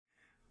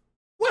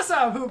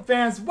What's up, Hoop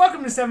fans? Welcome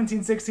to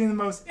 1716, the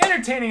most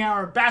entertaining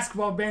hour of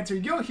basketball banter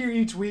you'll hear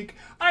each week.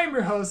 I am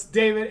your host,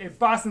 David, a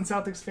Boston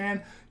Celtics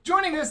fan.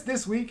 Joining us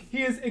this week,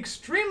 he is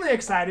extremely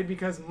excited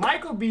because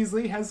Michael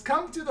Beasley has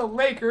come to the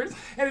Lakers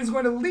and is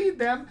going to lead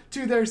them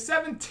to their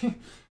 17th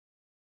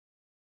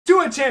to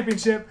a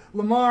championship.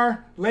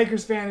 Lamar,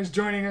 Lakers fan, is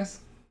joining us.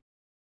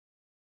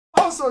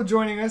 Also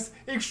joining us,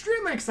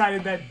 extremely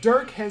excited that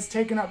Dirk has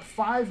taken up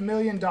 $5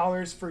 million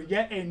for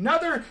yet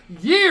another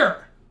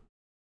year.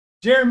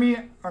 Jeremy,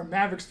 our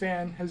Mavericks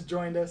fan, has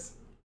joined us.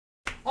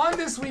 On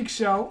this week's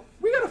show,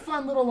 we got a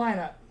fun little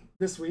lineup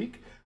this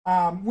week.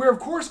 We're, of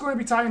course, going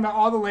to be talking about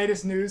all the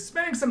latest news,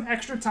 spending some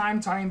extra time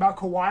talking about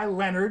Kawhi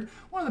Leonard,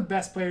 one of the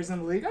best players in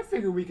the league. I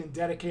figure we can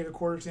dedicate a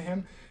quarter to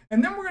him.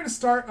 And then we're going to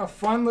start a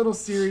fun little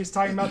series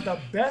talking about the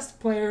best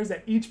players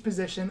at each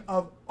position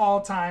of all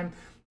time.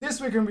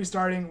 This week, we're going to be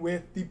starting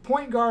with the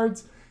point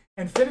guards.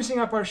 And finishing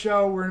up our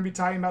show, we're going to be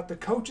talking about the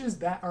coaches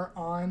that are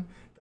on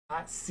the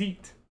hot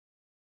seat.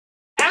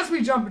 As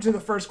we jump into the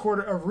first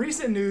quarter of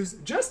recent news,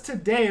 just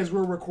today as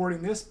we're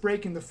recording this,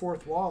 breaking the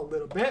fourth wall a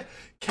little bit,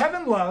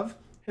 Kevin Love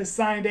has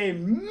signed a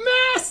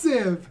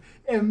massive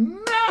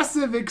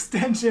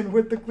extension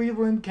with the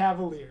Cleveland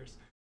Cavaliers.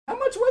 How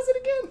much was it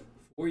again?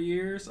 4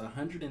 years,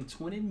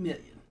 $120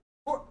 million.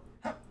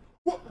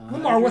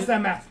 Lamar, what's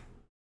that math?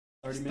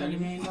 $30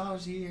 million a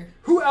year.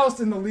 Who else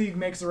in the league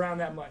makes around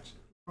that much?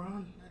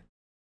 LeBron.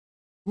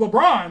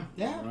 LeBron?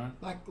 Yeah, LeBron.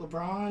 like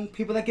LeBron.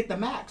 People that get the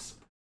max.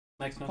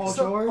 Paul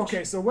So, George.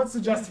 okay, so what's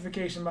the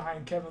justification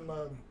behind Kevin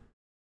Love?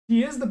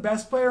 He is the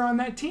best player on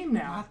that team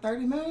now. Not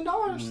 $30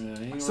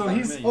 million. Yeah, So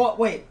he's- Well,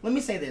 wait. Let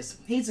me say this.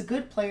 He's a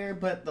good player,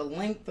 but the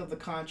length of the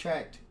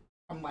contract,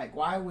 I'm like,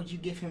 why would you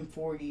give him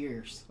 4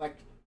 years? Like,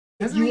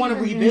 Hasn't you he want to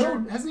been rebuild?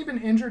 injured? Hasn't he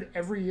been injured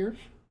every year?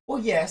 Well,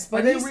 yes, Are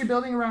but they he's,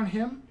 rebuilding around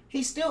him?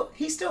 he still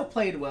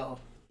played well,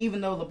 even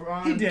though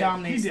LeBron He did.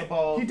 dominates He did. the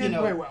ball. He did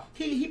play well.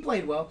 He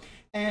played well,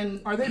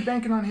 and Are they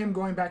banking on him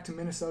going back to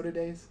Minnesota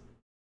days?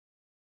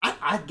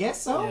 I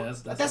guess so. Yeah,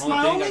 that's That's the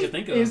my only thing I only. can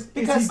think of. Is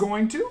he Because-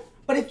 going to?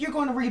 But if you're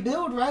going to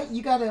rebuild, right,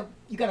 you gotta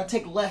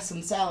take less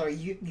in salary.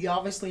 You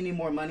obviously need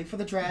more money for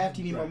the draft.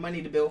 You need more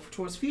money to build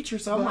towards future.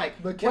 So I'm like,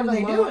 what are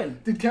they doing?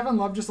 Did Kevin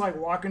Love just like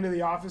walk into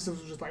the office and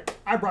was just like,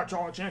 I brought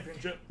y'all a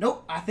championship?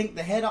 Nope. I think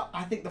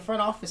the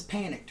front office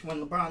panicked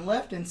when LeBron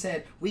left and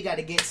said we got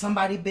to get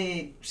somebody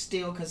big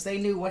still because they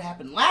knew what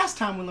happened last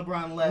time when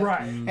LeBron left.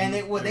 Right. And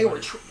they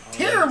were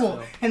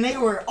terrible and they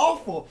were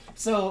awful.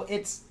 So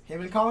it's him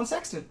and Colin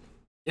Sexton.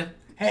 Yeah.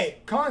 Hey,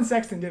 Colin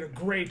Sexton did a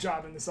great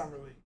job in the summer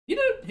league.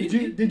 He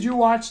did. Did you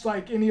watch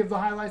like any of the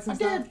highlights and I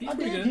stuff? did. He's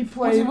pretty good. He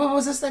played. What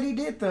was this that he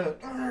did?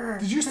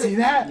 Did you see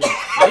that?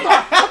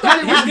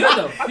 He's good,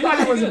 though. I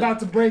thought he was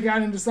about to break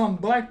out into some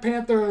Black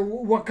Panther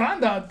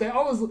Wakanda thing.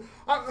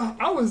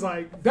 I was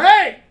like,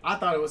 dang! I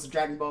thought it was a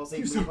Dragon Ball Z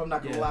move. I'm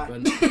not gonna lie.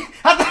 but-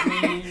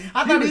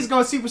 I thought he was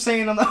going Super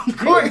Saiyan on the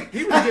court.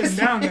 He was getting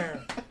down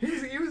there.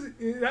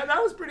 That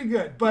was pretty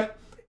good. But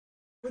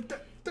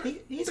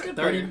He's a good 30,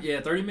 player.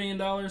 yeah, $30 million.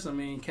 I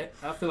mean,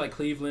 I feel like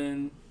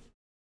Cleveland.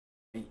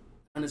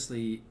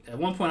 Honestly, at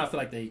one point I feel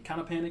like they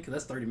kind of panicked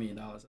because that's $30 million.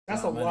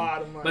 that's a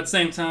lot of money. But at the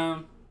same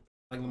time,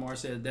 like Lamar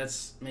said,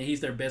 he's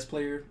their best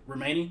player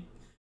remaining.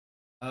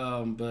 But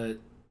all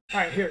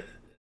right, here.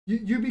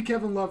 You be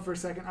Kevin Love for a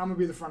second. I'm gonna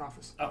be the front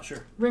office. oh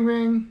sure. Ring,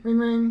 ring, ring,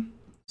 ring.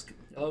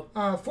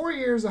 Hello. 4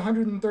 years,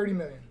 130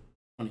 million.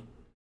 20.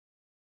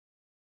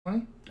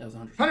 20? That was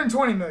 100.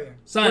 120 million.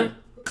 Son.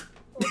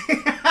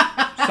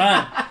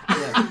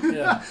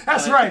 Yeah.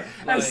 That's right.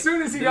 As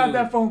soon as he got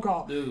that phone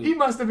call, he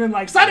must have been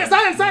like, sign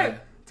it.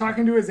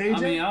 Talking to his agent.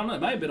 I mean, I don't know.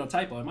 It might have been a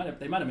typo.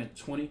 They might have meant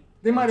 20.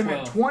 They might have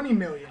meant 20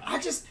 million.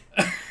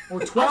 Or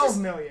 12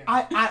 million.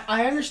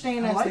 I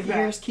understand as like the that.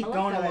 years keep I like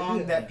going that along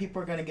idea. that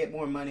people are going to get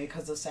more money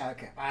because of salary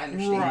cap. I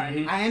understand.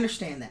 Right. I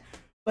understand that.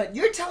 But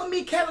you're telling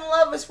me Kevin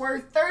Love is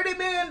worth $30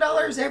 million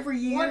every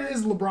year? What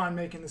is LeBron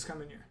making this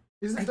coming year?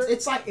 Is it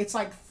It's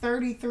like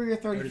 33 or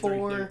 34.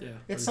 33, yeah,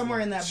 It's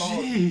somewhere in that ball.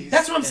 Jeez.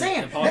 That's what I'm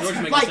saying. And Paul That's George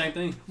making like, the same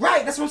thing.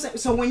 Right, that's what I'm saying.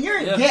 So when you're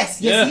Yeah. yes,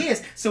 he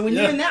is. So when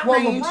you're in that Well,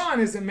 range, LeBron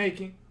isn't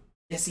making.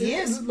 yes, he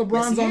is.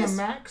 LeBron's Yes, he on is. the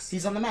max.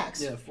 He's on the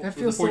max. Yeah. That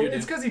feels so. 4 year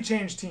It's deal. because he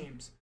changed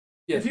teams.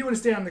 Yeah. If he would have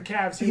stayed on the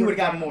Cavs, He would have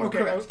gotten more. Okay,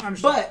 Correct. I'm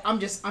sure. But I'm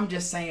just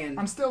saying.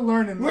 I'm still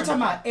learning. We're talking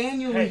about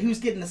annually Hey. who's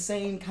getting the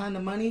same kind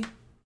of money.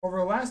 Over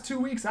the last 2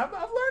 weeks, I've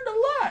learned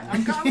a lot.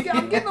 I'm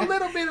getting a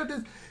little bit of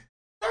this.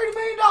 $30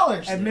 million.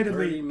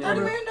 Admittedly, $30 $30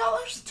 over million.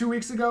 2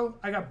 weeks ago,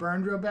 I got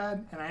burned real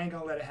bad, and I ain't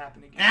gonna let it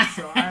happen again.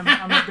 So I'm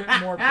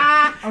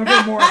a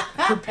bit more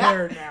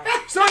prepared now.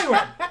 So anyway,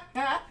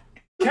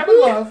 Kevin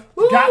Love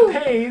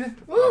got paid,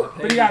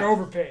 but he got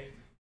overpaid.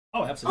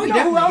 Oh, You absolutely. know who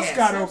definitely, else yes,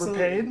 got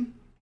absolutely. overpaid?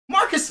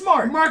 Marcus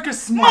Smart.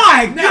 Marcus Smart.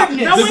 My Now,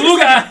 goodness. now The wait a glue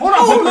second. guy. Hold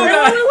on. The glue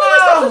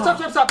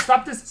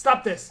guy.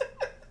 Stop this.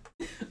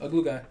 A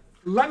glue guy.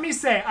 Let me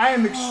say, I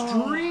am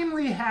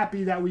extremely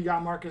happy that we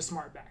got Marcus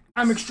Smart back.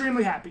 I'm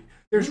extremely happy.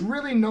 There's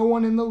really no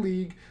one in the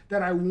league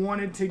that I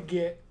wanted to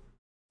get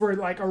for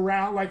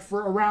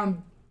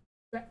around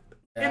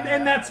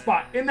in that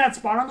spot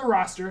on the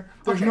roster.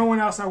 There's Okay. no one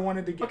else I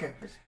wanted to get. Okay.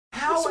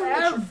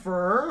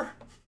 However,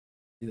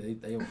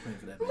 They overpaid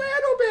for that. Man.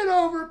 Little bit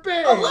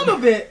overpaid. A little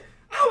bit.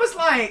 I was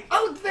like,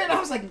 I looked at it, I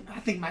was like, I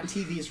think my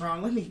TV is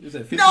wrong. Let me. Was it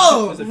 52,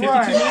 No! Was it 52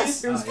 Right. million?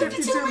 Yes, It was Oh,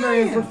 52 yeah.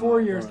 million for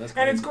 4 years, Bro, that's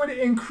and it's crazy. going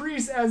to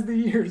increase as the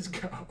years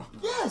go.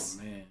 Yes.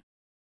 Oh, man.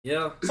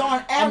 Yeah. So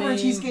on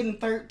average, he's mean- getting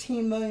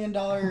 $13 million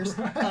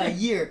a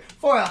year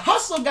for a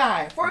hustle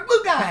guy, for a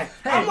glue guy.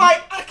 Hey. I'm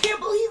like, I can't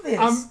believe this.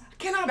 I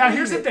cannot Now believe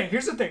here's the it. thing.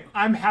 Here's the thing.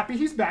 I'm happy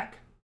he's back,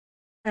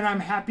 and I'm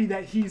happy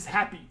that he's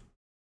happy,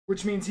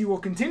 which means he will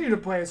continue to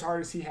play as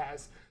hard as he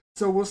has.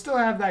 So we'll still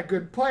have that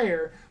good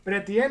player, but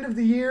at the end of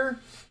the year,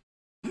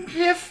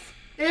 if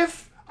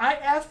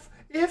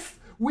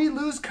we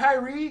lose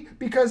Kyrie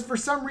because for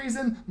some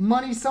reason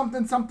money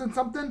something,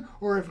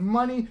 or if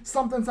money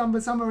something over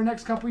the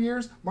next couple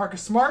years,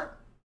 Marcus Smart,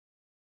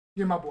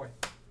 you're my boy.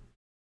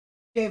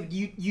 David,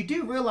 you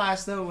do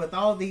realize though, with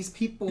all these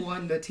people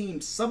on the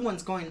team,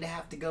 someone's going to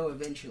have to go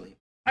eventually.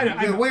 I know,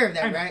 You're aware of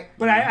that, right?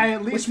 But I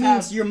at least Which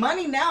means your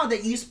money now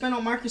that you spend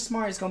on Marcus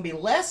Smart is going to be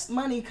less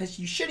money because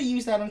you should have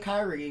used that on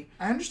Kyrie,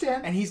 I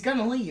understand. and he's going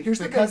to leave Here's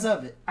the because thing.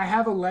 of it. I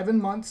have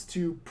 11 months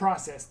to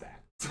process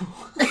that.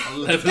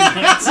 11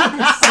 months.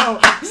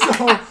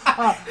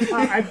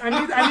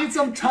 I need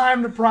some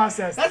time to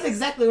process that. That's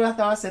exactly what I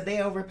thought. I said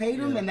they overpaid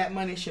him, and that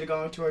money should have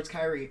gone towards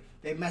Kyrie.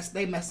 They messed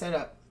that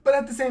up. But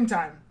at the same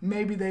time,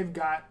 maybe they've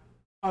got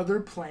other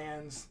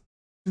plans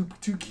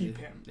to keep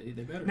him. They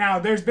better. Now,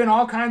 there's been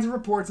all kinds of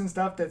reports and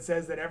stuff that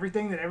says that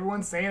everything that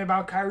everyone's saying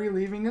about Kyrie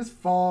leaving is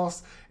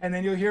false, and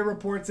then you'll hear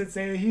reports that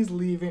say that he's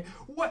leaving.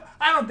 What?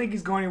 I don't think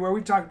he's going anywhere.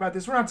 We've talked about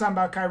this. We're not talking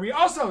about Kyrie.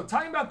 Also,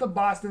 talking about the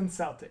Boston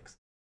Celtics.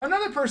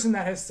 Another person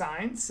that has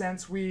signed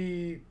since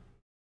we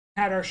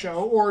had our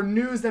show, or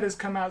news that has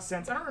come out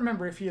since, I don't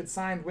remember if he had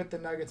signed with the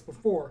Nuggets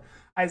before,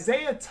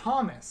 Isaiah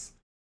Thomas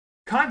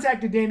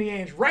contacted Danny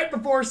Ainge right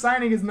before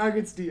signing his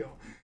Nuggets deal.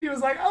 He was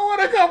like, I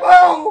want to come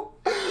home.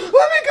 Let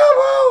me come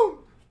home.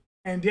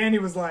 And Danny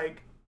was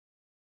like,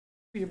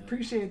 we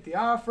appreciate the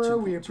offer.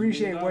 We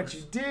appreciate what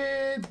you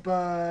did,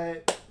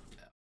 but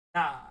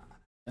nah.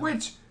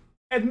 Which,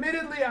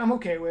 admittedly, I'm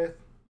okay with.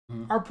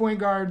 Our point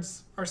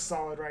guards are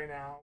solid right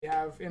now. We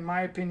have, in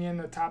my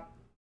opinion,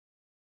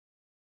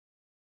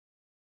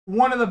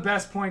 one of the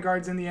best point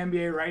guards in the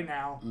NBA right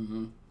now.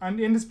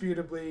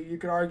 Indisputably, you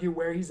could argue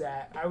where he's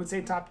at. I would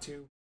say top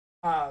 2.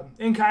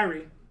 In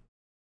Kyrie.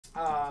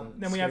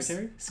 Then we have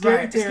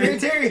Scary Terry.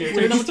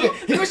 He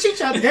gonna shoot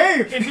you out the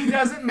game. If he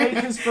doesn't make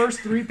his first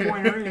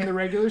 3-pointer in the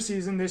regular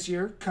season this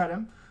year, cut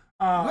him.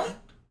 What?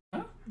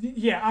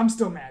 Yeah, I'm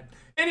still mad.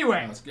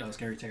 Anyway,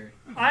 Scary Terry.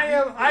 I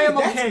am That's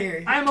okay.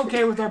 scary. I am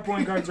okay with our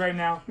point guards right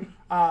now,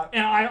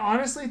 and I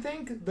honestly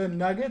think the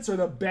Nuggets are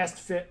the best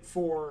fit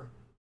for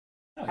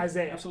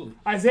Isaiah. Absolutely.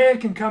 Isaiah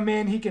can come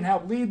in. He can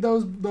help lead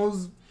those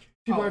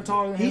people that are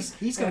taller than him.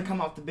 He's gonna come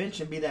off the bench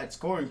and be that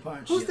scoring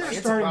punch. Who's their It's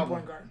a starting problem.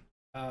 point guard?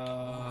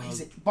 Is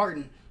it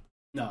Barton?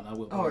 No, not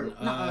Will Or-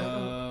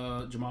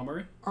 Barton. Jamal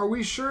Murray. Are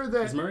we sure Is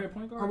that Murray a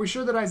point guard? Are we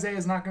sure that Isaiah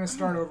is not going to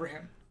start over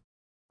him?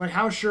 Like,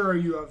 how sure are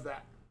you of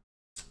that?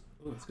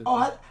 Ooh, that's good.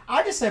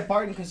 I just said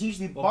Barton because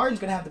usually Barton's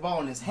gonna have the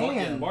ball in his hand.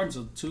 Yeah, Barton's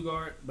a 2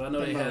 guard, but I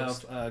know they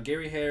have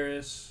Gary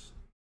Harris,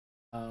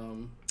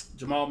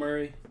 Jamal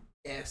Murray.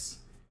 Yes.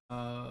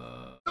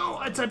 Oh,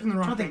 I typed in the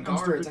wrong I thing. think I'm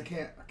guards. stupid. I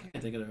can't.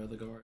 Can't think of their other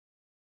guard.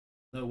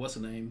 No, what's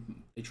his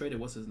name? They traded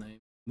what's his name?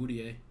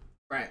 Moutier.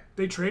 Right.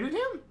 They traded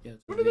him? Yeah.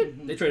 What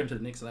did They traded him to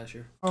the Knicks last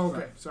year. Oh,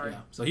 okay. Sorry. Yeah.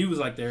 So he was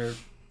like their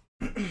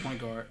point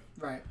guard.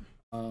 Right.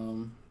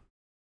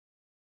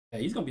 Yeah,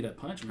 he's gonna be that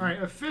punch, man. All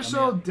right.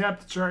 Official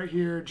depth chart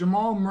here.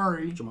 Jamal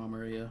Murray Jamal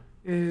Murray, yeah.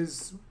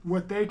 is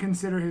what they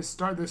consider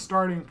the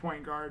starting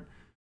point guard.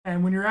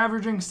 And when you're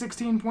averaging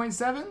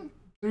 16.7,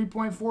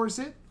 3.4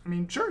 sit, I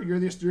mean, sure, you're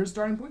a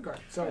starting point guard.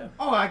 So Yeah.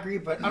 Oh, I agree,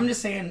 but I'm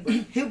just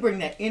saying he'll bring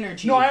that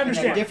energy. No, I and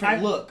understand. that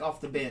different look off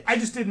the bench. I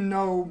just didn't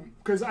know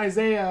because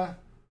Isaiah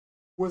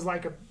was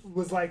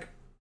like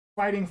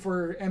fighting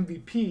for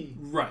MVP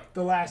Right.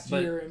 the last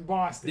But year in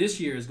Boston. This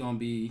year is gonna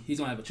be he's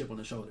gonna have a chip on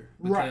his shoulder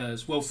Right.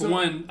 because well, for So-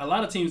 one, a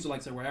lot of teams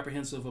like I said were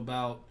apprehensive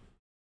about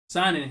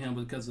signing him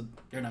because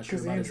they're not sure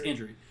 'Cause about of his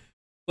injury.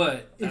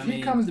 But if I he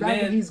mean, comes the back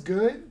man, and he's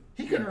good,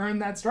 he could Yeah. earn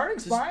that starting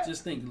spot.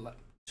 just think, like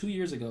 2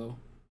 years ago,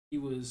 he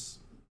was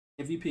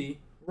MVP,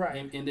 Right.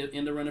 in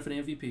the running for the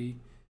MVP.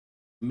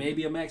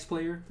 Maybe a max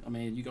player. I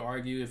mean, you could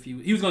argue if he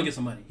was going to get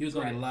some money. He was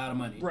going to get a lot of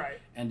money. Right.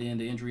 And then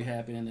the injury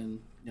happened, and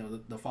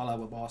the fallout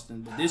with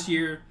Boston. But this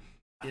year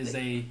is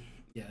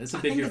it's a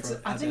big year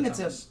for I think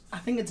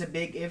it's a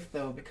big if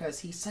though because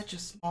he's such a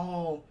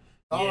small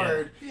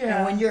guard. Yeah.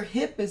 And when your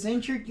hip is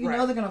injured, you Right.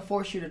 know they're gonna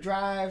force you to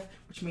drive,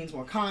 which means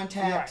more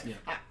contact. Right.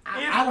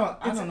 Yeah.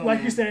 I don't know. Like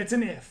man. you said, it's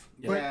an if.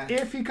 Yeah. But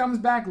if he comes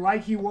back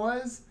like he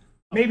was,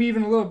 maybe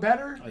even a little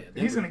better, Oh, yeah,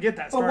 he's going to get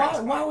that But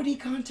starting why spot. would he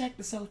contact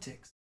the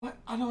Celtics? What?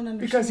 I don't understand.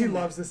 Because he that.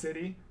 loves the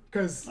city.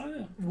 Because Oh,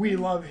 yeah. we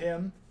love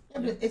him. Yeah,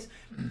 but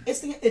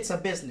it's a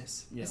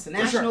business. Yeah. It's the For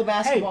sure. National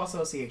Basketball Hey.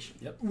 Association.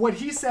 Yep. What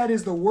he said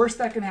is the worst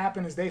that can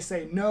happen is they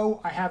say,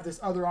 no, I have this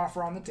other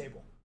offer on the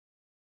table.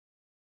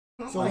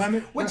 So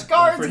which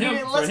guards?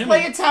 Let's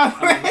play a time.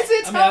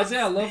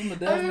 Isaiah, I love him to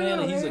death, man.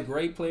 And he's a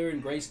great player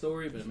and great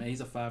story, but man,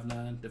 he's a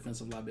 5'9"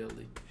 defensive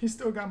liability. He's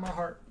still got my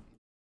heart.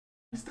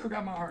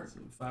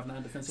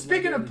 5'9" defensive.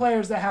 Speaking of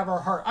players that have our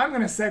heart, I'm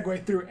going to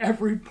segue through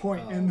every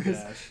point in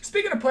this. Gosh.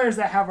 Speaking of players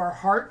that have our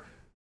heart,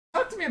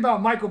 talk to me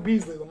about Michael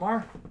Beasley,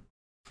 Lamar.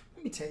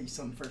 Let me tell you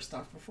something first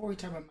off. Before we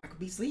talk about Michael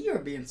Beasley, you are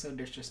being so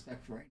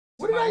disrespectful right now.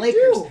 What did I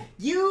do?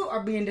 You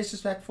are being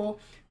disrespectful.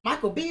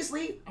 Michael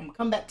Beasley, I'm going to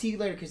come back to you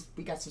later because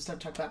we got some stuff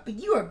to talk about, but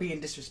you are being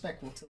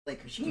disrespectful to the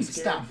Lakers. You need to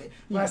stop it.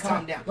 You need to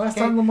calm down. Last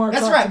time Lamar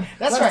That's right.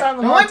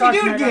 Don't make me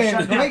do it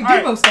again. Don't make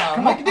me do style.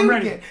 Don't make me do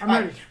it again. I'm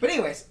ready. But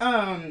anyways,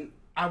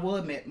 I will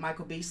admit,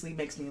 Michael Beasley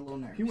makes me a little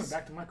nervous. He went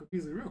back to Michael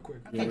Beasley real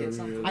quick.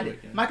 I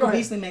did. Michael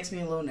Beasley makes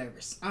me a little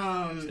nervous.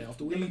 Stay off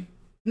the weed.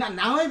 Not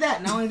only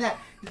that.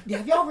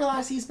 Have y'all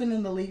realized he's been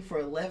in the league for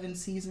 11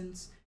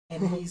 seasons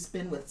and he's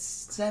been with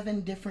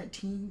 7 different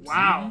teams?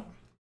 Wow.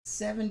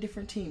 7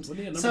 different teams. Wasn't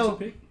he a number 2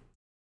 pick?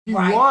 He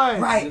was.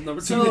 Right.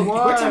 So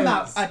we're talking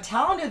about a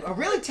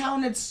really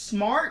talented,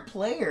 smart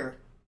player.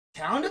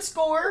 Talented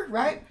scorer,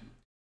 right?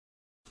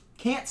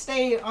 Can't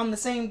stay on the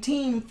same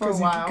team for a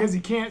while. Because he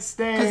can't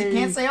stay. Because he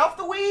can't stay off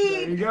the weed.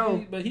 There you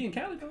go. But he in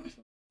Cali, though.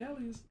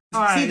 Cali is...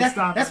 All right, the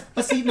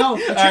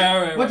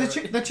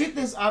truth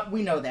is,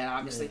 we know that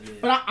obviously,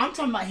 but I'm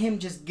talking about him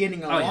just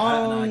getting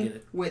along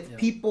with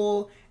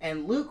people.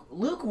 And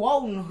Luke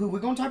Walton, who we're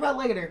gonna talk about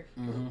later,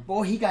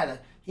 boy, he got a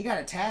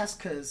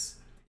task because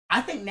I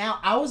think now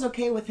I was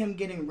okay with him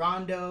getting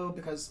Rondo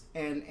because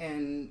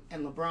and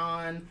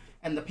LeBron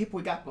and the people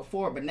we got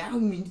before, but now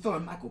when you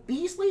throwing Michael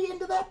Beasley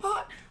into that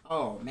pot,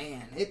 oh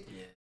man,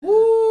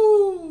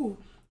 woo,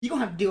 you gonna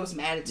have to deal with some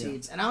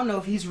attitudes, and I don't know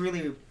if he's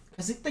really.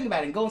 Because think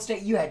about it, in Golden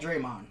State, you had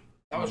Draymond.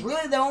 That was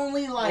really the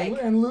only,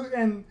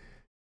 And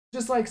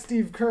just like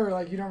Steve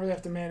Kerr, you don't really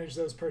have to manage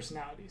those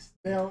personalities.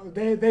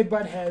 They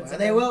butt heads.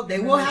 Well, they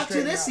will have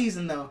to this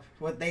season, though.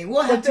 But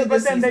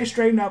then they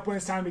straighten up when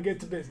it's time to get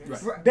to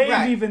business. Right.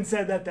 They've even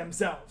said that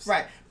themselves.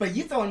 Right. But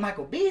you throwing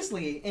Michael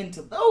Beasley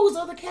into those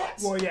other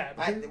cats? Well, yeah.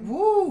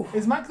 Woo.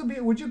 Is Michael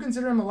Beasley, would you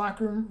consider him a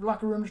locker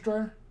room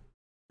destroyer?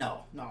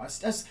 No,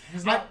 it's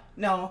not.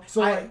 No.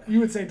 So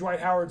you would say Dwight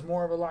Howard's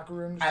more of a locker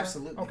room destroyer?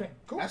 Absolutely. Okay,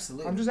 cool.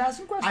 Absolutely. I'm just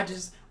asking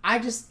questions. I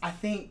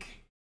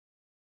think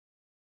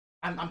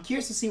I'm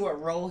curious to see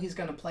what role he's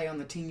going to play on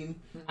the team.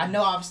 Mm-hmm. I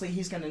know obviously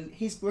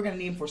we're going to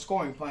need him for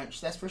scoring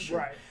punch, that's for sure.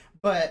 Right.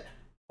 But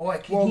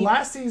boy,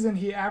 last season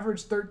he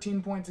averaged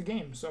 13 points a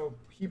game. So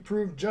he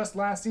proved just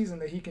last season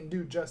that he can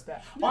do just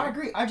that. Well, I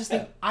agree. I just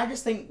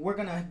think we're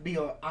going to be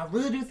I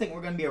really do think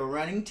we're going to be a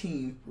running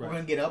team. Right. We're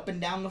going to get up and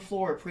down the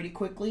floor pretty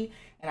quickly.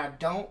 And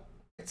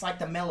it's like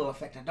the Melo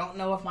effect. I don't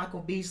know if Michael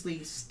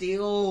Beasley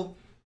still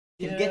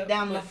can get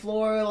down the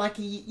floor like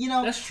he,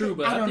 That's true,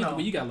 but I think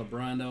when you got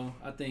LeBron, though,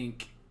 I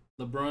think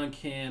LeBron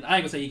can, I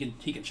ain't going to say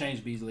he can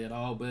change Beasley at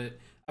all, but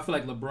I feel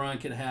like LeBron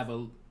could have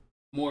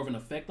more of an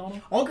effect on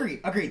him. Oh,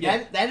 agreed.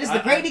 Yeah. That is the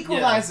great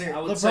equalizer.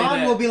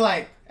 LeBron will be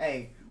like,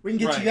 hey, we can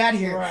get you out of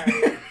here.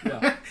 Right.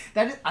 Yeah.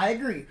 I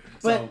agree.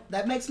 But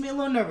that makes me a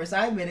little nervous.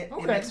 I admit it.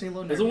 Okay. It makes me a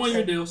little nervous. It's a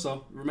 1-year deal,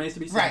 so remains to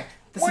be seen. Right.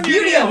 That's the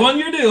beauty of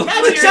 1-year deal.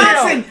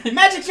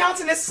 Magic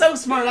Johnson is so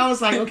smart. I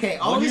was like, okay,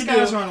 all these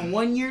guys are on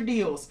 1-year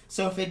deals.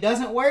 So if it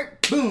doesn't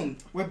work, boom,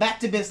 we're back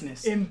to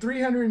business. In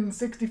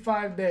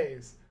 365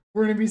 days,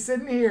 we're going to be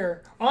sitting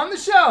here on the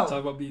show.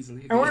 Talk about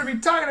Beasley. And we're going to be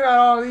talking about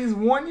all these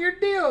 1-year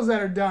deals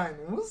that are done.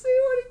 And we'll see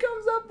what he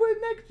comes up with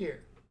next year.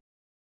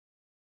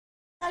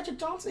 Magic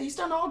Johnson, he's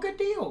done all good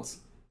deals.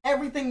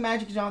 Everything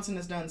Magic Johnson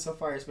has done so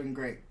far has been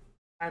great.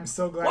 I'm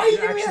so glad. Why are you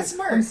giving me that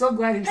smirk? I'm so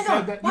glad he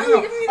said that. Why are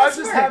you giving me that I was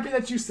just happy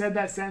that you said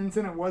that sentence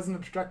and it wasn't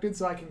obstructed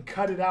so I can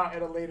cut it out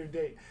at a later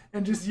date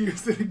and just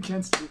use it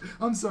against you.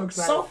 I'm so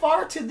excited. So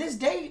far to this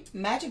date,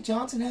 Magic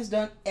Johnson has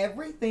done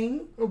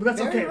everything but that's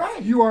okay.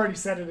 Right. You already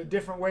said it a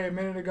different way a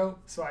minute ago,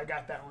 so I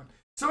got that one.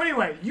 So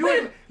anyway,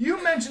 you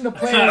mentioned a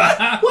player.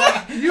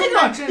 What? You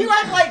act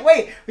like,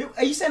 wait,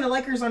 are you saying the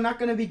Lakers are not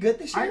going to be good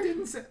this year? I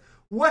didn't say...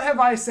 What have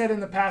I said in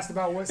the past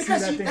about what seed I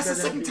think that's they're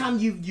the going to be? second time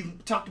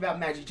you've talked about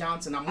Magic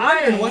Johnson. I'm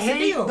wondering what's the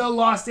deal. I hate the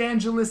Los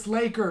Angeles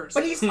Lakers.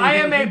 But I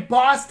am a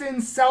Boston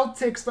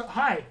Celtics fan.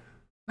 Hi.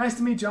 Nice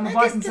to meet you. I'm a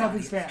Boston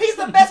Celtics fan. He's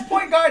the best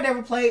point guard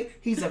ever played.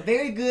 He's a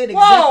very good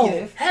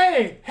executive.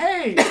 Whoa!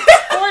 Hey!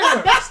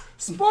 Spoilers!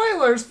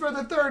 Spoilers for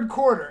the third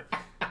quarter.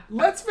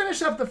 Let's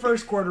finish up the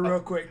first quarter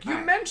real quick. You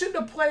mentioned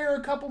a player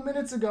a couple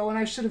minutes ago, and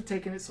I should have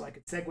taken it so I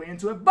could segue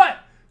into it, but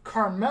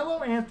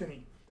Carmelo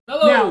Anthony.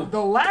 Hello. Now,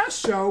 the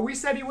last show, we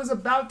said he was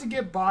about to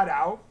get bought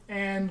out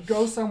and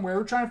go somewhere.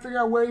 We're trying to figure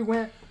out where he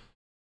went.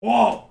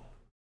 Whoa!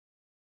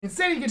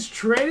 Instead, he gets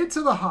traded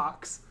to the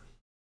Hawks,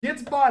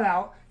 gets bought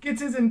out,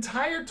 gets his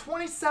entire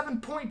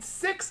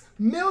 $27.6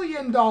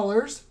 million.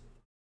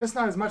 That's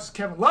not as much as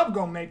Kevin Love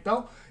gonna make,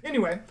 though.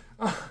 Anyway,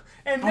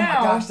 and now...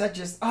 Oh my gosh, that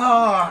just...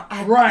 Right.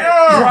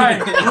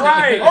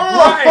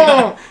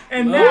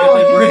 And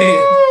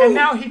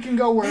now he can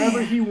go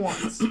wherever he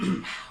wants.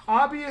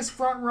 Obvious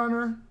front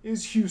runner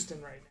is Houston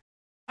right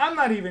now. I'm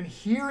not even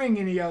hearing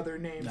any other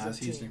names of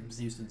teams.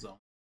 Houston's on.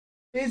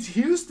 is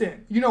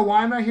Houston. You know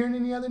why I'm not hearing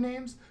any other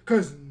names?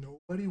 Because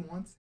nobody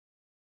wants it.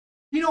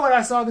 You know what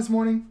I saw this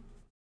morning?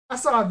 I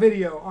saw a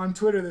video on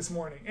Twitter this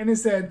morning, and it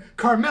said,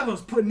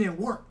 Carmelo's putting in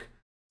work.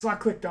 So I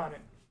clicked on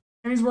it.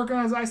 And he's working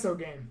on his ISO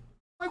game.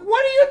 Like,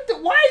 why are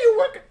you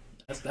working?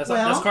 That's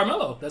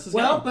Carmelo. That's his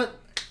game.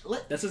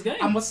 That's his game.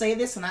 I'm going to say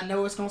this, and I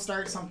know it's going to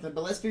start something,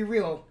 but let's be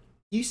real.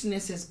 Houston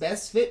is his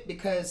best fit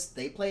because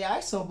they play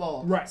ISO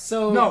ball. Right.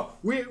 So no,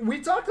 we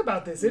talked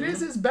about this. It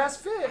is his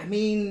best fit. I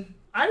mean,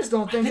 I just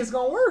don't think it's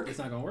gonna work. It's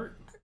not gonna work.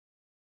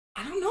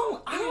 I don't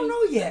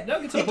know yet.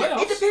 It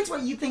depends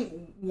what you think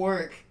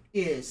work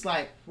is.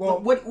 Like, well,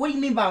 what do you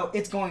mean by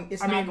it's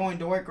not going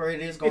to work or it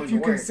is going to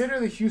work? If you consider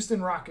the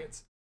Houston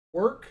Rockets,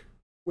 work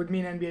would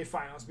mean NBA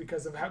Finals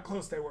because of how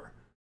close they were.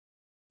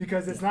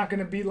 Because it's not going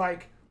to be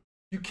like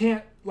you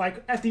can't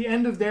like at the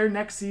end of their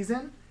next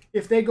season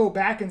if they go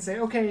back and say,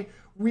 okay,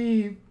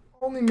 we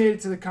only made it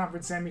to the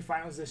conference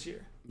semifinals this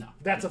year. No,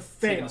 that's a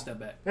fail. Taking a step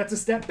back. That's a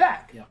step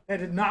back. Yeah. That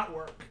did not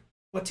work.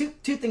 Well, two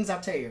things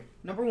I'll tell you.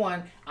 Number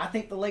one, I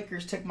think the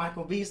Lakers took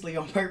Michael Beasley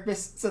on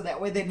purpose so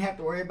that way they didn't have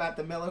to worry about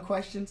the Melo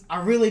questions.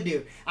 I really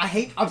do.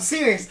 I'm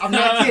serious. I'm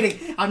not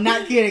kidding. I'm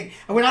not kidding.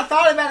 And when I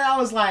thought about it, I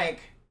was like,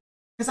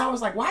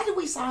 why did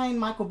we sign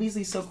Michael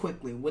Beasley so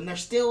quickly when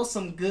there's still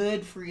some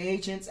good free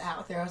agents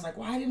out there? I was like,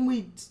 why didn't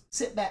we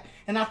sit back?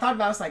 And I thought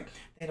about it, I was like,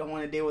 they don't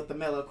want to deal with the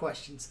Melo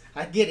questions.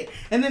 I get it.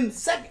 And then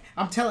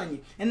I'm telling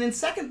you. And then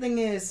second thing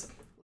is,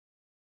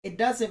 it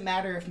doesn't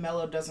matter if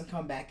Melo doesn't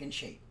come back in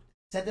shape.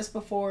 Said this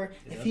before.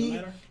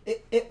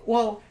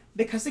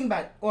 Because think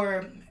about it,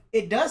 or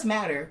it does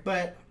matter,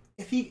 but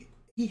if he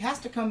has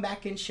to come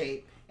back in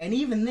shape, and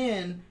even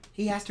then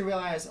he has to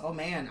realize, oh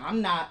man,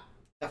 I'm not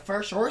the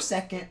first or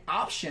second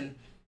option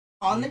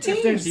on the team.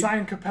 If they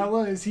sign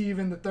Capella, is he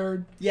even the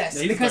third? Yes,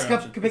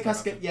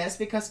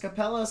 because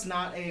Capella is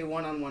not a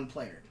one-on-one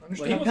player.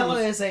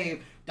 Capella is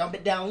a dump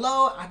it down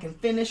low. I can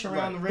finish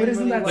around the rim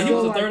really well. But he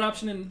was a third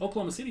option in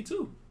Oklahoma City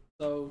too.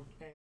 So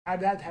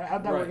how'd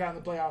that work out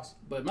in the playoffs?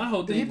 But my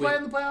whole thing. Did he play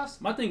in the playoffs?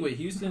 My thing with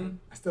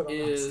Houston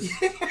is,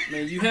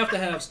 man, you have to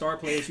have star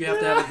players. You have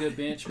to have a good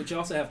bench, but you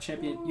also have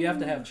You have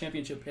to have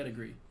championship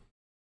pedigree.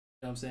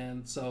 You know what I'm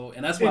saying? So,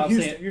 and that's why I'm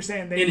saying. You're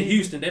saying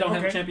Houston, they don't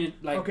have a champion.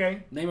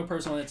 Name a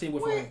person on that team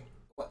with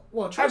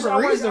Well, Trevor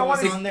Ariza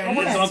was on there.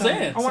 That's what I'm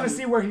saying. I want to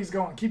see where he's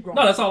going. Keep going.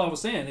 No, that's all I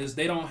was saying is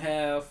they don't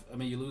have. I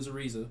mean, you lose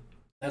Ariza.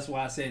 That's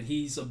why I said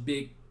he's a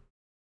big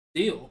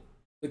deal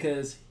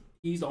because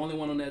he's the only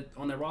one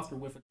on that roster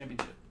with a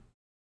championship.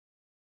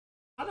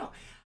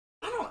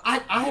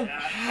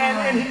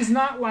 And he's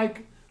not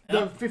like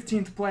the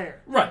 15th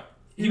player, right?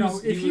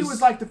 If he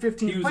was like the 15th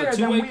player, he was a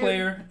two-way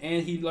player,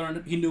 and he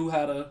knew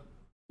how to.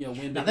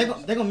 Win. Now they're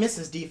gonna miss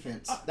his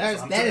defense. That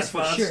is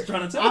for sure.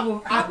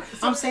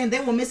 I'm saying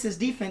they will miss his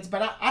defense,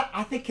 but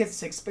I think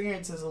his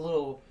experience is a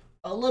little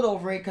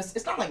overrated because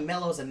it's not like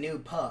Melo's a new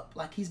pup.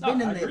 Like he's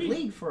been in the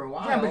league for a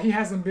while. Yeah, but he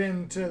hasn't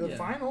been to the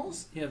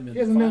finals. He hasn't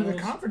been to the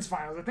conference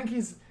finals. I think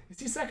is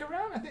he second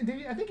round?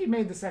 I think he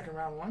made the second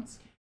round once.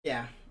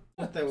 Yeah,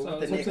 with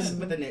the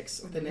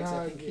Knicks. I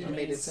think he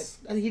made it.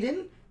 He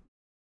didn't.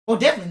 Well,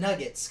 definitely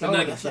Nuggets. The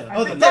Nuggets. The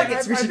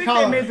Nuggets. We should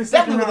call them. They made the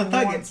second round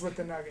once with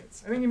the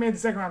Nuggets. I think he made the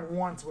second round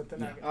once with the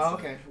Nuggets. Oh,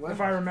 okay. Well,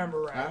 if I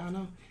remember right. I don't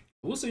know.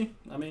 We'll see.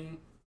 I mean,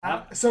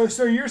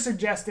 so you're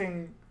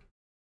suggesting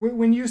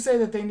when you say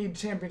that they need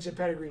championship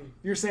pedigree,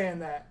 you're saying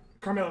that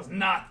Carmelo's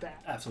not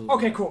that. Absolutely.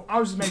 Okay, cool. I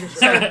was just making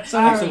sure.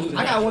 Absolutely.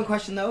 I got one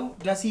question though.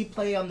 Does he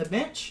play on the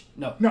bench?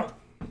 No.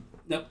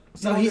 Nope.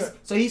 So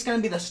he's going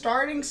to be the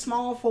starting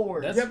small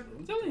forward. I'm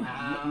telling you.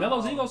 Wow.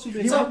 Melo's ego's too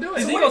big. His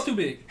ego's too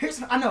big.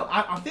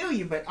 I feel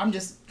you, but I'm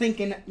just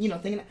thinking.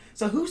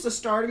 So who's the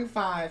starting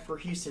five for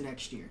Houston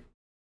next year?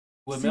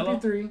 With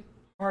CP3,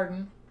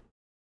 Harden,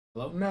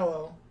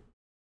 Melo,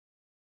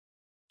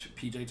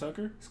 PJ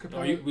Tucker.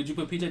 Would you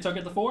put PJ Tucker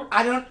at the 4?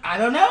 I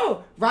don't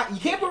know. Right, you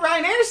can't put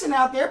Ryan Anderson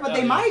out there, but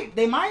they might.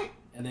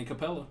 And then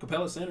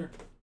Capella center,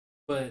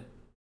 but.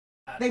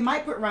 They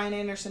might put Ryan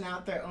Anderson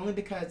out there only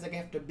because they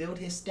have to build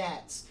his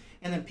stats,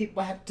 and then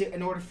people have to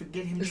in order to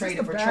get him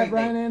traded for trade bait.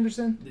 Ryan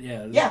Anderson?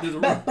 Yeah,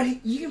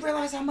 but you can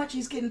realize how much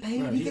he's getting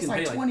paid. Right, he gets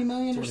like $20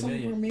 million or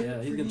something per year.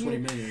 Yeah, he's getting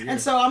 $20 million. And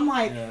so I'm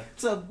like,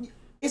 so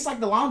it's like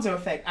the Lonzo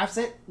effect. I've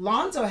said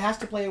Lonzo has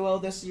to play well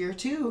this year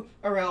too,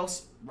 or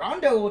else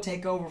Rondo will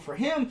take over for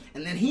him,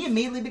 and then he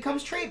immediately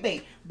becomes trade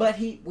bait. But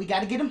we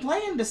got to get him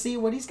playing to see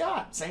what he's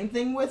got. Same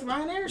thing with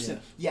Ryan Anderson.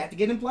 Yeah. You have to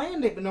get him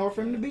playing in order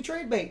for him to be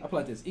trade bait. I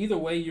play like this. Either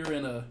way, you're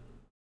in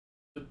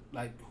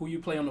who you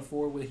play on the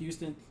 4 with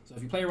Houston. So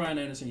if you play Ryan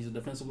Anderson, he's a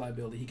defensive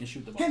liability. He can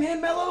shoot the ball. Him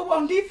and Melo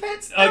on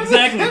defense.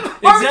 Exactly.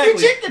 But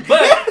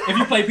if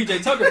you play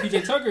PJ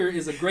Tucker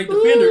is a great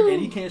defender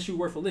and he can't shoot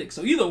worth a lick.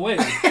 So either way,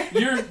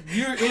 you're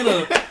in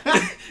a.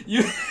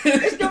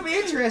 It's gonna be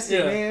interesting,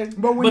 man.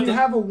 But when you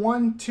have a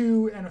 1,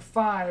 2, and a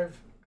 5,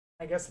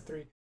 I guess a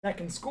 3 that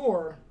can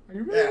score. Are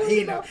you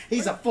really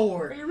he's a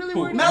 4. Are you really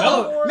worried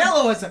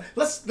Melo is a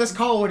let's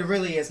call it what it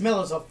really is.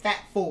 Melo's a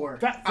fat 4.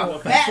 Fat 4.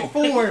 Fat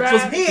 4.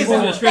 He is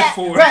a fat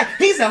 4. Right.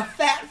 He's a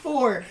fat 4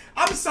 for?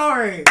 I'm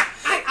sorry.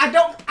 I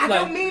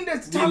don't mean to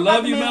talk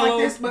about the man like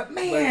this, but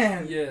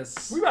man.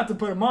 Yes. We about to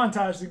put a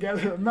montage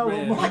together of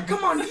Melo. Like,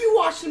 come on, you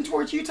watched him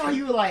towards Utah.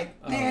 You were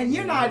like, man,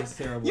 you're not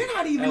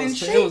even in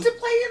shape to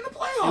play in the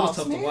playoffs. It was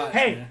tough to watch.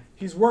 Hey, man.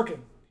 He's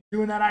working.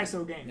 Doing that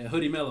ISO game. Yeah,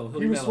 Hoodie Melo.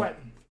 He was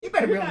sweating. He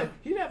better be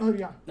He didn't have a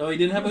hoodie on. No, he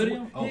didn't have a hoodie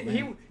on? Oh,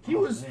 he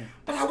was. Man.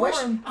 But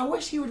scoring. I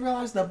wish he would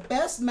realize the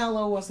best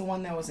Melo was the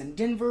one that was in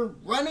Denver,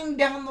 running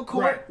down the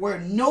court right. where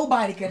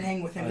nobody could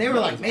hang with him. They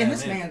were like,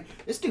 man,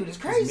 this dude is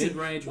crazy. His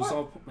mid-range was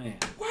all, man.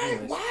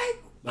 Why?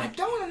 I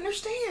don't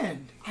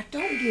understand. I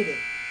don't get it.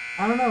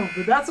 I don't know,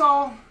 but that's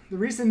all the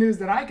recent news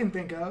that I can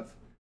think of.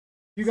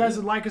 If you guys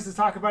would like us to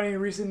talk about any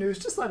recent news,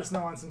 just let us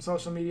know on some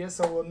social media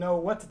so we'll know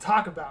what to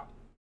talk about.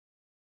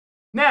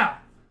 Now,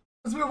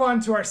 let's move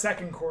on to our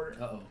second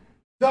quarter. Uh-oh.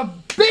 The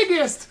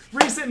biggest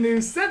recent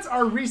news since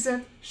our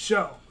recent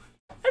show.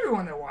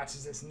 Everyone that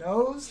watches this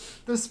knows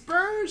the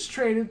Spurs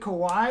traded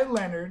Kawhi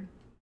Leonard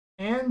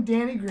and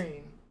Danny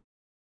Green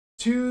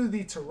to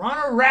the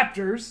Toronto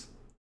Raptors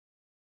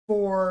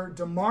for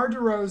DeMar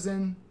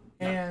DeRozan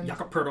and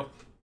Jakob Poeltl.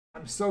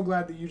 I'm so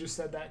glad that you just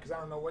said that because I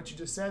don't know what you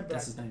just said. But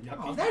that's his name.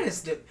 That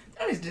is just.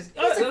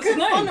 He's a good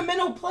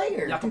fundamental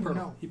player. Jakob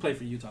Poeltl. He played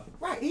for Utah.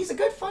 Right. He's a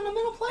good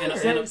fundamental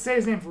player. Say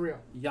his name for real.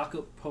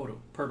 Jakob Poeltl.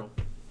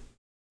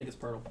 I think it's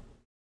Poeltl.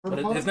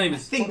 But his name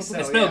is. It's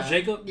spelled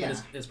Jacob,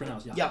 but it's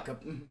pronounced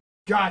Jakob. Mm-hmm.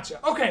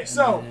 Gotcha. Okay,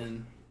 so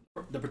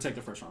the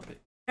protected first round pick.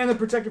 And the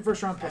protected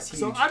first round pick.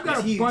 So I've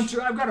got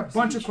a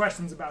bunch of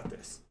questions about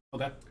this.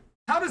 Okay.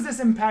 How does this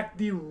impact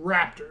the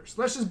Raptors?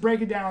 Let's just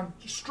break it down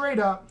straight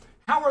up.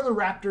 How are the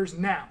Raptors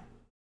now?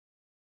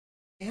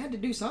 They had to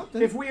do something.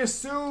 If we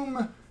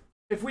assume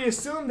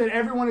that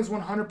everyone is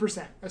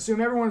 100%,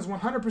 assume everyone is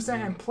 100%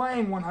 and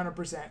playing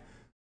 100%.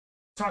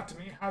 Talk to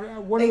me.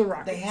 What are the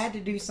Raptors? They had to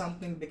do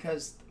something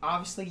because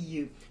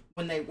obviously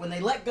when they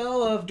let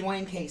go of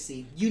Dwayne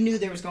Casey, you knew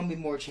there was going to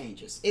be more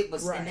changes. It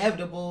was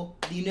inevitable.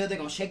 You knew they're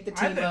going to shake the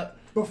team up.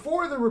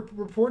 Before the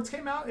reports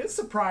came out, it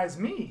surprised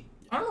me.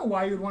 I don't know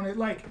why you'd want to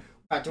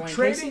trading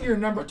Casey? Your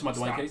number. To my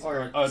Dwayne Casey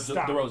or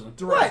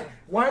DeRozan. What?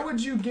 Why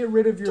would you get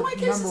rid of your Dwayne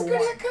number one? Casey's a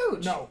good head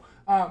coach. No.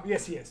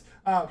 Yes, he is.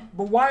 But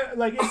why?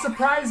 Like, it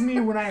surprised me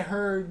when I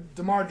heard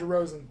DeMar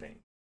DeRozan thing.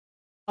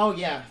 Oh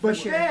yeah,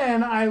 but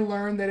then I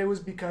learned that it was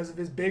because of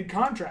his big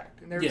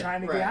contract, and they were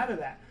trying to get out of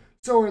that.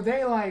 So are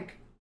they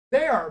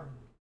they are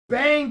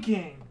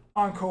banking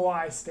on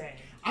Kawhi staying?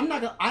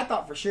 I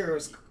thought for sure it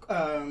was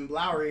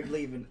Lowry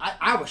leaving.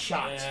 I was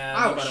shocked. Yeah,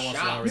 I was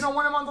shocked. You don't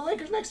want him on the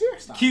Lakers next year?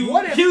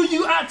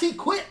 QUIT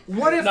quit.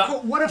 What if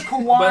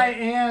Kawhi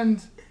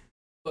and?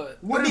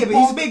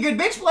 He's a big good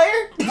bench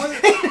player.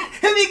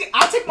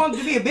 I'll take him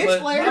to be a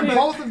bench player. But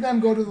both of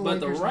them go to the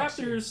Lakers. But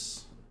the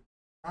Raptors.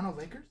 Toronto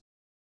Lakers.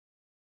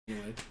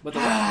 Anyway, but the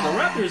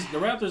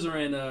Raptors are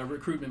in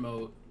recruitment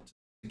mode.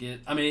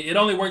 It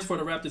only works for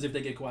the Raptors if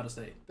they get Kawhi to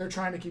stay. They're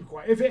trying to keep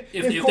Kawhi. If they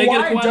get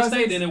Kawhi to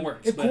stay, then it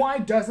works. If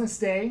Kawhi doesn't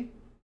stay,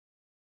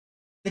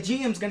 the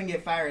GM's gonna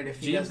get fired if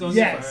he doesn't.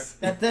 Yes,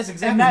 that's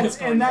exactly what's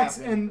going to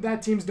happen. And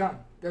that team's done.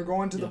 They're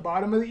going to the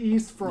bottom of the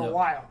East for a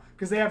while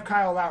because they have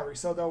Kyle Lowry,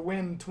 so they'll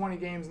win 20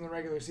 games in the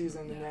regular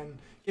season, and then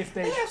if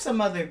they have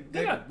some other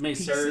good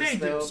Serge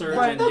and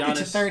they'll get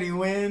you 30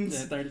 wins.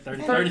 Yeah,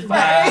 35.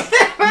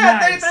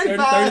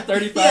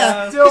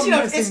 35.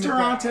 Yeah, it's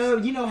Toronto.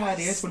 You know how it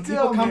is when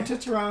people come to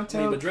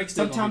Toronto.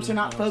 Sometimes they're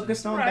not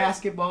focused on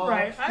basketball.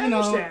 Right, I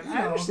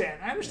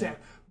understand.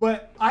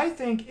 But I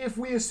think if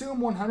we assume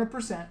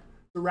 100%,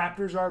 the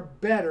Raptors are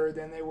better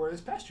than they were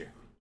this past year.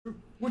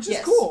 Which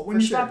is cool when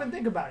you stop and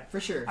think about it. For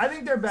sure. I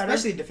think they're better.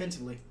 Especially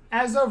defensively.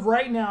 As of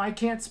right now, I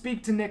can't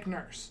speak to Nick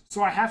Nurse.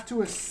 So I have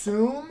to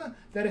assume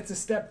that it's a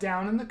step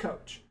down in the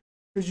coach.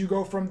 Because you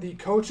go from the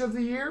coach of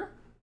the year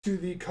to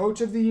the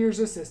coach of the year's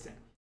assistant.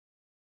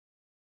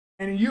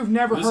 And you've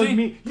never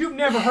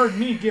heard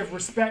me give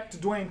respect to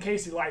Dwayne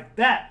Casey like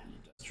that.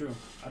 That's true.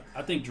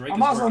 I think Drake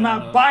I'm also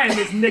not buying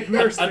this Nick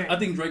Nurse thing. I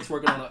think Drake's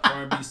working on an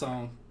R&B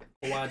song.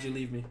 Why'd you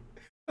leave me?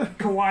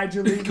 Kawhi,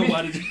 you leave me?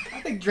 I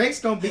think Drake's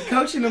gonna be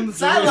coaching on the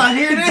sideline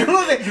here.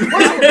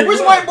 Where's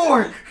the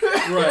whiteboard?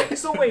 Right.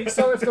 So wait.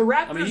 So if the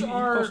Raptors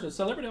are coached a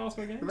celebrity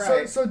All-Star game,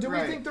 right? So do we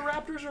think the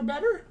Raptors are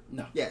better?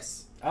 No.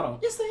 Yes. I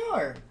don't. Yes, they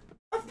are.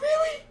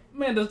 Really?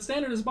 Man, the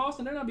standard is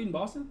Boston. They're not beating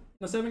Boston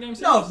in a 7-game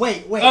series. No,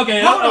 wait.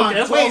 Okay, hold on.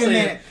 That's wait a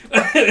minute.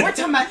 We're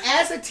talking about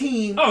as a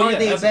team. Are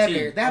they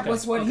better? That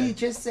was what he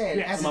just said.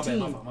 Yeah. As a team.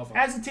 My fault.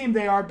 As a team,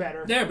 they are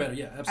better. They're better.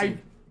 Yeah, absolutely.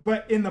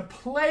 But in the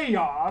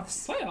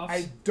playoffs,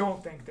 I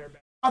don't think they're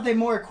better. Are they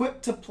more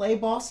equipped to play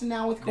Boston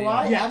now with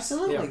Kawhi? Yes.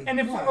 Absolutely. And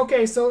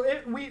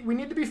we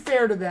need to be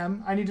fair to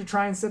them. I need to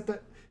try and set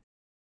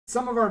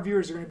some of our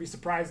viewers are going to be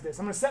surprised at this.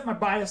 I'm going to set my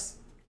bias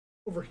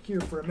over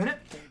here for a minute.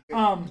 You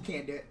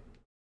can't do it.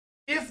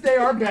 If they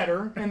are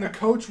better and the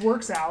coach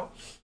works out,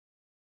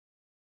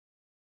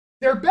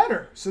 they're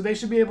better. So they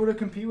should be able to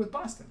compete with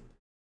Boston.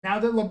 Now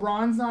that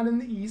LeBron's not in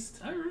the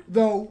East,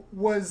 though,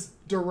 was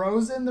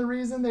DeRozan the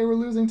reason they were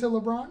losing to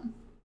LeBron?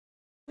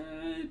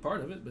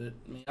 Part of it, but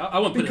I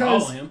wouldn't put it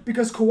all on him.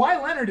 Because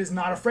Kawhi Leonard is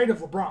not afraid of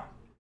LeBron.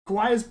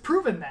 Kawhi has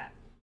proven that.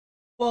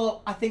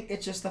 Well, I think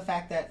it's just the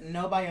fact that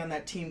nobody on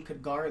that team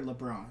could guard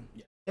LeBron.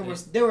 Yeah.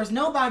 There was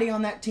nobody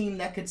on that team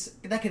that could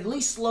at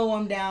least slow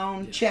him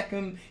down, check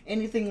him,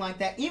 anything like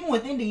that. Even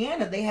with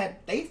Indiana,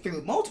 they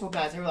threw multiple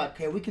guys. They were like,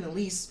 okay, we can at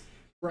least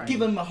give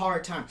him a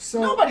hard time.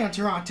 So nobody on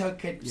Toronto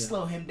could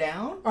slow him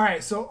down. All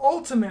right. So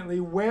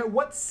ultimately,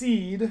 what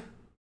seed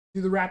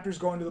do the Raptors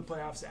go into the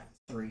playoffs at?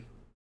 3.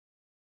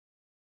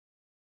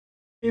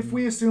 If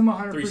we assume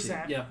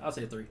 100%. Yeah, I'll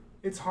say 3.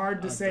 It's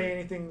hard to say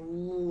anything.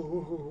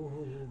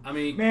 I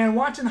mean, man,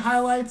 watching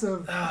highlights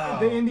of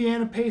the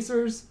Indiana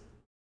Pacers.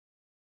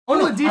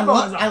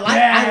 Oladipo I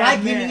like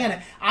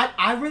Indiana.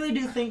 I really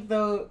do think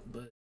though,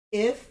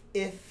 if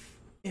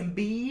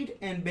Embiid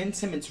and Ben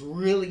Simmons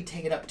really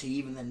take it up to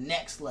even the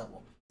next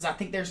level, because I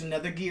think there's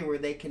another gear where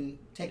they can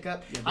take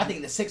up. Yeah, I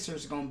think the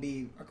Sixers are going to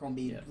be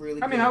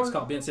really. I mean, it's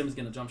called Ben Simmons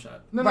getting a jump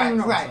shot. No.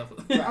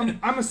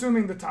 I'm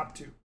assuming the top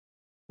 2.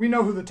 We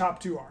know who the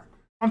top 2 are.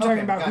 I'm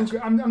talking about I'm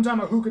talking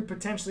about who could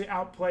potentially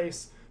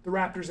outplace the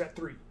Raptors at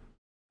 3.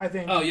 I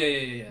think. Oh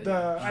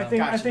yeah. I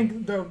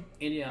think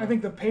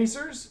the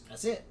Pacers.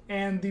 That's it.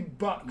 And the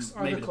Bucks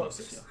are the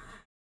closest.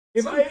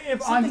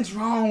 If something's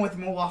wrong with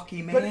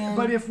Milwaukee, man.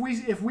 But if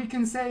we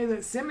can say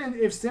that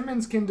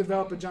Simmons can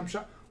develop a jump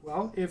shot,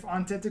 well, if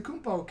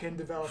Antetokounmpo can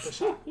develop a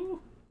shot,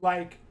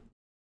 like.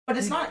 But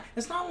it's not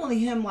only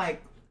him.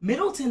 Like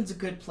Middleton's a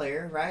good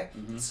player, right?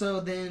 Mm-hmm.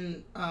 So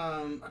then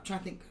I'm trying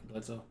to think.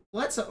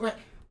 Bledsoe, right?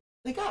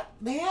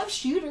 They have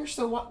shooters.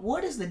 So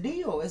what is the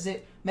deal? Is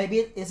it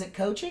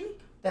coaching?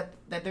 That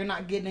they're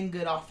not getting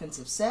good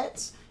offensive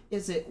sets?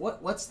 Is it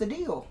what's the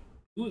deal?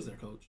 Who is their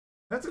coach?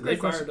 That's a great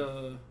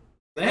question.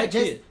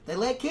 They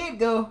let Kidd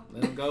go.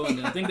 Let him go, and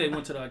then I think they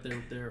went to like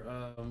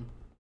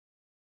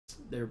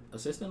their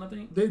assistant. I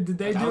think did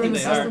they do an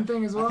assistant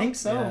thing as well? I think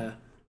so. Yeah.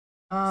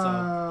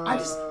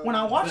 When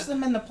I watched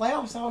them in the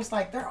playoffs, I was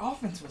like, their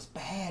offense was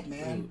bad,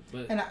 man.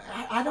 And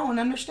I don't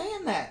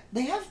understand that.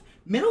 They have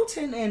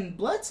Middleton and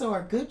Bledsoe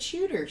are good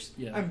shooters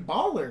and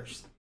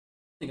ballers.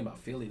 Think about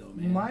Philly though,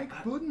 man. Mike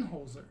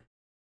Budenholzer.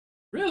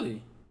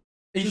 Really?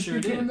 He just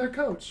sure became did. their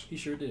coach. He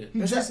sure did.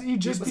 He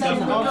just became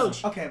their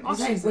coach. Okay.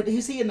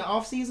 Is he in the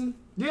off season?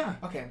 Yeah.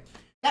 Okay.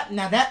 That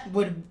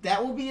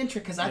will be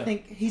interesting because I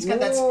think he's got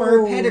that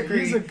Spur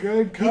pedigree. He's a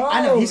good coach.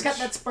 I know he's got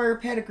that Spur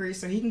pedigree,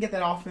 so he can get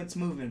that offense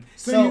moving.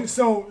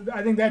 So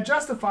I think that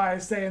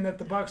justifies saying that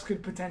the Bucks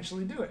could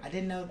potentially do it. I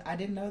didn't know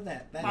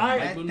that.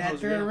 That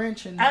threw a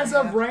wrench in. As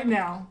of right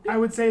now, I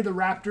would say the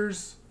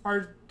Raptors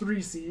are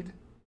 3 seed.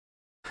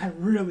 I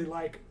really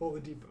like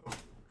Oladipo. I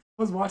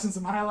was watching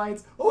some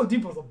highlights.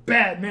 Oladipo's a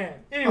bad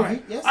man.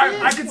 Anyway,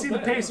 I could see the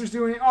Pacers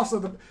doing it.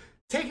 Also,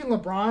 taking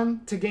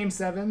LeBron to Game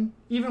 7,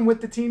 even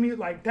with the team,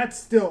 like that's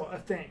still a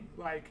thing.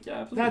 Like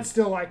that's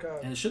still like a.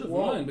 And it should have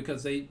won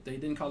because they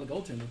didn't call the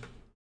goaltender.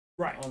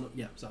 Right.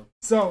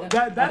 So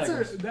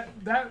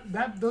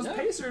those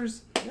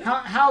Pacers.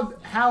 Yeah.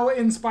 How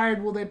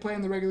inspired will they play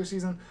in the regular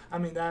season? I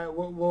mean, that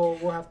we'll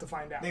have to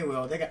find out. They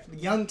will. They got a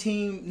young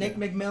team. Nick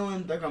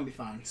McMillan. They're gonna be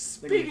fine.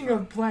 Speaking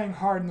of playing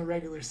hard in the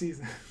regular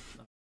season,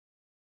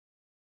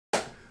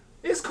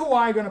 is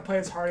Kawhi gonna play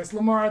his hardest?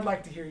 Lamar, I'd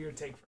like to hear your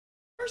take.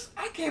 First,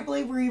 I can't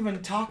believe we're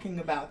even talking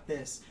about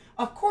this.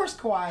 Of course,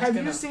 Kawhi. Have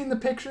you seen the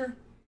picture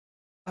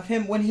of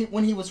him when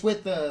he was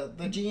with the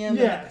GM?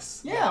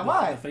 Yes. Yeah.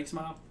 Why? The fake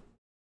smile.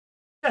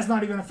 That's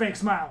not even a fake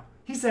smile.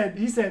 He said,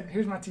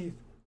 "Here's my teeth."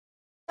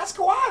 That's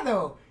Kawhi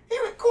though.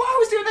 Kawhi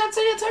was doing that in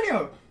San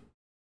Antonio.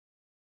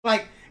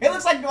 Like it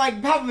looks like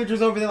Popovich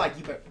was over there like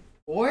you better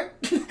boy.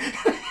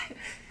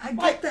 I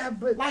get that,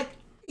 but like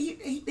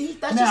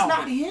that's just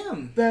not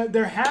him.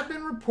 There have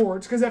been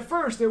reports because at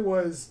first it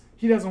was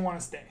he doesn't want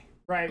to stay.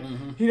 Right,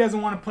 He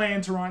doesn't want to play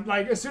in Toronto.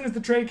 Like as soon as the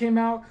trade came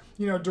out,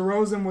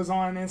 DeRozan was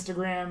on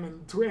Instagram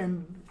and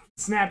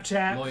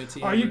Snapchat. Loyalty,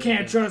 you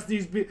can't trust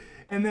these people,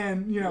 and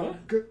then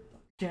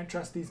can't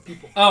trust these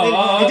people.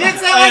 It did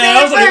sound like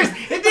that at first.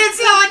 It did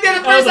sound like that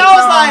at first. I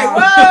was like,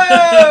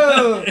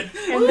 whoa!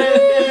 and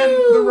then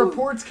the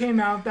reports came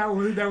out that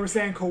were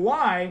saying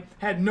Kawhi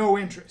had no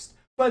interest.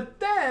 But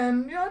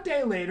then, a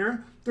day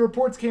later, the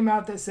reports came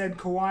out that said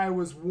Kawhi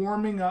was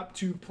warming up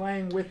to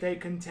playing with a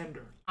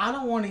contender. I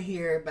don't want to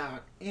hear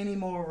about any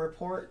more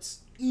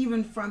reports,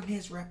 even from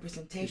his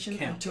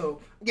representation, until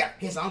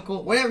his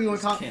uncle, whatever you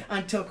want to call it,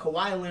 until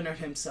Kawhi Leonard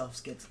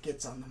himself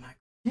gets on the mic.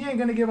 He ain't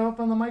gonna give up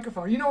on the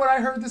microphone. You know what I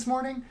heard this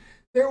morning?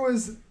 There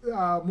was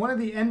one of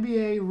the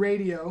NBA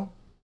radio.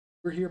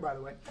 We're here, by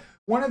the way.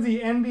 One of the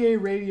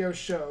NBA radio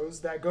shows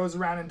that goes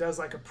around and does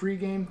like a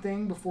pregame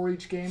thing before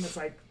each game. It's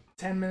like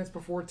 10 minutes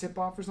before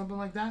tip-off or something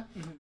like that.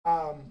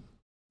 Mm-hmm.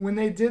 When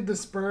they did the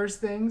Spurs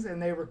things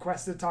and they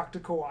requested to talk to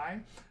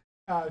Kawhi,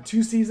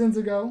 2 seasons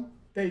ago,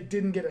 they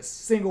didn't get a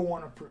single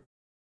one approved.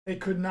 They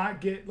could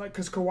not get,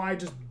 because Kawhi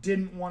just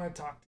didn't want to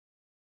talk to him.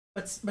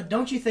 But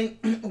don't you think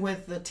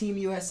with the Team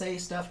USA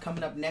stuff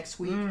coming up next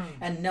week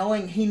and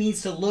knowing he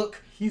needs to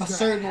look a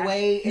certain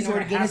way in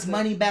order to get his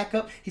money back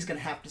up, he's going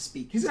to have to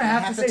speak. He's going to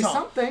have to say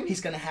something.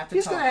 He's going to have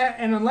to talk.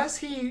 And unless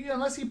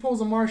he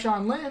pulls a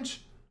Marshawn Lynch,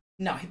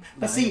 No,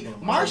 but see,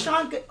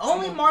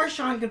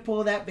 Marshawn could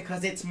pull that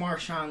because it's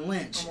Marshawn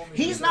Lynch.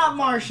 He's not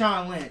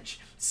Marshawn Lynch,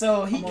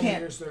 so he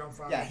can't.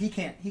 Yeah, he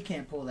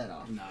can't pull that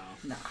off.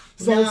 No.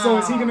 So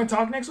is he gonna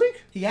talk next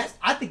week?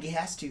 I think he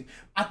has to.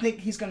 I think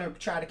he's gonna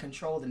try to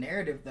control the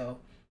narrative, though.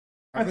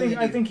 I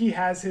think he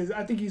has his.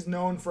 I think he's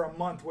known for a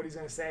month what he's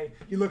gonna say.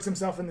 He looks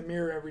himself in the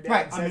mirror every day.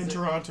 Right. And I'm says in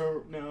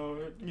Toronto. No,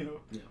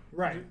 Yeah.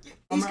 Right.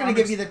 He's gonna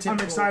give you the typical.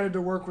 I'm excited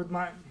to work with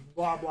my.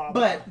 Blah, blah,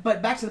 blah.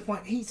 But back to the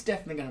point, he's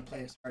definitely going to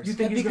play his hardest. You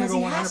think he's going to go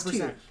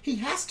 100%? He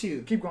has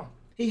to. Keep going.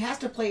 He has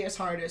to play his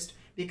hardest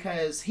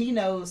because he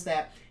knows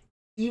that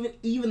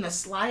even the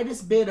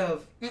slightest bit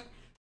of...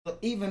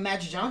 Even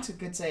Magic Johnson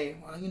could say,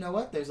 well, you know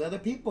what? There's other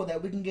people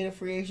that we can get a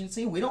free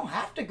agency. We don't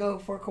have to go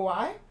for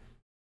Kawhi.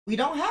 We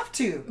don't have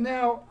to.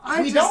 Now,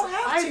 I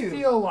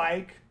feel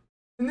like,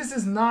 and this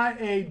is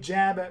not a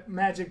jab at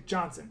Magic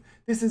Johnson.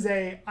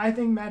 I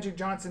think Magic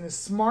Johnson is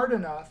smart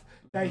enough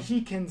that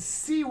he can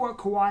see what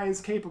Kawhi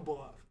is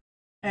capable of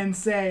and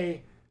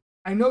say,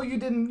 I know you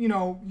didn't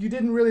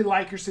really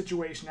like your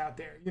situation out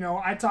there.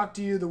 I talked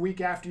to you the week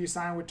after you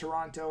signed with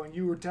Toronto and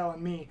you were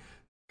telling me,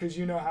 because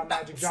you know how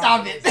Magic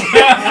Johnson is. Stop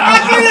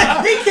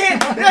it. He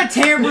can't. That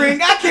tampering.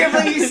 I can't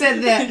believe you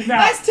said that.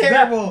 That's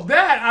terrible.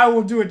 That I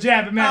will do a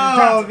jab at Magic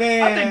Johnson.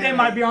 Man. I think they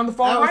might be on the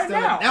phone right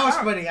now. That was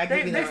funny. I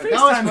give you that one.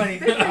 That was funny.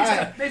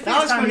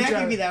 That was funny. I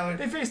give you that one.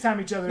 They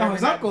FaceTime each other. No,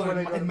 his uncle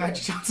and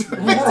Magic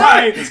Johnson.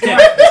 Right.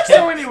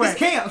 So anyway,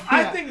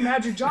 I think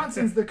Magic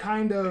Johnson's the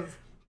kind of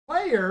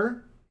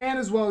player, and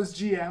as well as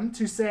GM,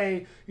 to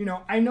say,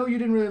 I know you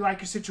didn't really like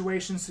your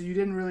situation, so you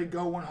didn't really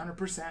go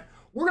 100%.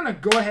 We're going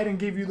to go ahead and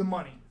give you the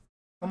money.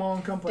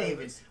 Come play.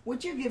 David,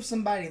 would you give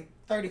somebody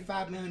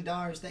 $35 million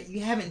that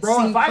you haven't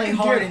seen play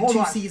hard in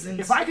 2 seasons?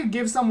 If I could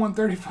give someone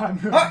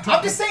 $35 million...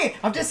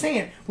 I'm just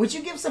saying. Would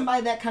you give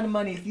somebody that kind of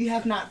money if you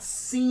have not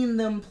seen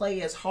them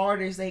play as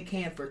hard as they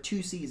can for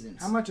 2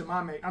 seasons? How much am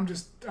I making? I'm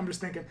just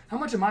thinking, how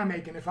much am I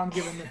making if I'm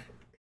giving them...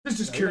 This is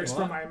just curious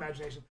from my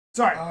imagination.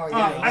 Sorry. Oh,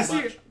 yeah. I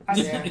see...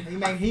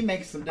 He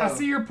makes some dough. I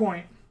see your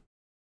point.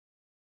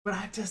 But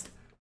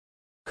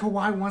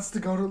Kawhi wants to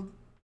go to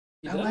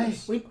LA.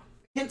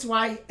 Hence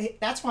why,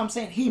 that's why I'm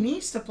saying he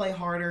needs to play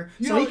harder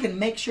so he can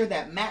make sure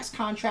that max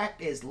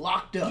contract is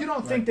locked up. You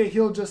don't think that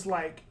he'll just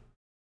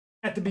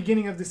at the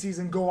beginning of the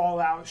season go all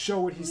out,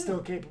 show what he's still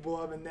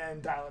capable of, and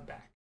then dial it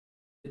back?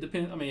 It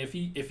depends. I mean,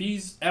 if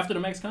he's after the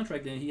max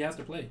contract, then he has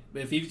to play.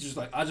 But if he's just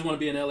I just want to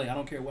be in LA, I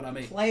don't care what I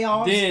make.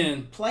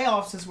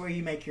 Playoffs is where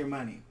you make your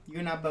money. You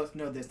and I both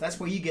know this.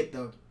 That's where you get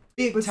the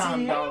big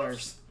time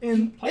dollars.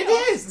 It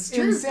is. It's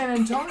true. In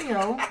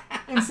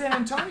San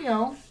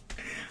Antonio.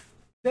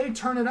 They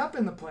turn it up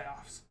in the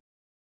playoffs.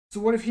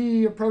 So what if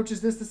he approaches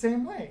this the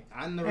same way?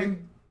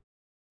 And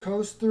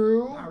coast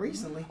through? Not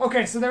recently.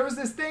 Okay, so there was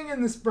this thing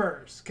in the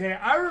Spurs. Okay,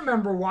 I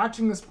remember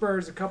watching the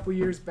Spurs a couple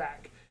years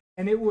back,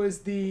 and it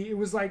was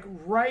like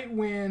right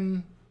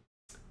when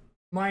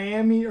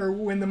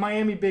when the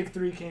Miami Big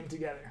Three came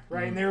together, right?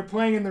 Mm-hmm. And they were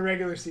playing in the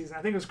regular season.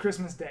 I think it was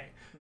Christmas Day,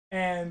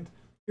 and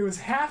it was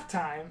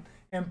halftime,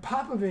 and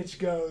Popovich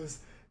goes,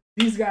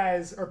 "These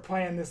guys are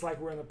playing this like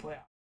we're in the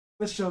playoffs.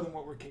 Let's show them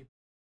what we're capable."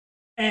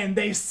 And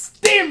they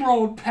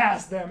steamrolled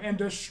past them and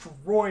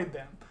destroyed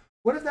them.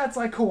 What if that's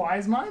like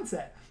Kawhi's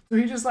mindset? So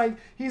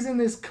he's in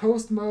this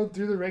coast mode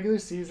through the regular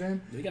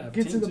season,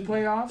 get to the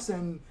playoffs,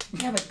 and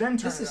then turn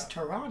this is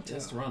Toronto.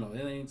 It's Toronto.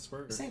 It ain't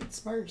Spurs. This ain't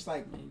Spurs.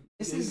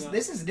 This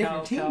is a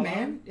different team,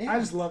 man. Yeah. I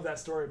just love that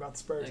story about the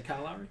Spurs. Like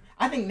Kyle Lowry?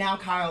 I think now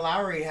Kyle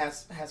Lowry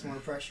has more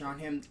pressure on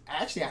him.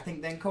 Actually, I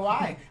think than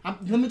Kawhi.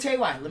 Let me tell you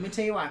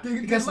why.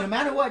 Because no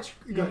matter what,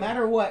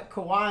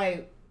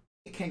 Kawhi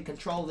can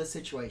control the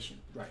situation.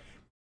 Right.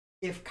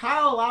 If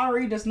Kyle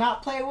Lowry does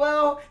not play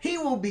well, he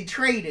will be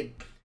traded.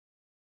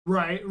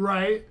 Right.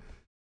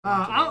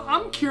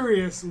 I'm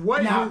curious.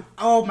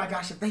 Oh my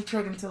gosh, if they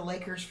trade him to the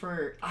Lakers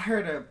I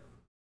heard a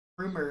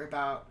rumor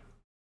about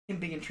him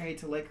being traded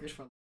to the Lakers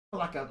for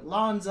like a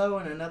Lonzo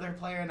and another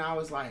player, and I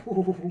was like,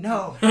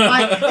 no.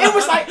 It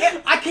was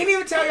I can't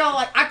even tell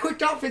y'all, I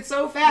clicked off it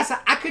so fast,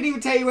 I couldn't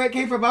even tell you where it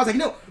came from. I was like,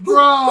 no.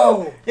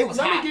 Bro. It was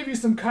Let me give you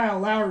some Kyle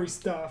Lowry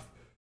stuff.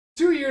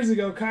 2 years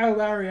ago, Kyle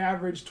Lowry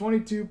averaged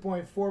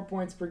 22.4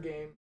 points per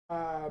game,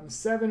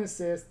 7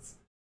 assists,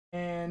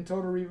 and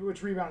total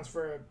which rebounds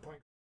for a point.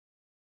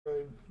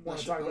 Really want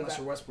to talk about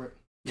that. Westbrook.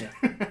 Yeah.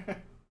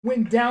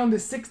 Went down to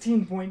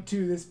 16.2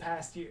 this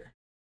past year.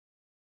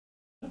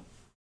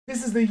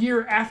 This is the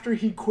year after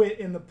he quit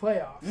in the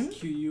playoffs.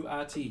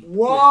 QUIT.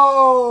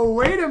 Whoa!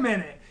 Wait a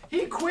minute.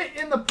 He quit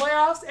in the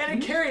playoffs and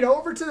it carried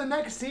over to the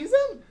next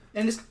season?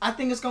 And I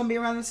think it's going to be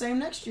around the same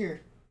next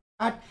year.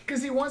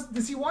 Because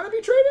does he want to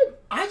be traded?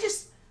 I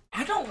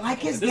don't like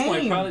his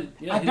game.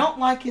 I don't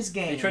like his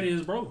game. He traded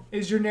his bro.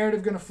 Is your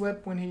narrative going to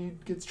flip when he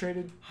gets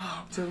traded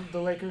to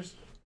the Lakers?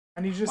 I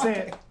need you to say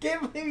it. I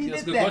can't believe you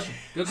did good that. Question.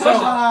 Good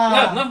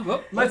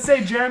question. Let's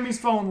say Jeremy's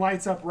phone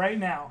lights up right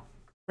now.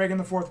 Breaking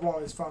the fourth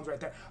wall, his phone's right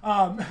there.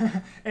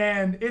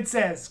 And it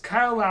says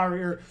Kyle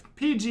Lowry, or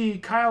PG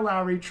Kyle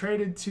Lowry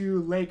traded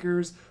to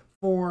Lakers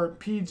for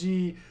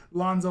PG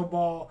Lonzo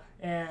Ball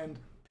and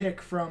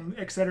pick from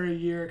et cetera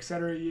year,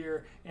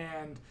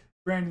 and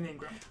Brandon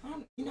Ingram.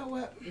 You know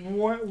what?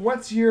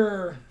 What's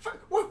your...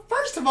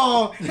 First of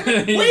all,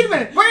 wait a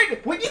minute.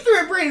 When you threw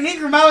in Brandon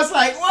Ingram, I was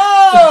like,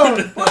 whoa!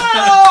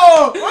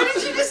 What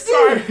did you just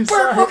do?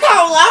 For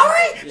Kyle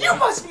Lowry? You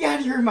must be out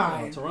of your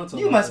mind. Toronto,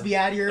 you must be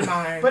out of your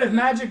mind. But if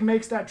Magic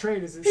makes that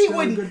trade, is it still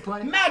a good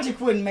play?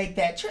 Magic wouldn't make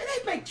that trade.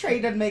 That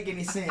trade doesn't make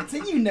any sense,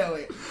 and you know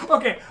it.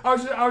 Okay, I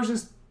was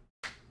just...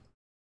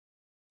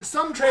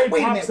 Some trade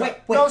pops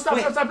up.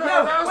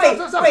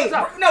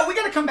 Stop. No, we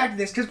gotta come back to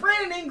this because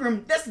Brandon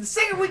Ingram. That's the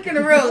second week in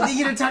a row that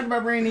you done talked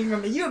about Brandon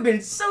Ingram, and you have been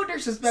so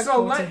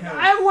disrespectful to him.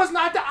 I was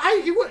not.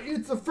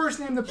 It's the first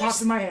name that popped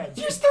in my head.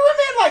 You just threw him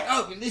in like,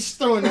 oh, just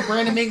throwing the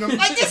Brandon Ingram.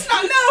 Like it's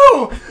not.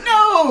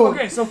 No.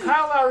 Okay, so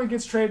Kyle Lowry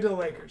gets traded to the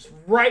Lakers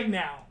right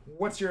now.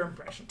 What's your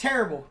impression?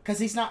 Terrible, because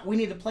he's not. We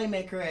need a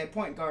playmaker at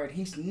point guard.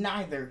 He's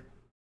neither.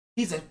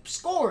 He's a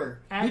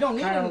scorer. We don't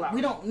need him.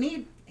 We don't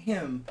need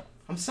him.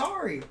 I'm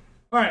sorry.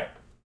 All right.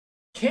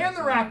 Can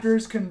the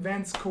Raptors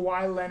convince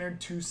Kawhi Leonard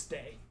to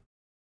stay?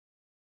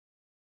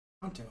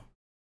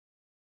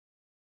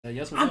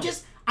 Yes or no?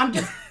 I'm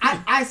just.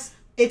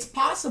 It's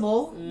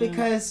possible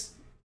because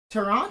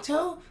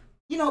Toronto,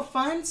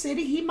 fun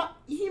city. He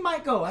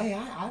might go. Hey,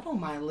 I don't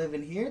mind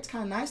living here. It's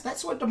kind of nice.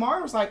 That's what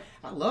DeMar was like.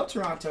 I love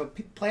Toronto.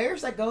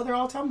 Players that go there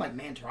all the time, like,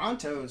 man,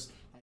 Toronto's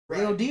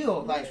real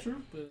deal. Like,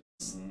 true, but,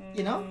 is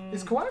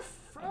Kawhi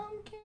from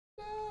Canada?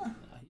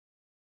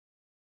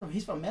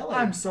 He's from LA.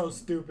 I'm so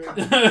stupid.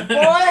 Boy,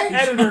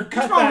 Editor,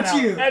 cut that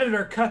out. You?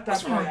 Editor, cut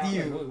that part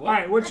out. All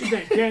right, what you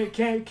think?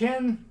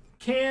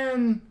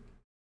 Can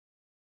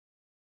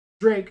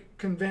Drake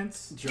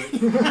convince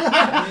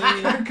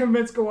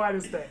convince Kawhi to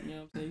stay?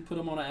 Yeah, you put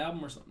him on an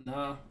album or something?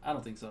 No, I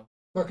don't think so.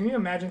 Look, can you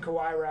imagine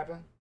Kawhi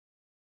rapping?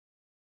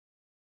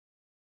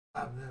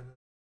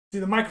 See,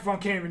 the microphone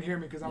can't even hear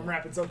me because I'm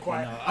rapping so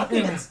quiet. I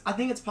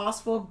think it's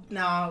possible.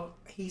 Now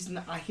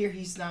I hear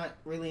he's not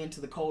really into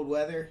the cold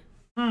weather.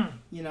 Can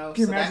you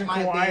imagine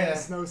Kawhi in a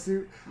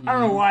snowsuit? I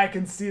don't know why I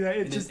can see that.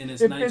 It fits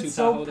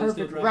so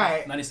perfect.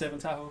 Right. 97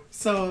 Tahoe.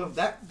 So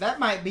that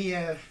might be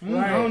a...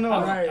 Right. I don't know.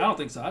 I don't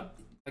think so. Like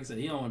I said,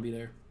 he don't want to be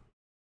there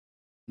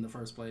in the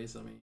first place.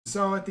 I mean.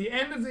 So at the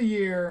end of the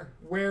year,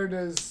 where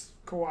does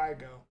Kawhi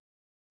go?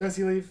 Does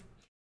he leave?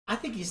 I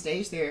think he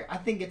stays there. I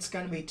think it's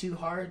going to be too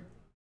hard.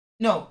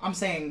 No, I'm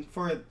saying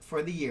for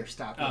the year.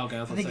 Stop. Oh, okay.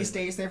 I think he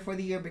stays there for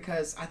the year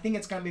because I think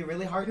it's going to be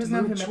really hard to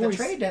move him at the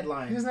trade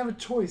deadline. He doesn't have a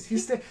choice.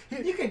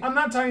 I'm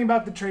not talking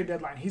about the trade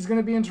deadline. He's going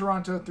to be in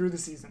Toronto through the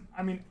season.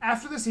 I mean,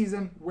 after the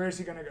season, where is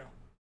he going to go?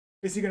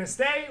 Is he going to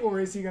stay or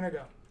is he going to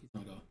go? He's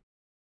going to go.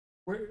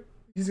 Where?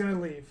 He's going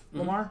to leave. Mm-hmm.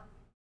 Lamar?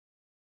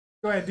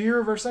 Go ahead. Do your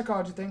reverse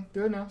psychology thing.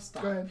 Do it now.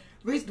 Stop. Go ahead.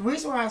 The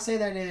reason why I say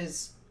that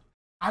is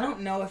I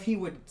don't know if he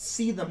would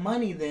see the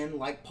money then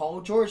like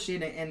Paul George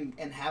did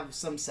and have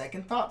some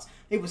second thoughts.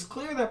 It was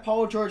clear that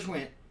Paul George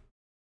went,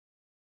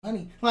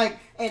 money. Like,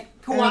 and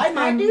Kawhi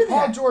might do that.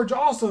 Paul George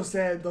also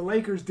said the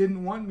Lakers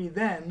didn't want me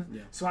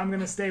then, so I'm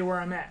going to stay where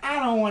I'm at.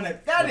 I don't want to.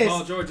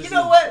 Paul George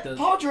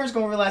Paul George's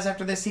going to realize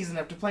after this season,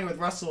 after playing with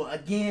Russell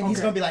again,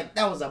 he's going to be like,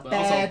 that was a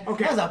bad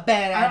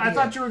idea. I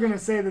thought you were going to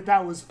say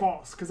that was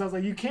false because I was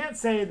like, you can't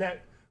say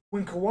that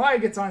when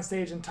Kawhi gets on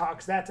stage and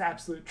talks, that's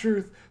absolute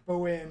truth, but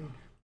when...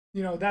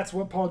 that's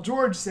what Paul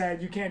George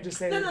said. You can't just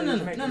say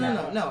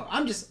no.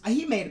 I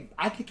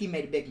think he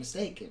made a big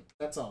mistake.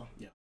 That's all.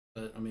 Yeah,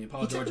 but I mean,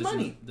 Paul George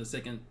is the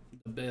second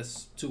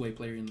best two-way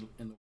player in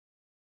the world.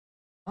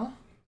 Huh?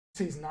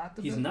 So he's not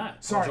the best? He's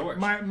not. Sorry, Paul George.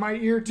 my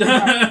ear tuned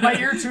out. My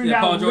ear tuned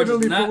out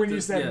literally for when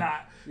you said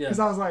not. Because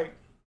I was like,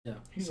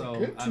 he's a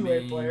good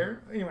two-way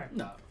player. Anyway.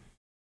 No.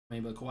 I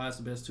mean, but Kawhi's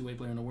the best two-way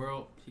player in the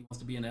world. He wants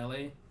to be in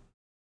LA.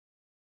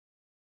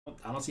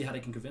 I don't see how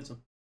they can convince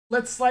him.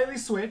 Let's slightly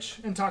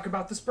switch and talk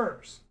about the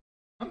Spurs.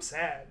 I'm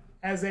sad.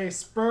 As a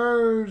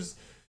Spurs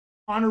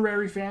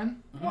honorary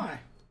fan. Why?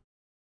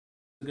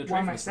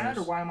 Why am I sad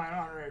or why am I an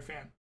honorary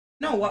fan?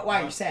 No,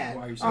 why are you sad?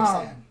 Why are you so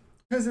sad?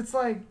 Because it's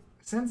like,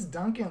 since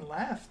Duncan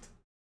left,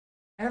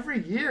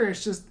 every year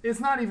it's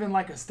not even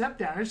like a step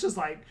down. It's just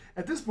like,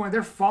 at this point,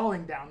 they're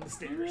falling down the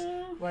stairs.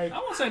 Like, I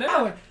won't say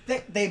that.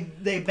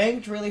 They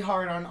banked really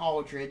hard on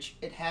Aldridge.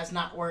 It has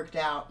not worked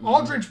out.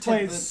 Aldridge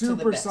played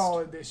super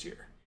solid this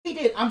year. He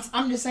did.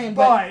 I'm just saying,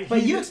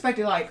 but you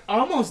expected like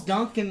almost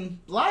Duncan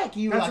like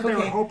you. That's like, what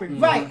okay, they were hoping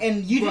for. Right,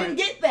 and you didn't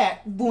get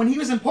that. But when he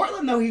was in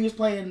Portland, though, he was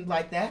playing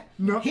like that.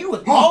 No, he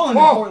was balling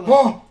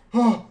in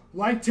Portland.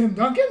 Like Tim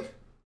Duncan?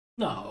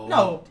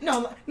 No.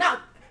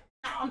 Not.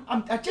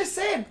 I just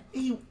said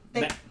he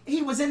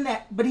was in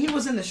that, but he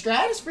was in the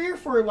stratosphere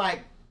for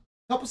like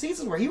a couple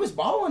seasons where he was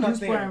balling up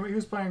there. He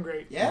was playing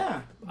great.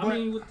 Yeah. I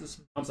mean, with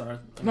this, I'm sorry.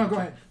 No, go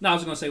ahead. No, I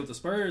was just gonna say with the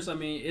Spurs. I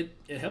mean,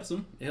 it helps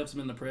them. It helps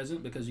them in the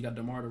present because you got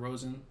DeMar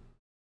DeRozan.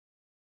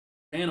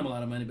 Paying him a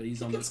lot of money, but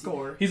he's on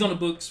the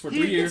books for 3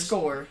 years. He can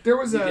score. There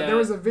was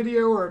a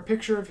video or a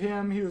picture of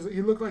him. He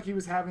looked like he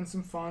was having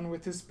some fun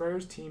with his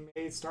Spurs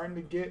teammates, starting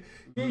to get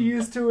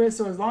used to it.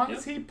 So as long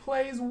as he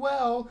plays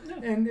well,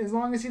 and as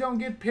long as he don't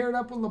get paired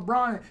up with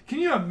LeBron, can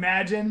you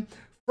imagine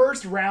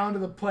first round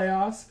of the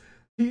playoffs?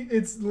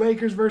 it's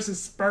Lakers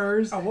versus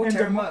Spurs. Oh, we'll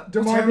tear them up.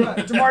 DeMar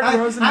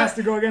DeRozan has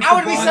to go against I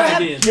would be so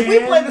happy if we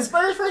play the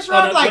Spurs first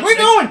round. We're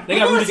going. They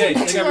got Rudy Gay.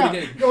 They got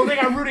Rudy Gay. Oh, they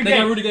got Rudy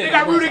Gay. They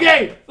got Rudy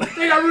Gay.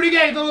 They got Rudy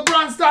Gay, the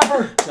LeBron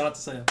stopper. Shout out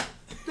to Sam.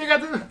 They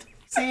got the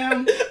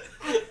Sam.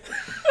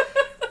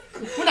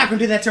 We're not gonna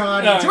do that to our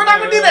audience. We're not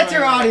gonna do that to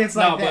our audience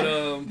like that.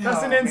 But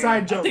that's an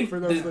inside joke for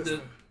those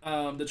listening.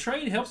 The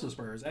trade helps the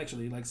Spurs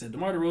actually. Like I said,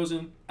 DeMar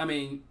DeRozan. I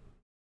mean.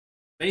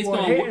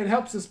 It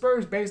helps the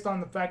Spurs based on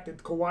the fact that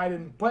Kawhi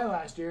didn't play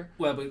last year.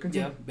 Well, but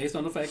based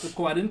on the fact that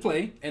Kawhi didn't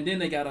play, and then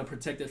they got a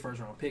protected first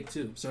round pick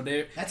too. So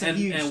that's a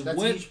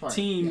huge part.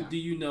 Team do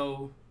you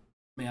know?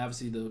 I mean,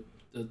 obviously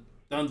the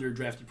Thunder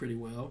drafted pretty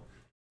well.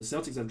 The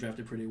Celtics have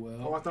drafted pretty well.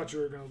 Oh, I thought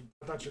your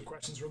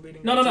questions were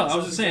leading. No. I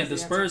was just saying the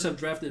Spurs have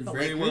drafted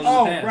very well in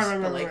the past. Right.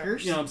 The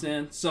Lakers. You know what I'm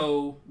saying?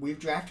 So we've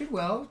drafted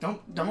well.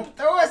 Don't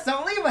throw us.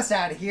 Don't leave us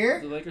out of here.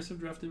 The Lakers have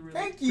drafted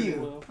really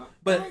well.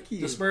 But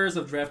the Spurs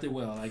have drafted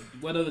well. Like,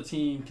 what other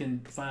team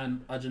can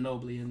find a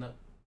Ginobili in the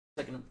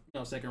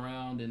second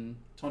round and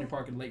Tony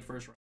Parker late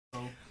first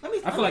round? So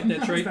I feel like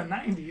that trade. The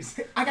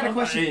 90s. I got a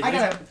question. I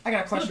got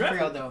a question for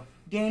y'all though.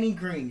 Danny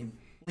Green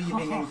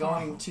leaving and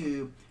going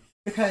to.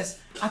 Because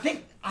I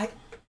think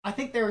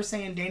they were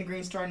saying Danny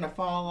Green's starting to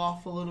fall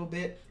off a little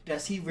bit.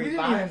 Does he revive? We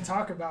didn't even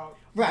talk about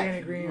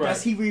Danny Green. Right.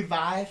 Does he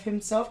revive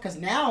himself? Because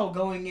now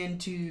going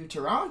into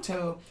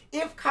Toronto,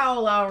 if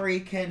Kyle Lowry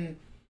can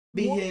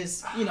be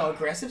his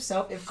aggressive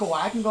self, if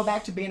Kawhi can go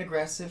back to being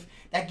aggressive,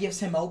 that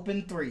gives him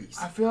open threes.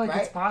 I feel like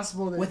it's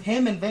possible that with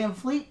him and Van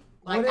Fleet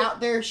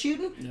out there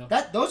shooting,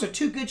 those are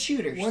two good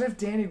shooters. What if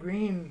Danny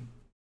Green?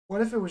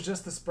 What if it was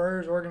just the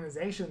Spurs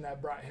organization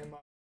that brought him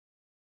up?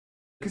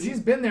 Because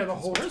he's been there the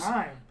whole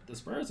time. The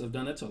Spurs have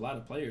done that to a lot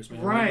of players, man.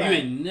 Right. You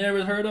ain't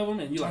never heard of them,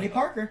 and you Tony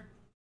Parker.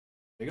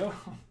 There you go.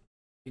 There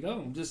you go.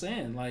 I'm just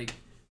saying, like,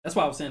 that's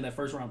why I was saying that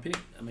first round pick.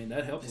 I mean,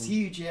 that helps. It's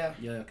huge, yeah.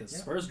 Yeah, because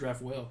Spurs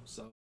draft well.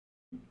 So,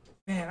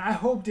 man, I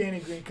hope Danny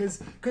Green,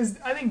 because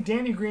I think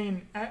Danny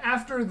Green,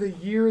 after the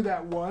year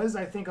that was,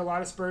 I think a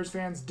lot of Spurs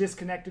fans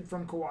disconnected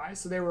from Kawhi,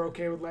 so they were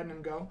okay with letting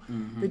him go.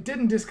 Mm-hmm. They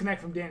didn't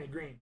disconnect from Danny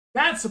Green.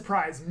 That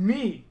surprised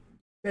me.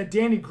 That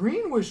Danny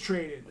Green was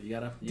traded.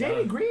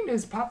 Danny Green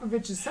is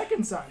Popovich's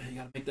second son. You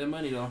gotta make that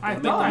money though. I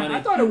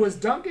thought it was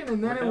Duncan,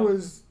 and then it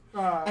was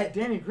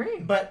Danny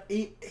Green. But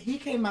he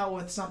came out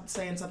with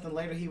saying something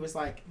later. He was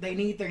like, they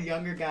need their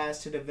younger guys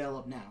to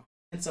develop now,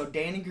 and so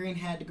Danny Green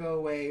had to go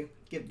away,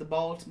 give the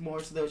ball more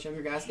to those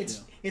younger guys.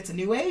 It's a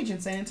new age in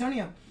San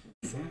Antonio.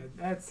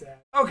 That's sad.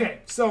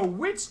 Okay, so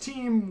which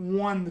team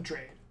won the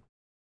trade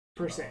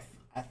per se?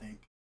 I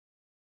think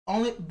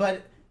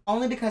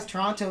only because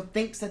Toronto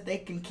thinks that they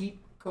can keep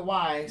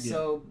Kawhi,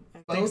 so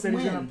thinks that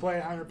he's going to play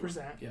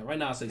 100%. Yeah, right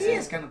now I say he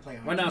is going to play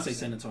 100%. Right now I say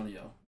San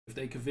Antonio.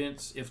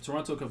 If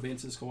Toronto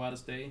convinces Kawhi to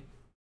stay,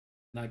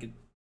 and I could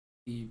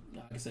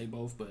say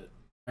both, but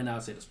right now I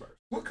say the Spurs.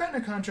 What kind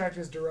of contract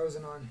is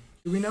DeRozan on?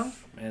 Do we know?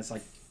 Man, it's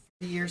like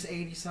 3 years,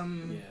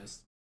 80-something.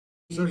 Yes.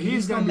 So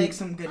he's going to make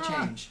some good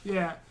change.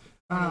 Yeah.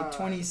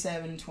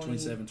 27, 20,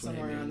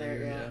 somewhere around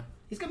there. Yeah.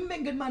 He's going to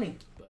make good money.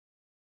 But,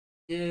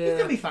 he's going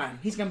to be fine.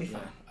 He's going to be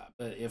fine.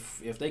 But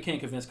if they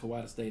can't convince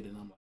Kawhi to stay, then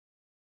I'm like.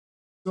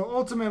 So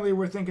ultimately,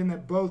 we're thinking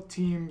that both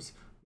teams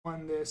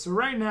won this. So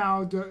right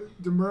now,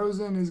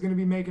 DeRozan is going to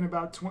be making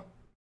about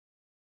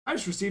I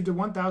just received a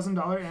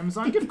 $1,000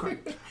 Amazon gift card.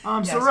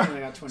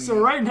 So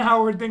right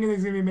now, we're thinking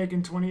he's going to be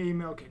making $28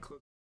 million. Okay, close.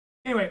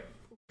 Anyway,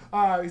 he's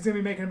going to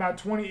be making about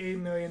 $28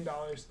 million,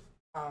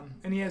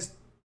 and he has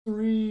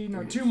 2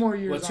 more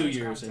years. 2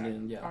 years, and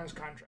then on his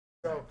contract.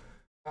 So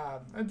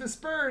the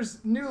Spurs,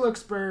 new look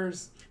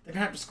Spurs, they're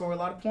gonna have to score a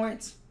lot of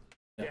points.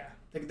 Yeah,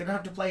 they're gonna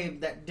have to play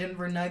that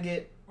Denver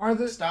Nugget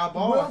style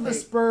ball. Will the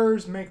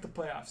Spurs make the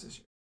playoffs this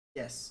year?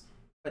 Yes,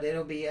 but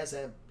it'll be as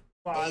a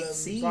bottom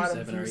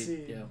 7 or 8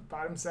 seed. Yeah.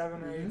 Bottom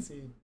 7 or 8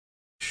 seed.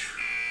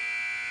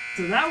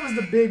 So that was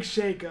the big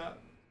shakeup.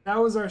 That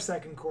was our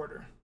second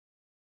quarter.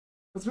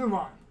 Let's move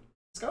on.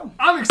 Let's go.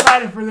 I'm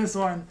excited for this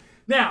one.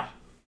 Now,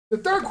 the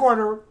third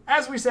quarter,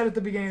 as we said at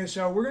the beginning of the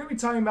show, we're going to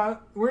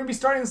be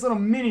starting this little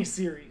mini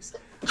series.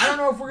 I don't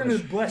know if we're going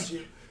to bless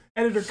you.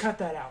 Editor, cut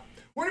that out.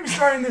 We're going to be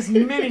starting this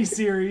mini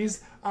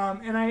series,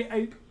 and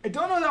I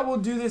don't know that we'll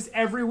do this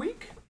every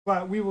week,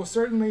 but we will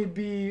certainly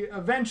be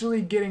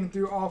eventually getting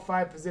through all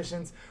 5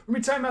 positions. We're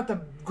going to be talking about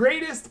the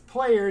greatest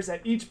players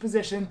at each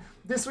position.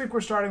 This week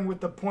we're starting with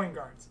the point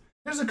guards.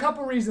 There's a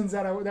couple reasons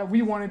that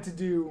we wanted to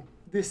do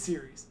this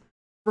series.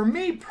 For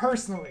me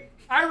personally,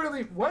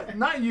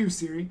 not you,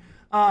 Siri.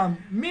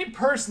 Me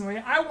personally,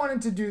 I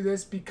wanted to do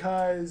this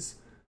because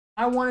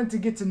I wanted to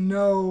get to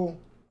know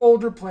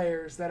older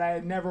players that I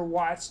had never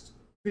watched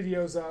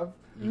videos of.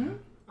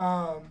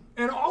 Mm-hmm.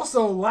 And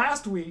also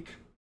last week,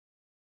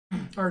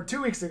 or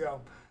 2 weeks ago,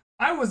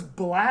 I was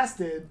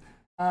blasted,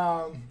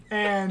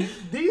 and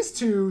these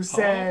two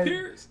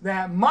said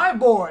that my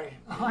boy,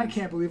 I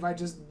can't believe I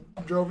just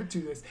drove it to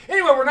this.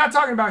 Anyway, we're not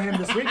talking about him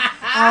this week.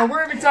 We're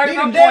going to be talking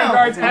about point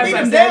guards. As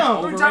I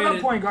said, we're talking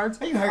about point guards.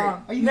 Are you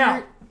hurt?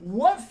 Now,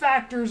 what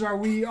factors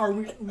what are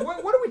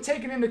we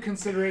taking into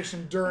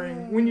consideration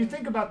when you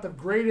think about the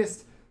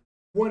greatest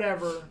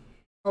whatever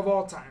of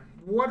all time.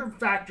 What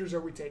factors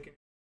are we taking?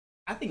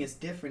 I think it's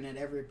different at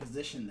every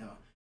position, though.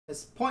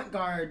 As point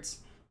guards...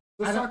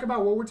 Let's talk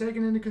about what we're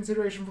taking into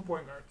consideration for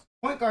point guards.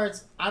 Point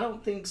guards, I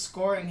don't think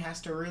scoring has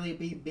to really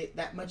be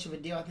that much of a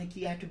deal. I think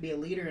you have to be a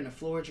leader and a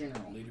floor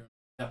general.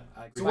 Yeah,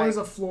 I agree. So what does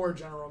a floor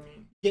general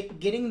mean?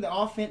 Getting the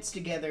offense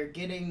together,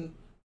 getting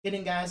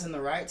guys in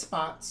the right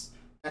spots,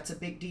 that's a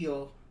big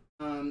deal.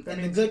 And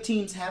the good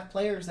teams have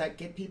players that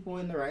get people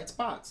in the right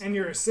spots. And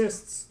your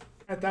assists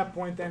at that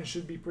point then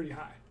should be pretty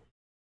high.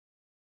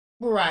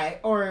 Right.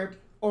 Or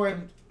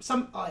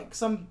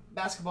some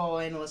basketball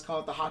analysts call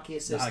it the hockey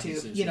assist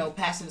too. You know,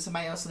 passing to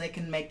somebody else so they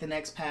can make the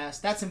next pass.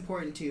 That's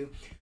important too.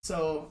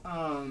 So,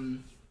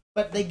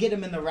 but they get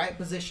them in the right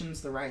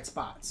positions, the right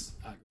spots,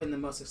 been the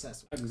most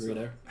successful. I agree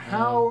there.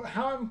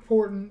 How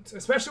important,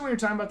 especially when you're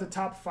talking about the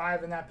top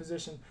 5 in that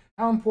position,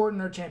 how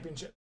important are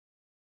championships?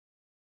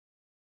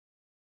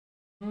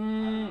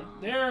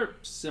 They're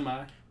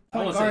semi. I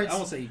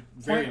won't say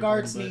very point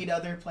guards need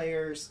other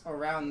players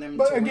around them.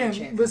 But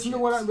again, listen to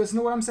what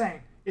I'm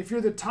saying. If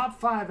you're the top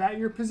 5 at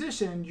your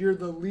position, you're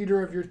the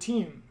leader of your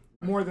team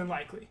more than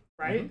likely,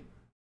 right? Mm-hmm.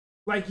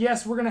 Like,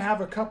 yes, we're gonna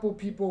have a couple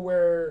people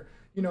where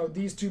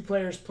these two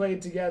players played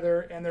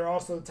together and they're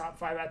also the top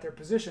 5 at their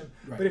position.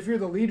 Right. But if you're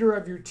the leader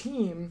of your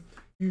team,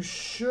 you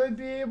should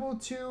be able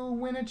to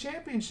win a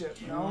championship.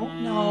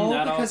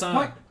 No, because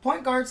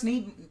point guards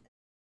need.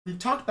 We've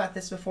talked about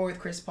this before with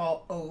Chris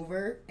Paul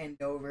over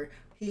and over.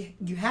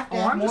 You have to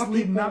have more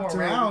people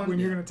around. When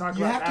you're going to talk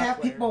you about have to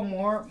have people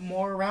more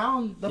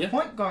around the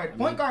point guard.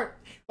 Point guard,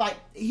 like,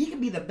 he can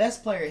be the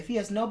best player if he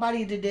has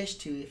nobody to dish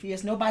to. If he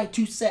has nobody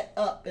to set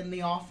up in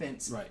the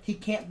offense, he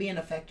can't be an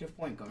effective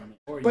point guard.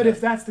 But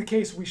if that's the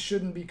case, we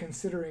shouldn't be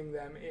considering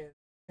them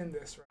in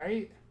this,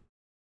 right?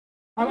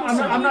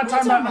 I'm not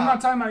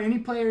talking about any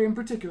player in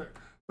particular.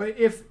 But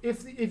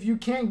if you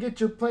can't get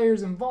your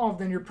players involved,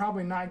 then you're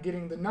probably not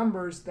getting the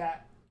numbers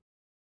that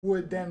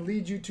would then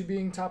lead you to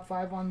being top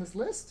 5 on this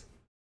list?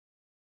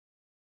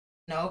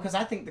 No, because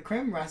I think the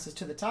cream rises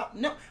to the top.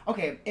 No,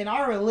 okay, in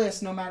our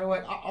list, no matter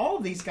what, all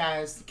of these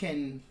guys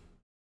can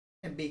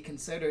be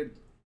considered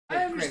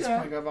the greatest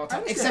point guard of all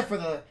time, except for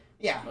the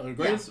the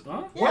greatest?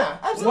 Huh? Yeah,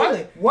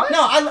 absolutely. What? No,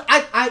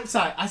 I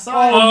sorry, I saw.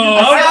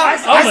 I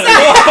saw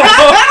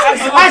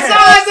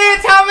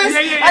Isaiah Thomas,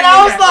 and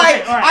I was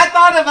like, I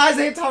thought of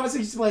Isaiah Thomas who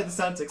used to play the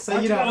Celtics. So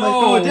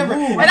going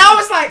different. And I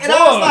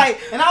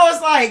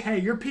was like, hey,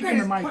 you're peeking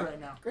the mic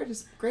right now.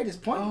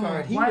 Greatest point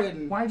guard. He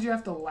wouldn't. Why'd you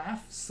have to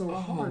laugh so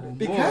hard?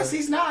 Because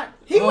he's not.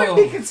 He wouldn't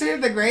be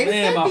considered the greatest.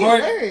 Man,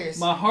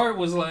 my heart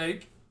was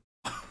like.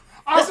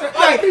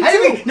 I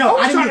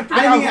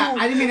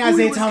didn't mean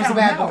Isaiah Thomas a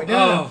bad boy.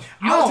 No.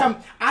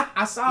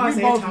 I saw Isaiah Thomas.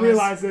 We both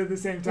realized it at the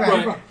same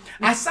time. Right.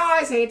 I saw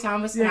Isaiah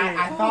Thomas and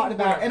I thought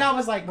about it, and I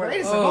was like,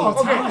 greatest of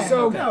all time. Okay,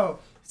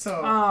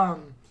 so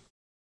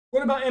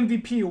what about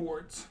MVP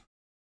awards?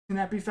 Can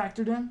that be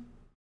factored in?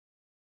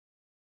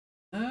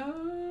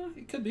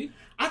 It could be.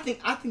 I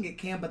think it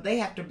can, but they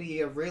have to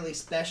be a really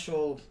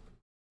special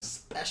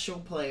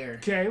player.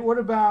 Okay, what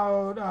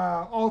about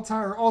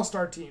all-time or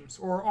all-star teams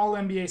or all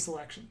NBA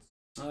selections?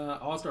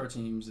 All-star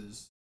teams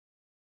is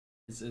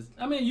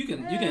I mean, you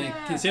can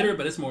consider it,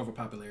 but it's more of a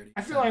popularity.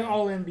 I feel like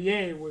all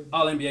NBA would.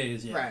 All NBA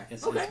is right.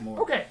 It's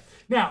more. Okay.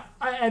 Now,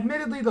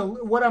 admittedly,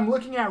 what I'm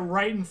looking at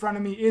right in front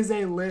of me is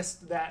a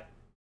list that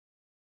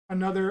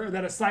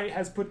a site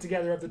has put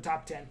together of the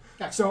top 10.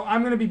 Gotcha. So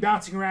I'm going to be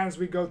bouncing around as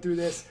we go through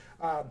this.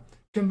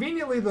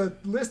 Conveniently, the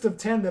list of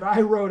 10 that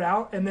I wrote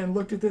out and then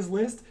looked at this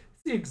list,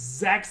 it's the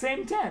exact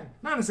same 10,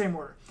 not in the same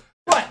order.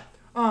 But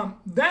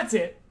that's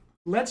it.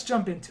 Let's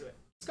jump into it.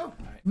 Let's go.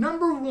 Right.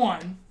 Number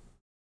 1,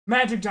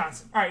 Magic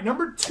Johnson. All right,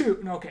 number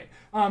 2. No, okay.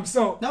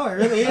 So no, it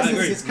really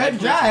is. It's cut and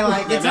dry.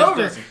 Like it's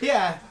over. Johnson.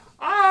 Yeah.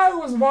 I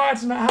was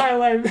watching a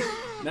highlight.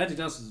 Magic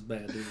Johnson's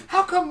bad, dude.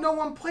 How come no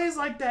one plays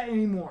like that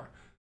anymore?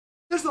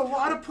 There's a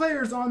lot of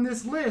players on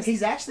this list.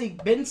 He's actually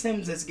Ben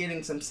Simmons is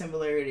getting some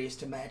similarities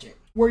to Magic.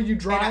 Where you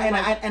drive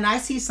and I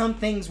see some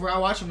things where I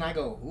watch him and I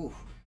go, ooh,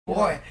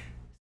 boy.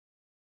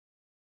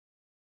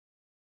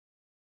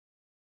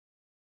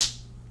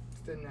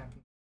 Didn't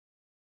happen.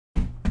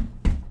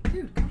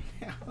 Dude, calm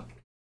down.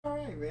 All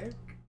right, man.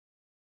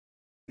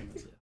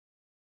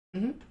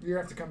 Mm-hmm. You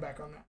have to come back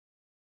on that.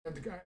 You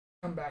have to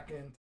come back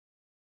in.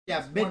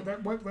 Yeah,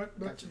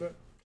 gotcha.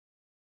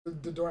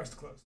 The door has to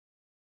close.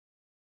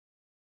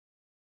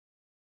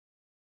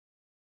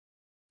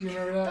 You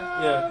remember that?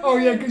 Yeah. Oh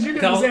yeah, because you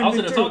did the same thing too. I was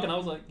sitting there talking. I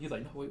was like, he's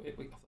like, no, wait.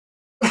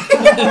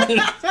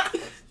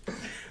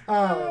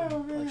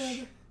 Oh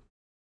man.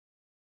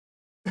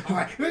 All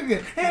right, we're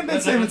good. And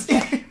Ben Simmons.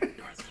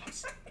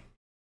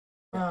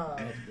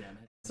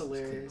 It's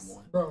hilarious.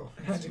 Bro,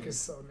 Magic is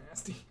so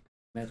nasty.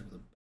 Magic was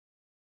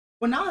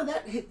well, now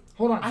that hit.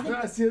 Hold on.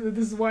 This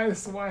is why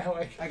I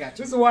like. I got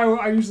you. This is why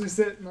I usually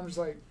sit and I'm just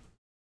like.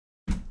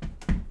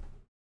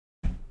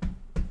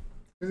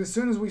 Because as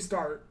soon as we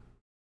start,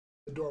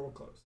 the door will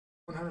close.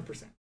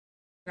 100%.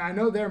 Now, I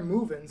know they're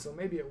moving, so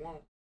maybe it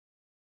won't.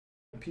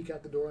 I'll peek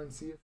out the door and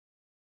see if.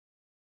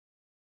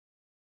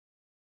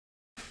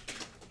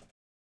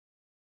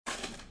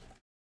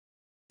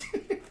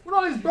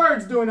 What are all these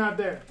birds doing out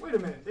there? Wait a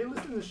minute. They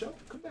listen to the show?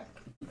 Come back.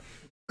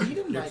 What are you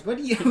doing, Mike? What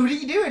are you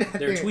doing out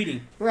They're tweeting.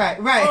 Right.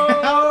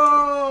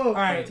 Oh. All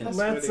right.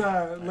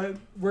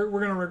 We're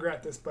gonna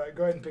regret this, but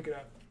go ahead and pick it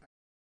up.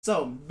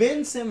 So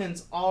Ben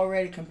Simmons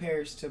already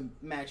compares to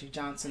Magic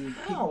Johnson.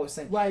 People were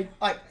saying like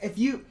if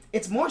you,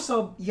 it's more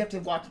so you have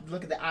to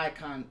look at the eye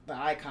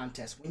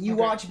contest. When you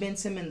watch Ben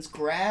Simmons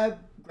grab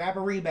a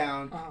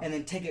rebound and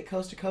then take it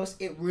coast to coast,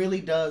 it really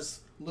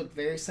does look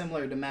very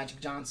similar to Magic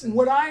Johnson.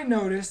 What I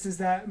noticed is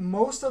that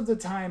most of the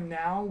time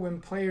now,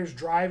 when players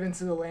drive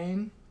into the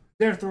lane,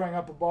 they're throwing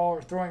up a ball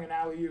or throwing an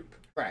alley-oop.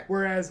 Right.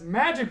 Whereas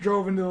Magic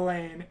drove into the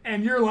lane,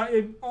 and you're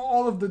like,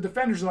 all of the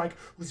defenders are like,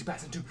 "Who's he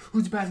passing to?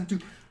 Who's he passing to?"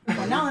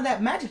 Well, not only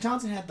that, Magic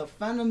Johnson had the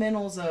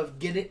fundamentals of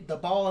the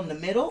ball in the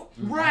middle.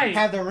 Right.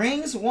 Have the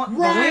rings. The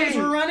rings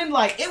were running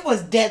like it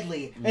was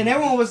deadly, and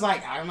everyone was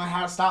like, "I don't know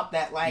how to stop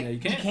that." Like you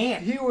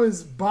can't. He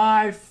was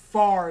by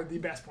far the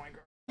best point guard.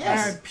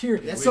 Yes.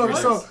 Period. So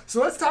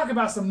let's talk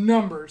about some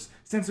numbers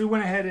since we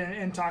went ahead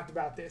and talked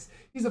about this.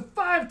 He's a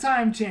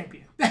 5-time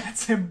champion.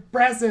 That's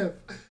impressive.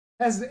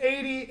 Has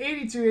 80,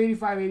 82,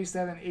 85,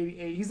 87,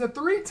 88. He's a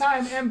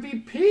 3-time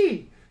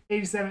MVP.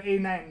 87,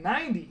 89,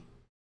 90.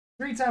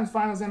 3 times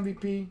Finals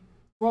MVP.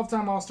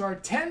 12-time All-Star.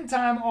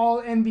 10-time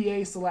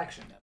All-NBA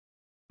selection.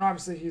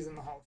 Obviously, he's in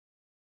the Hall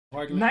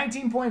of Fame.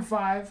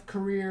 19.5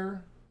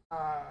 career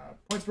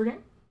points per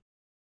game.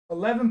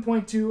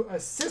 11.2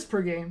 assists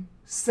per game.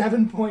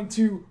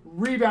 7.2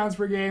 rebounds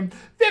per game.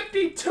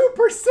 52%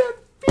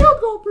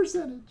 field goal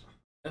percentage.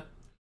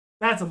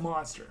 That's a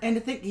monster. And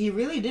to think, he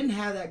really didn't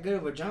have that good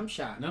of a jump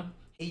shot. No.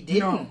 He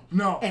didn't.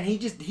 No. And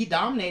he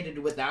dominated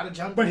without a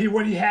jump. But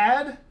what he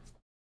had?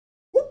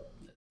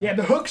 Yeah,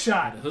 the hook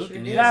shot.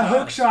 That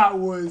hook shot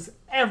was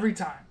every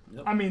time.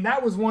 Yep. I mean,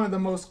 that was one of the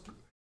most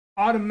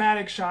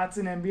automatic shots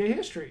in NBA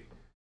history.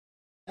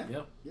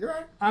 Yep. You're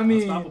right. I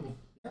mean, unstoppable.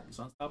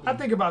 I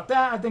think about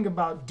that. I think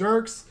about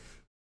Dirk's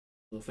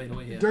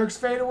fadeaway. Yeah. Dirk's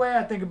fadeaway.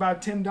 I think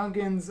about Tim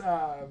Duncan's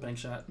bank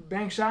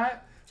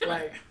shot.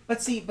 Like,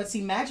 but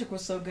see, Magic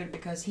was so good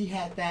because he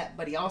had that,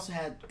 but he also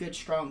had good,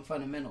 strong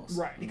fundamentals.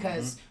 Right.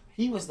 Because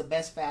he was the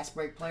best fast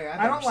break player I've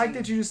ever seen. I don't like seen.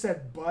 that you just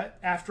said "but"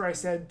 after I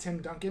said Tim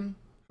Duncan,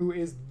 who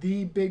is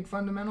the big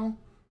fundamental.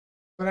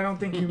 But I don't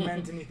think you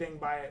meant anything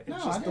by it.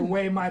 It's just the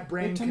way my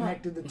brain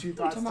connected the two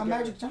thoughts together.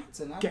 Magic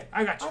Johnson. Okay,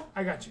 I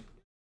got you.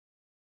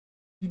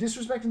 You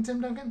disrespecting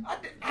Tim Duncan?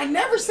 I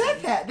never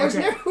said that. There's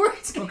never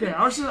words. Okay,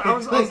 I was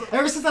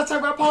ever since I talked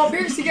about Paul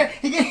Pierce,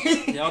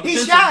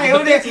 he's shy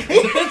over there.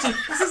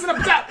 This isn't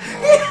about.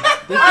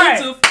 All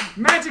right,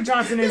 Magic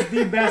Johnson is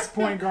the best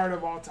point guard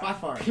of all time. By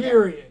far.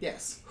 Period. Yeah.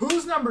 Yes.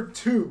 Who's number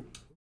 2?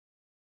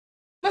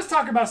 Let's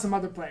talk about some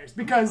other players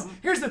because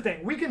here's the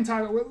thing: we can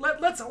talk.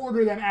 Let's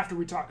order them after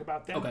we talk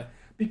about them. Okay.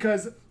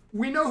 Because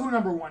we know who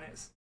number 1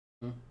 is,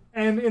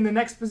 and in the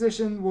next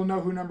position we'll know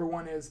who number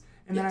 1 is.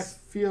 And then I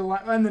feel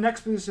like in the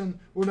next position,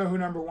 we'll know who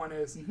number 1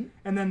 is. Mm-hmm.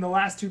 And then the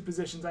last 2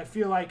 positions, I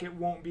feel like it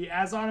won't be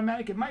as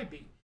automatic. It might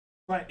be.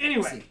 But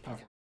anyway,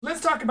 let's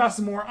talk about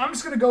some more. I'm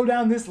just going to go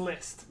down this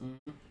list.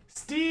 Mm-hmm.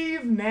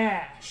 Steve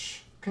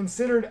Nash,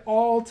 considered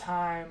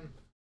all-time.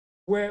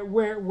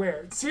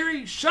 Where?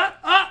 Siri, shut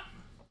up!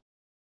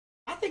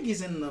 I think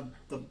he's in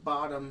the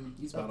bottom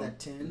of that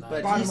 10.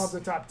 But bottom of the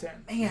top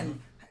 10.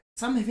 Man,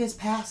 some of his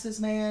passes,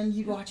 man,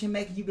 you watch him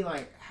make it, you'd be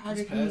like, how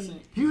did he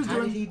do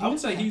I would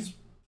say he's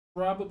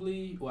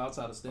probably,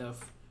 outside of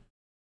Steph,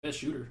 best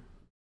shooter.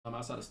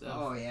 Outside of Steph.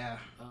 Oh, yeah.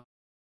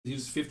 He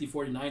was 50,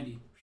 40, 90. You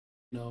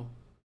know.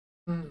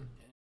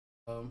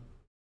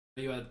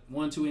 You had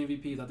 1, 2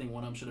 MVPs. I think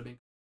one of them should have been.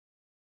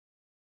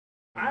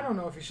 I don't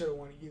know if he should have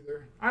won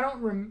either. I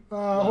don't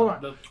hold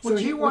on.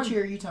 What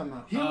year are you talking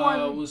about? He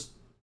won. Was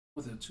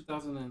it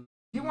 2000?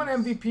 He won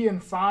MVP in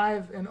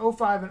 05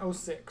 and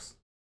 06.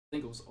 I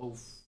think it was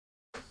 05.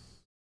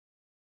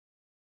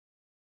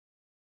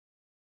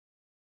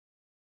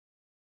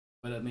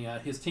 But I mean,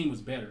 his team was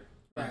better. You know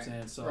what I'm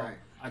saying? So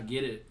I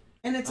get it.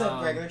 And it's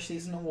a regular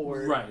season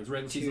award. Right, it's a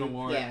regular season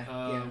award.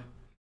 Yeah.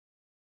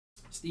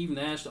 Steve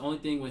Nash, the only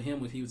thing with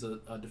him was he was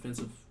a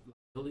defensive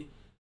liability.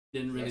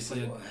 Didn't really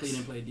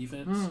play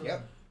defense.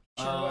 Yep.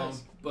 Sure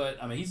was.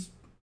 But I mean, he's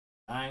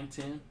 9,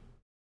 10.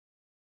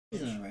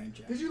 He's in the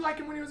range. Did you like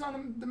him when he was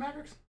on the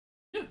Mavericks?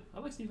 Yeah,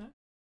 I like Steve Nash.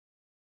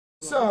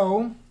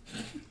 So,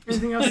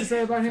 anything else to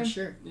say about him? For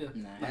sure. Yeah.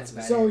 Nah, that's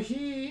bad. So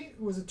he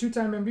was a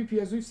 2-time MVP,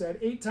 as we've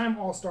said, 8-time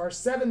All-Star,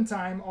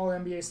 7-time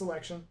All-NBA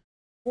selection,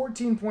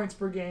 14 points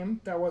per game.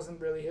 That wasn't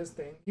really his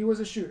thing. He was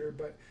a shooter,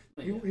 but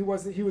he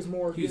was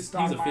more get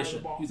Stoudemire of the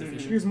ball.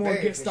 He was more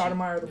get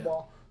Stoudemire of the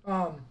ball.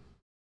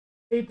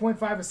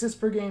 8.5 assists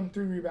per game,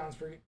 3 rebounds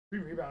per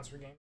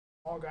game.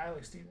 All guy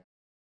like Steve.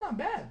 Not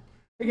bad.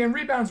 Again,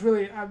 rebounds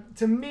really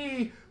to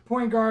me,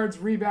 point guards,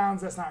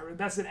 rebounds.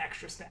 That's an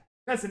extra stat.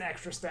 That's an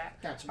extra stat.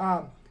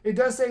 Gotcha. It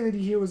does say that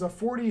he was a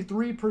 43%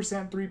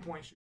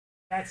 3-point shooter.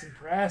 That's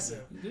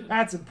impressive.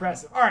 That's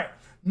impressive. All right,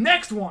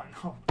 next one.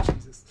 Oh,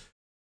 Jesus.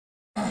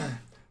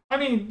 I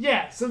mean,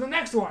 yeah, so the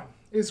next one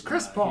is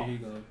Chris Paul. Here you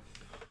go.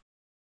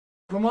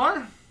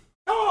 Lamar?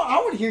 Oh, I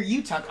want to hear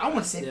you talk. I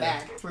want to sit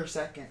back for a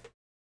second.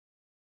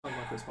 Talk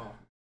about Chris Paul.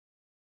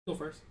 Go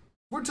first.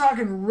 We're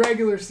talking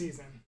regular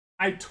season.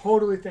 I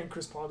totally think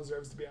Chris Paul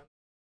deserves to be on.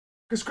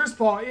 Because Chris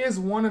Paul is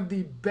one of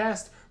the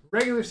best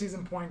regular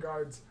season point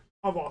guards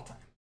of all time.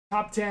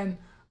 Top 10.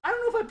 I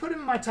don't know if I put him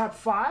in my top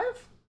 5.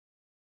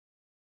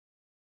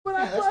 But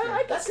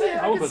I could see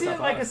it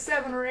like a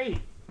 7 or 8.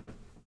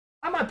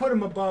 I might put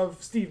him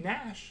above Steve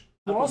Nash,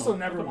 who also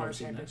never won a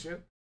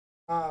championship.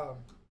 That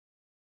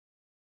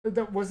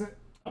wasn't.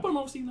 I put him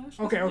over Steve Nash.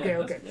 Okay.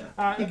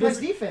 He plays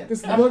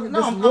defense. I'm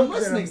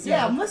listening.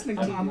 Yeah, I'm listening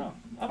to you.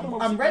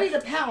 I'm ready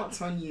to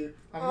pounce on you.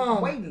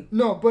 I'm waiting.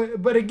 No,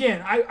 but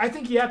again, I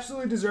think he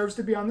absolutely deserves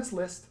to be on this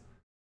list.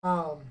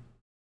 Let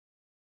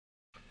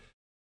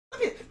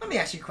me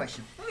ask you a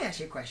question.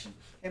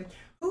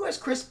 Who is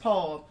Chris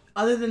Paul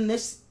other than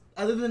this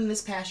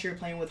past year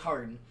playing with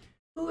Harden?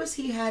 Who has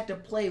he had to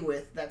play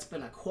with that's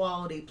been a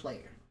quality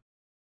player?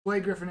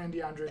 Blake Griffin and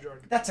DeAndre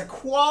Jordan. That's a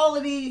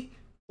quality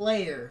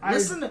player. I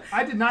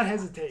did not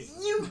hesitate.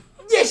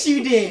 Yes,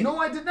 you did. No,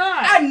 I did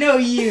not. I know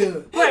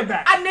you. Play it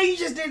back. I know you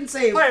just didn't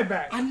say it. Play it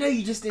back. I know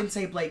you just didn't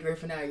say Blake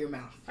Griffin out of your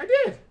mouth. I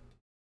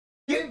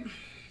did.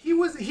 He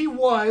was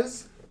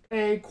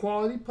a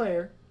quality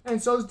player, and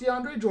so is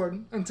DeAndre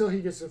Jordan until he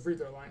gets to the free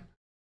throw line.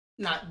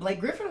 Not Blake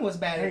Griffin was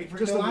bad at the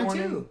free throw line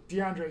too.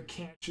 DeAndre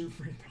can't shoot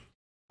free throw.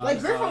 Blake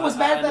Griffin was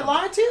bad at that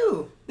line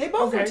too. They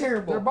both were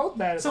terrible. They're both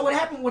bad. So what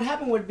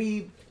happened would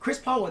be Chris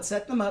Paul would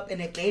set them up, and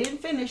if they didn't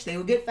finish, they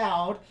would get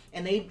fouled,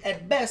 and they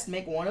at best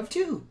make one of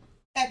two.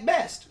 At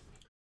best.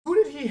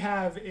 Who did he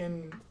have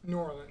in New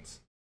Orleans?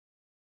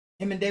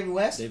 Him and David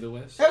West. That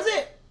was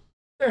it.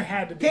 There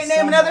had to be. Can't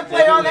name another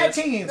player on that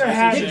team. They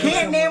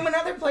can't name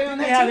another player on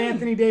that team. They had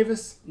Anthony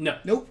Davis. No.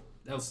 Nope.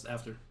 That was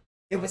after.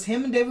 It was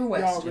him and David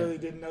West. Y'all really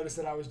didn't notice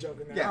that I was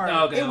joking there. Yeah.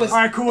 All right. Okay. All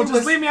right, cool.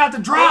 Just leave me out to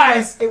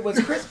dry. It was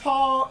Chris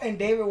Paul and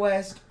David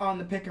West on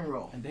the pick and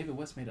roll. And David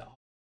West made it all.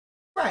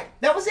 Right.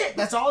 That was it.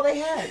 That's all they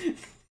had.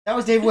 That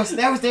was David West.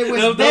 That was David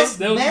West's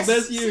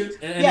best years.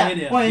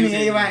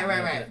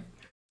 Right.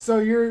 So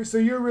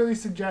you're really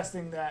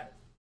suggesting that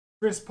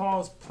Chris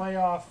Paul's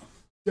playoff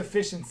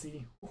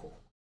deficiency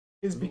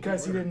is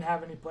because he didn't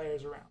have any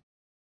players around?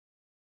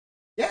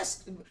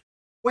 Yes.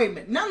 Wait a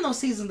minute. None of those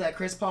seasons that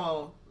Chris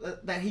Paul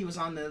that he was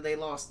on they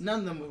lost. None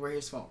of them were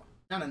his fault.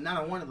 Not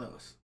on one of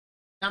those.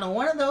 Not on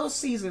one of those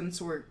seasons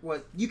where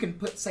what you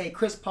can say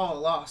Chris Paul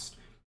lost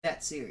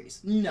that series.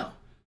 No.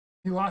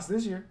 He lost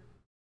this year.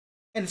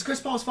 And it's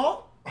Chris Paul's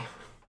fault?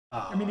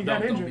 I mean, he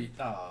got injured.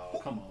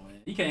 Come on,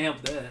 man. You can't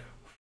help that.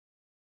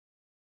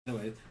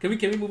 Anyway, can we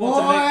move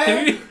on to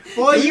the next?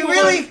 Boy,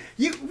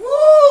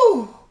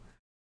 woo!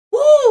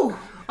 Woo!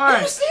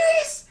 Are you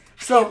serious?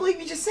 I can't believe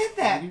you just said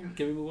that.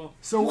 Can we move on?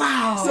 So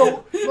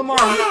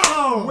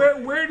Lamar,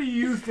 where do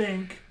you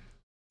think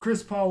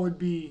Chris Paul would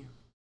be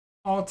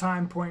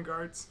all-time point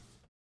guards?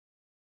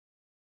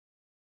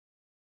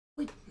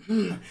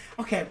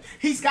 Okay,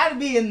 he's got to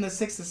be in the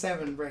 6 to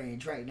 7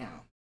 range right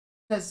now.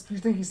 You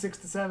think he's 6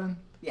 to 7?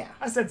 Yeah.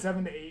 I said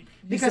 7 to 8.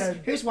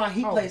 Here's why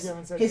he plays.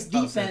 His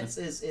defense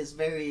is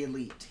very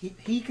elite.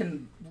 He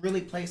can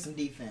really play some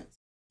defense.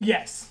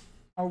 Yes.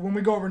 When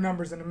we go over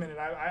numbers in a minute,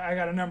 I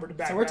got a number to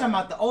back. So we're talking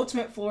about the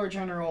ultimate floor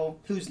general,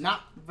 who's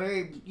not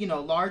very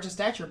large in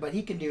stature, but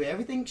he can do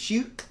everything: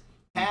 shoot,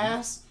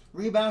 pass,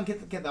 rebound,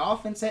 get the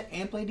offense set,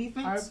 and play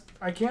defense.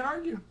 I can't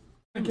argue.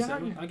 I give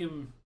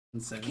him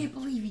 7. I can't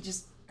believe you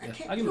just.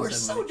 You are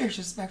so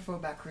disrespectful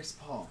about Chris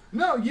Paul.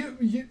 No,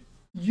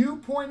 you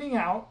pointing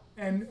out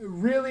and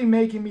really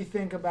making me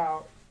think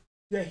about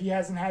that he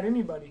hasn't had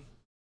anybody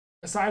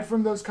aside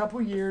from those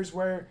couple years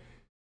where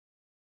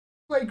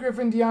Blake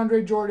Griffin,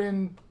 DeAndre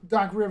Jordan,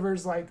 Doc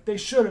Rivers, like they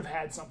should have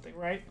had something,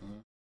 right?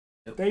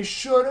 Yep. They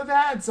should have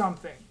had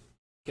something.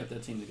 Kept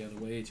that team together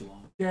way too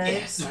long.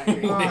 Yes, I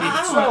agree.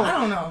 I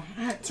don't know.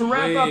 To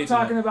wrap up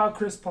talking about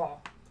Chris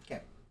Paul.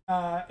 Okay.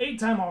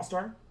 8-time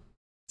All-Star,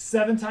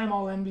 7-time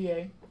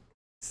All-NBA,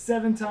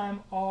 7-time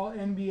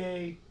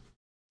All-NBA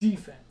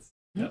defense.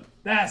 Yep.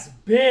 That's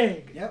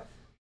big. Yep.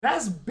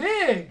 That's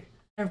big.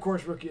 And of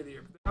course, Rookie of the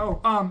Year.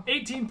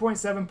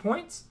 18.7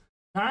 points,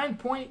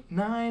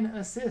 9.9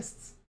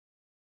 assists.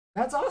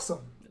 That's awesome.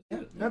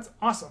 That's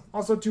awesome.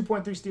 Also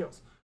 2.3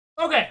 steals.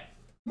 Okay,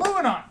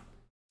 moving on.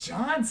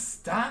 John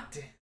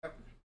Stockton.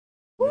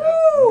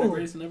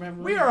 Woo!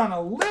 We are on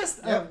a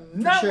list of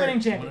not winning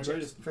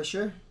championships. For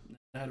sure.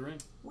 Had a ring.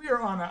 We are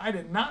on I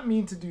did not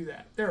mean to do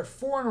that. There are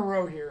 4 in a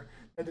row here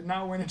that did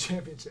not win a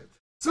championship.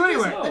 So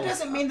anyway, that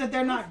doesn't mean that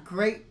they're not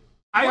great.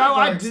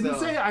 I didn't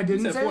say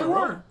they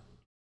weren't.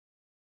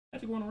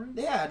 Magic won a ring.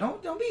 Yeah,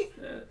 don't be.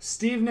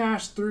 Steve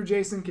Nash through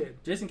Jason Kidd.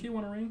 Jason Kidd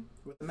won a ring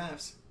with the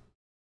Mavs.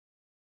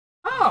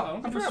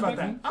 Oh, I forgot about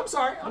that. I'm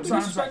sorry.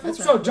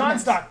 So John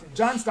Stockton.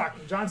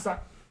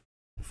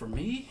 For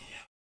me,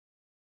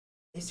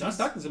 John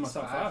Stockton's in my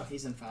top 5.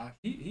 He's in 5.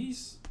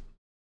 He's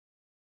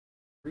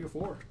 3 or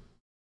 4.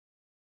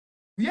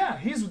 Yeah,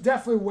 he's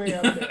definitely way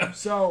up there.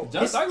 So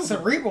it's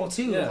cerebral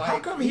too. Yeah.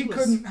 Like,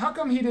 how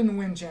come he didn't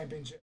win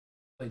championship?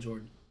 Play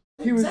Jordan.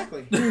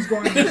 Exactly. He was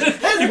going. Ain't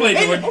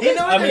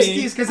no other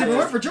excuse because if it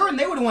weren't for Jordan,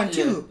 they would have won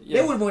two. Yeah.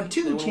 They would have won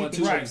two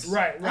championships.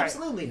 Right.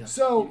 Absolutely. Yeah.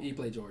 So he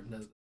played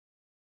Jordan.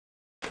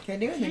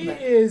 Can't do anything. He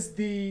is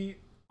the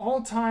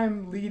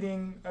all-time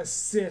leading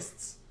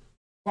assists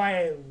by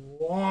a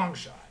long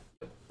shot.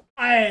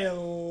 A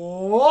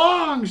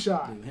long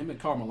shot. Dude, him and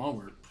Karl Malone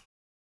were.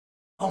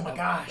 Oh my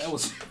gosh. That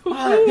was.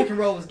 That pick and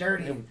roll was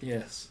dirty.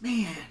 Yes.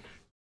 Man.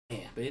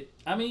 But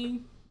I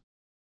mean.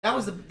 I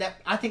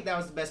think that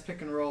was the best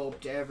pick and roll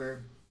to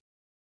ever.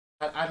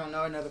 I don't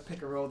know another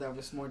pick and roll that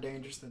was more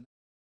dangerous than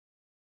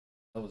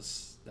that.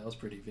 That was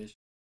pretty vicious.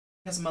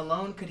 Because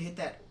Malone could hit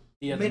that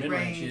mid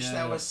range.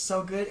 That was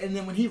so good, and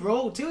then when he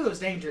rolled too, it was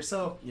dangerous.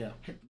 So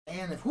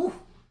man, whew.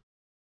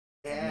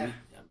 Yeah.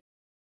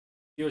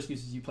 Your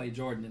excuse is you play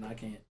Jordan, and I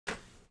can't.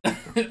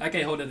 I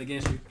can't hold that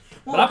against you.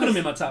 Well, but I put him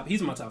in my top.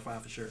 He's in my top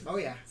 5 for sure. Oh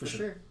yeah, for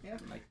sure. Yeah.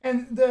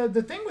 And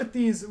the thing with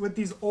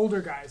these older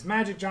guys,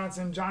 Magic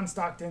Johnson, John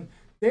Stockton,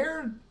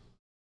 their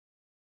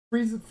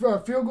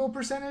field goal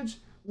percentage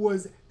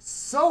was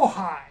so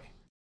high.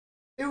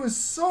 It was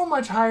so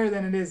much higher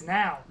than it is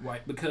now.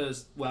 Right,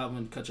 because, well, I'm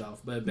going to cut you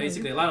off, but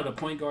basically a lot of the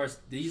point guards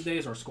these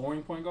days are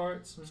scoring point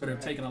guards, so they're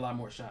taking a lot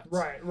more shots.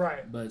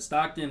 Right. But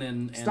Stockton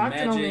and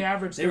Magic only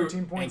averaged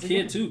 13 points. And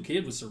Kidd, too.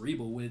 Kidd was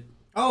cerebral when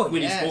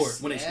he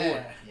scored.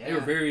 Yeah. They were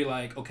very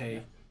like,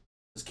 okay,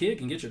 this kid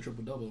can get you a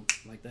triple-double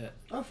like that.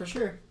 Oh, for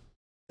sure.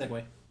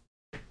 Segue.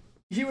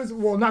 He was,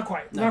 well, not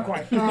quite. The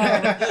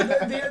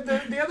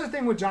other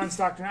thing with John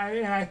Stockton,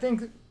 I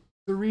think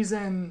the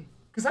reason,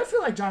 because I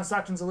feel like John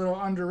Stockton's a little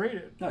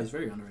underrated. No, he's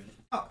very underrated.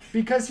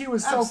 Because he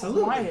was so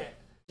quiet.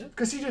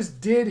 Because he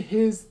just did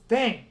his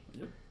thing.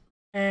 Yep.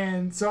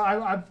 And so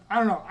I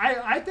don't know.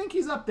 I think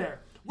he's up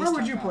there. Where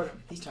would you put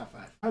him? He's top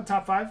 5.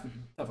 Top 5? Mm-hmm.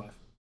 Top 5.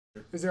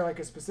 Sure. Is there like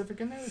a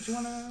specific in there that you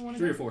want to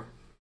 3 or 4.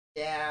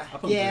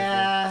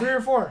 Yeah. 3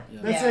 or 4. Yeah.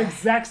 That's the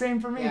exact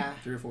same for me. Yeah.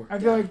 3 or 4. I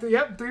feel like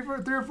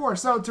 3 or 4.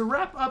 So to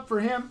wrap up for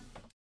him,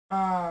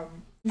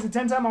 he's a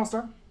 10-time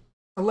All-Star,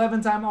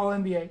 11-time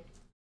All-NBA,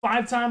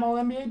 5-time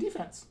All-NBA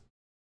defense.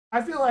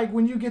 I feel like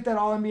when you get that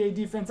All-NBA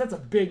defense, that's a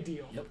big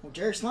deal. Yep. Well,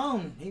 Jerry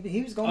Sloan,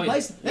 he was going to play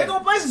some. They're going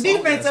to play some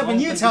defense up in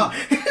Utah.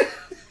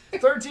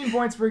 13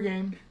 points per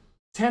game,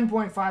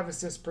 10.5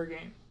 assists per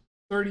game,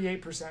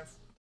 38%.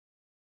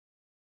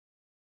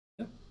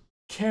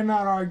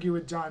 Cannot argue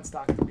with John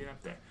Stockton being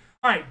up there.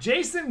 All right,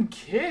 Jason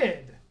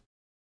Kidd.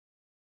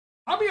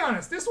 I'll be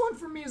honest. This one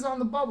for me is on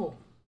the bubble.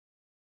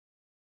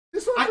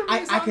 This one for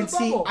me is on the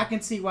bubble. I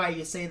can see why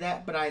you say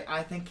that, but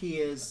I think he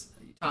is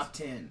top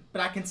 10.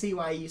 But I can see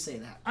why you say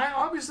that. I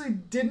obviously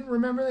didn't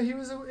remember that he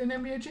was an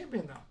NBA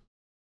champion, though.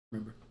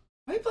 Remember?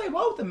 He played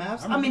well with the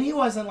Mavs. I mean, he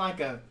wasn't like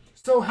a.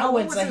 So I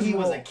wouldn't say he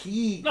was a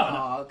key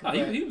dog. No,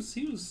 he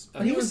was.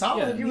 But he was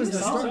solid. Yeah, he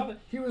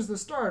was the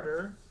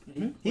starter.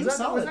 Mm-hmm. He was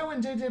solid. Was that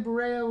when JJ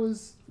Barea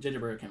was? JJ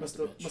Barea came off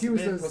the bench. He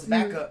was the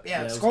backup.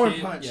 Yeah,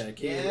 scoring punch.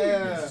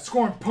 Yeah,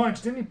 scoring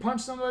punch. Didn't he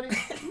punch somebody?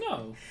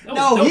 No.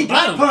 He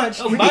got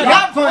punched. He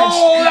got punched.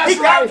 Oh, that's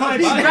right.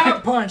 He got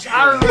got punched.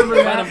 I remember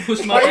that. Bynum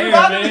pushed my hair,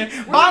 man.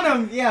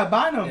 Bynum. Yeah,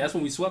 Bynum. Yeah, that's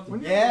when we swept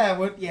them.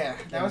 Yeah,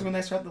 that was when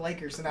they swept the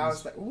Lakers, and I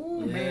was like,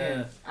 ooh,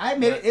 man. I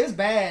admit it was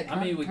bad.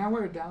 Can I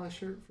wear a Dallas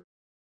shirt?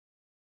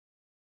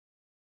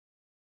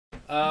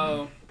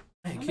 I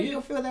mean,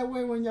 you'll feel that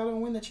way when y'all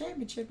don't win the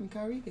championship and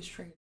Kyrie gets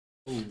traded.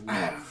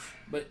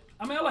 But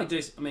I mean, I like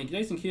Jason. I mean,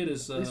 Jason Kidd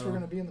is. At least we're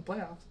gonna be in the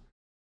playoffs.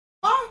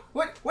 Oh,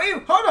 wait,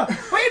 hold on.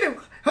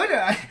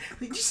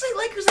 Did you say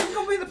Lakers are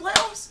gonna be in the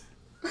playoffs?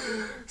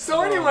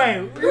 So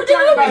anyway, we're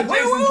talking about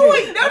Jason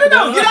Kidd.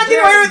 No. You're not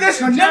getting away with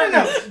this one. No.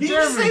 Did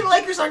you say the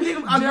Lakers are going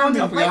to the playoffs?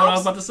 I forgot what I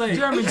was about to say.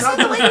 Jeremy, you said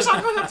the Lakers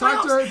aren't going to the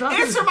playoffs.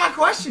 Answer my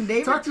question,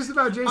 David. Talk to us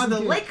about Jason Kidd. Are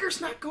the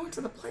Lakers not going to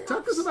the playoffs?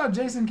 Talk to us about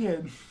Jason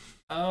Kidd.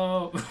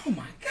 Oh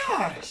my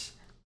gosh.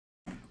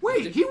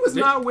 Wait, he was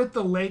not with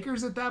the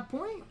Lakers at that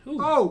point? Who?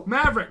 Oh,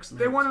 Mavericks.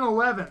 They won in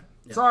 11.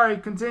 Yeah. Sorry,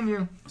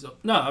 continue. So,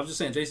 no, I was just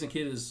saying Jason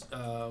Kidd is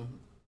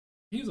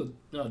he's a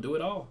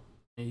do-it-all.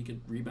 And he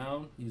could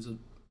rebound. He's a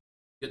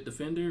good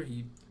defender.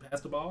 He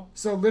passed the ball.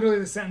 So literally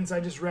the sentence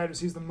I just read was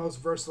he's the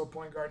most versatile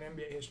point guard in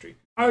NBA history.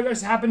 I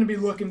just happened to be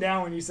looking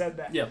down when you said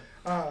that. Yeah.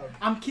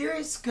 I'm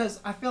curious because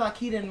I feel like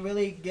he didn't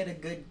really get a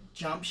good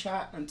jump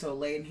shot until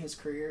late in his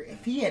career.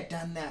 If he had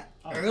done that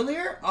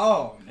earlier,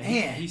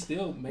 man. He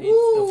still made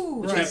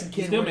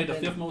the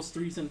fifth most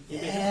threes in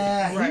NBA.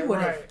 Yeah, he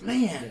would have.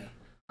 Man.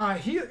 Yeah.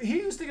 He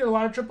used to get a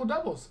lot of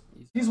triple-doubles.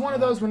 He's one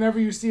of those whenever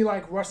you see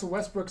like Russell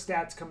Westbrook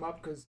stats come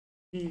up because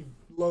he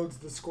loads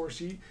the score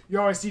sheet. You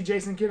always see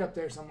Jason Kidd up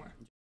there somewhere.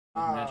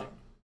 Magic.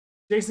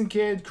 Jason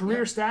Kidd,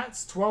 career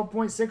stats,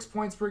 12.6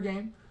 points per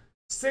game,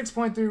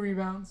 6.3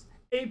 rebounds,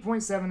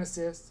 8.7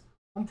 assists,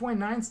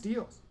 1.9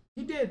 steals.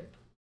 He did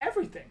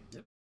everything.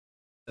 Yep.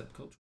 Except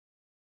coach.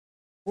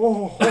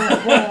 Oh.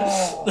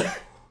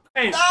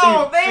 Hey,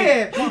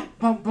 man.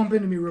 Bump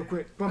into me real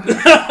quick. Bump into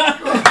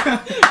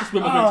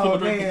me.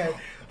 Man.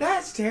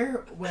 That's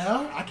terrible.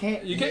 Well, I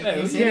can't. You can't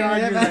argue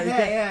that.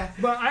 Yeah.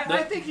 But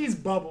I think he's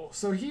bubble,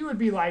 so he would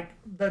be like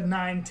the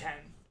 9-10,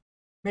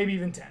 maybe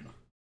even 10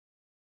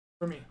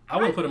 for me. I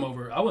wouldn't put him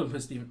over. I wouldn't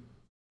put Stephen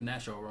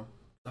Nash over him.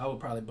 I would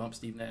probably bump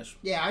Steve Nash.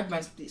 Yeah, I'd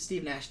bump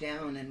Steve Nash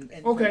down and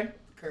okay.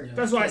 Kurt. Yeah.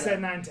 That's why I said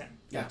 9-10.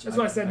 Gotcha. That's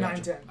why I said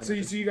 9-10. So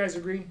you guys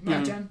agree?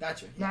 9-10?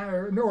 Gotcha.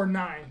 Yeah. 9 or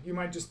 9. You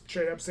might just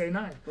straight up say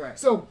 9. Right.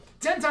 So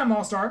 10-time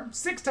All-Star,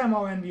 6-time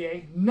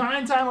All-NBA,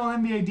 9-time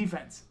All-NBA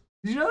defense.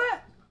 Did you know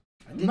that?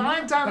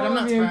 9-time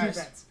All-NBA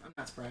defense. I'm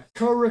not surprised.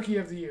 Co-rookie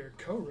of the year.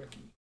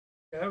 Co-rookie.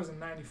 Yeah, that was in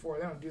 '94.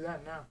 They don't do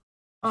that now.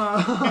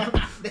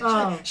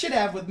 Should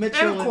have with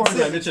Mitchell and of course,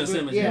 Mitchell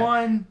Simmons. Yeah.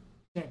 One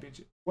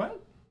championship. What?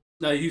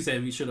 No, he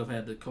said we should have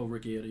had the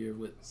co-rookie of the year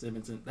with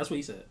Simmons. That's what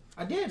he said.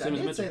 I did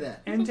say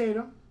that. And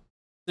Tatum.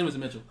 Simmons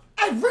and Mitchell.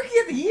 Rookie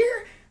of the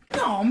year?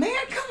 No,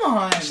 man, come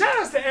on. Shout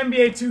outs to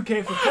NBA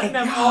 2K for putting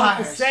them all at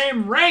the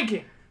same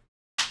ranking.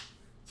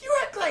 You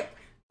act like,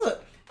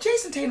 look,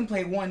 Jason Tatum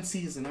played 1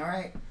 season, all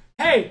right?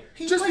 Hey,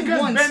 just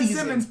because Ben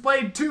Simmons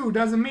played 2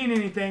 doesn't mean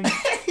anything.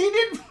 He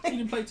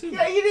didn't play 2.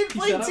 Yeah, he didn't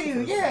play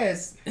 2.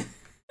 Yes.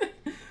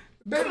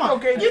 Come on.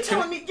 Okay, you're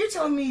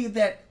telling me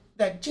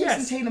that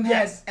Jason Tatum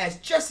has as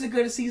just as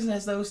good a season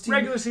as those 2.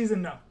 Regular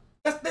season, no.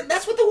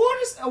 That's what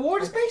the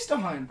award is based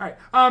on. All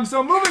right.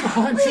 So moving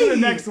on to the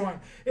next one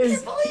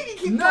is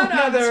none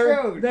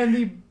other than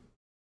the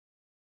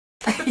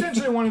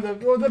potentially one of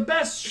the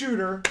best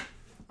shooter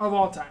of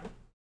all time,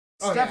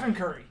 Stephen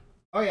Curry.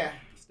 Oh yeah.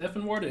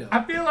 Stephen Wardell.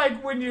 I feel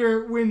like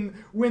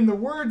when the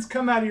words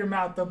come out of your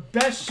mouth, the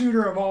best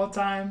shooter of all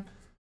time,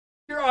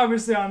 you're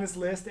obviously on this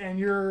list, and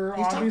you're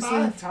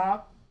obviously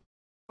top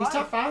 5. He's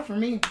top 5 for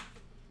me,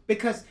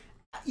 because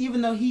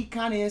even though he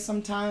kind of is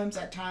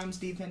at times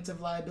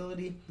defensive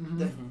liability,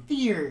 the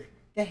fear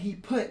that he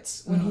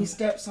puts when he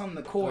steps on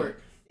the court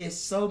is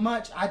so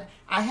much.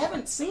 I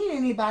haven't seen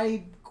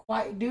anybody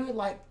quite do it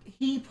like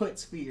he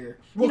puts fear.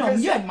 Well,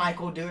 you had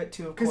Michael do it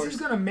too, of course. Because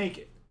he's gonna make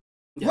it.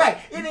 Yeah. Right,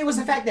 and it was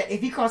the fact that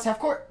if he crossed half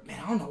court,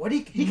 man, I don't know what he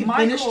can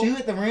finish too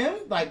at the rim.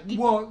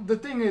 Well, the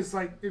thing is,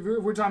 like, if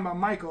we're talking about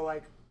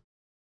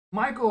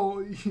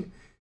Michael,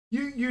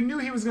 you knew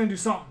he was gonna do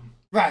something.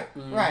 Right,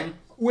 right.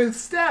 With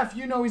Steph,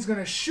 you know he's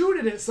gonna shoot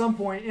it at some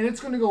point, and it's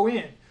gonna go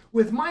in.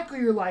 With Michael,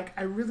 you're like,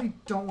 I really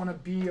don't want to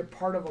be a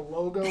part of a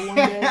logo one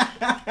day.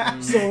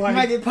 So like, you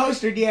might get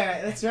postered.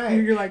 Yeah, that's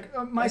right. You're like,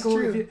 Michael.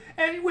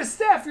 And with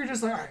Steph, you're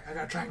just like, all right, I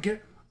gotta try and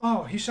get.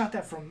 Oh, he shot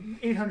that from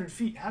 800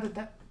 feet. How did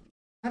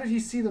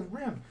he see the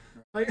rim?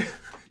 Like,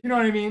 you know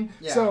what I mean?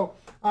 Yeah. So,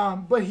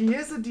 but he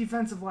is a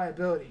defensive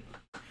liability.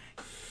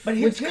 But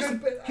here's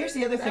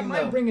the other thing, that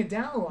might bring it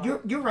down a lot.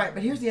 You're right,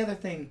 but here's the other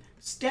thing.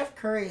 Steph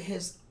Curry,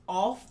 his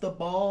off the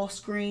ball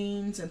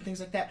screens and things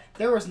like that.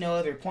 There was no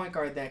other point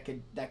guard that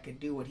could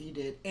do what he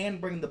did and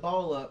bring the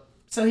ball up.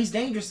 So he's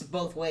dangerous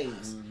both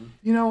ways.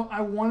 You know,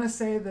 I want to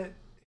say that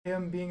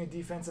him being a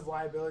defensive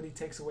liability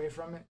takes away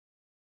from it.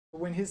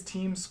 But when his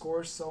team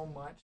scores so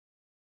much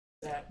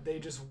that they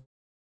just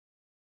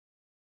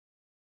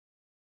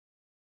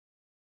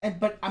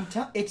but I'm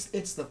telling it's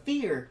the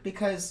fear,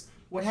 because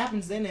what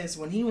happens then is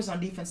when he was on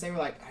defense, they were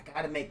like, I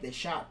got to make this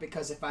shot,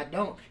 because if I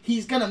don't,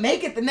 he's going to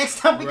make it the next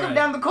time we come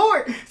down the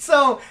court.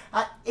 So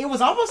it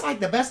was almost like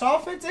the best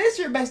offense is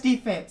your best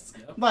defense.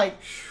 Yep. Like,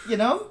 you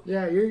know?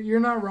 Yeah, you're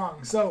not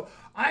wrong. So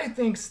I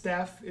think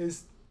Steph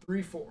is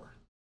 3-4.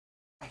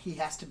 He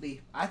has to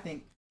be. I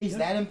think he's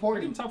that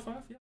important. I give him top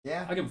 5.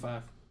 Yeah. I give him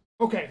 5.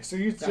 Okay, so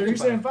you're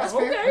saying 5. That's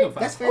okay, fair.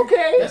 That's fair.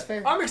 Okay, that's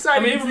fair. I'm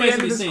excited for the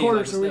end of this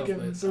quarter,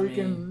 so we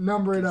can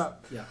number it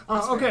up. Yeah.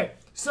 Okay,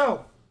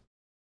 so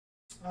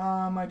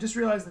I just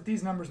realized that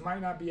these numbers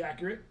might not be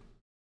accurate.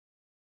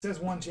 It says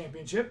 1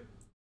 championship,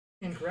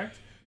 incorrect.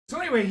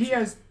 So anyway, he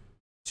has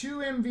 2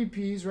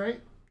 MVPs,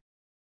 right?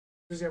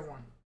 Does he have 1?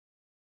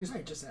 He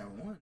might just have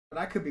 1, but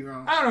I could be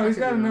wrong. I don't know. He's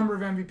got a number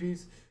of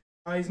MVPs.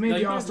 He's made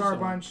the All-Star a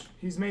bunch.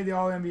 He's made the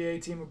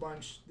All-NBA team a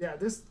bunch. Yeah,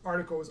 this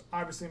article was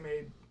obviously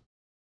made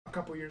a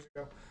couple years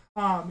ago.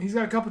 He's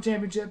got a couple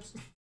championships.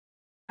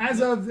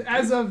 As of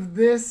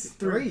this,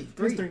 3.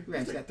 Right,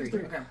 he's got 3.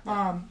 Okay.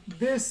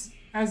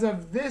 As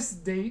of this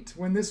date,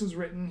 when this was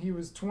written, he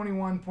was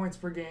 21 points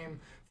per game,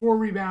 4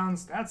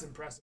 rebounds. That's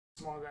impressive.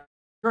 Small guy.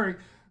 Curry.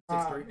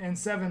 And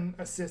 7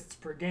 assists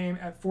per game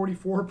at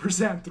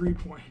 44%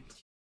 3-point.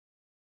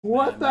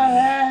 What the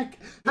heck?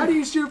 How do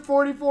you shoot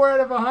 44 out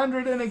of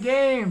 100 in a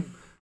game?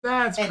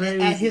 That's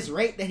crazy. At his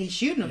rate that he's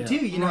shooting them,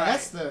 too. You know,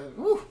 that's the...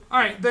 Whew. All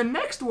right, the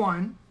next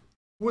one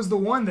was the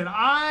one that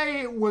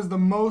I was the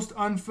most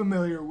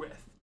unfamiliar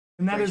with,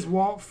 and that is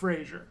Walt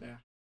Frazier. Yeah.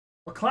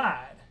 Or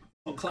Clyde.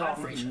 Oh, Clyde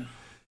Frazier.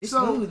 It's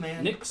smooth,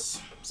 man.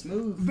 Knicks.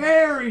 Smooth.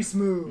 Very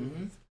smooth.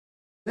 Mm-hmm.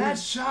 That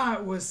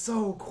shot was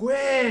so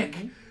quick.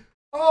 Mm-hmm.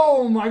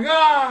 Oh, my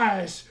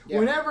gosh. Yeah.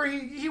 Whenever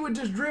he would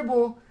just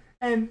dribble,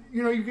 and,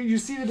 you know, you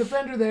see the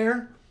defender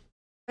there,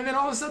 and then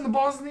all of a sudden the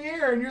ball's in the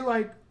air, and you're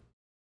like,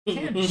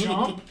 can't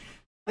jump.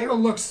 They're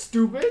going to look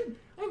stupid.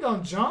 I ain't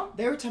going to jump.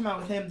 They were talking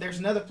about with him, there's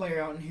another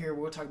player out in here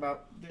we'll talk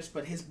about this,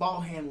 but his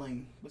ball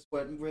handling was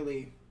what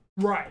really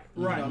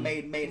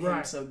made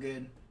him so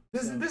good.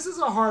 This is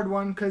a hard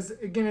one because,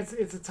 again,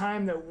 it's a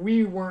time that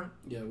we're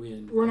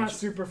not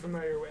super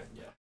familiar with.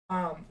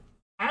 Yeah.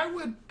 I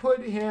would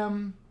put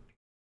him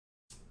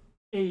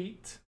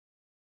 8.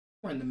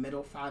 We're in the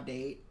middle, 5 to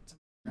 8.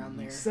 around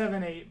there.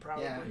 7-8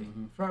 probably. Yeah.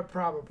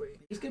 Probably.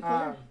 He's a good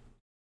player.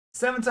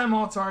 7-time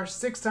All-Star,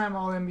 6-time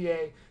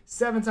All-NBA,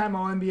 7-time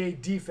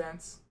All-NBA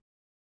defense,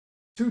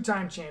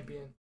 2-time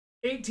champion,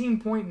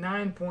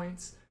 18.9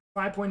 points,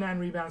 5.9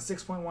 rebounds,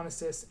 6.1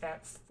 assists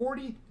at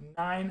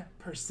 49%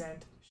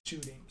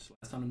 shooting.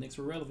 Last time the Knicks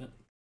were relevant.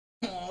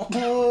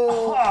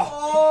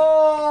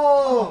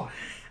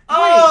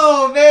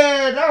 Oh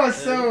man, that was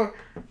so.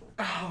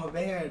 Oh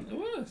man, it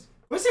was.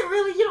 Was it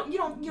really? You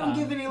don't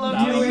give any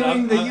love to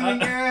the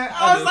Ewing era.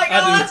 I was like,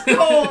 that's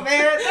cool,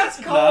 man. That's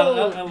cool.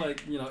 I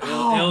like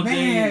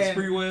LJ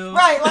Sprewell.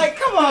 Right, like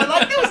come on,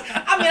 like it was.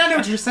 I mean, I know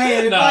what you're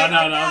saying. No.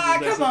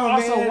 Come on,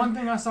 also, man. one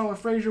thing I saw with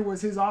Frazier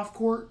was his off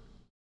court.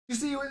 You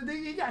see,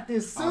 he got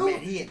this suit. Oh, man,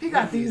 he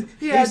had these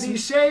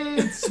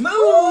shades. Smooth.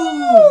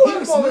 He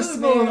was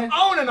smooth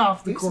on and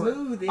off the court.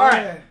 Smooth, yeah. All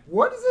right,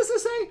 what does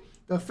this say?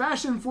 The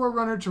fashion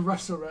forerunner to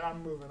Russell.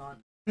 I'm moving on.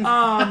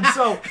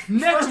 So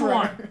next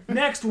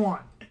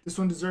one. This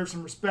one deserves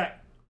some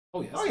respect.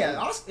 Oh yeah.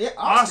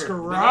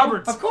 Oscar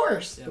Roberts, of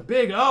course. The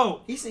Big O.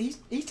 He's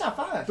top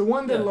 5. The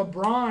one that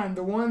LeBron,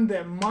 the one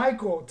that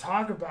Michael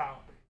talk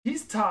about.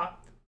 He's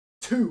top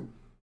 2.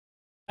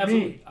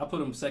 Absolutely, I put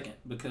him second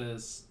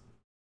because,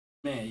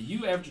 man,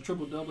 you average a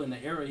triple-double in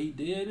the era he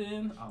did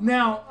in.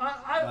 Now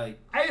I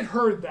had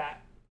heard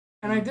that,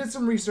 and I did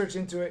some research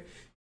into it.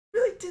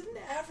 Really didn't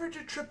average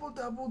a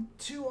triple-double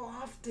too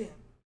often. It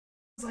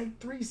was like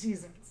 3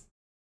 seasons.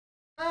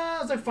 It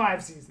was like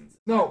 5 seasons.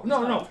 No.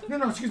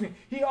 Excuse me.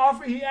 He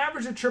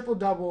averaged a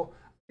triple-double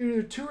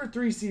either 2 or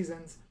 3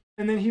 seasons,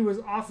 and then he was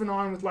off and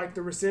on with like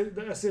the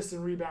assists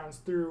and rebounds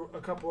through a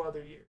couple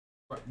other years.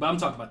 Right. But I'm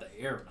talking about the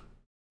era.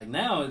 Like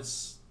now,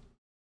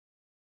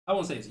 I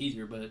won't say it's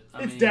easier, but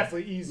it's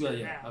definitely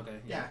easier now. Okay.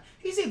 Yeah,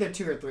 he's either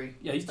 2 or 3.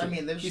 Yeah, he's 2. I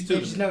mean,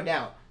 there's no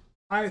doubt.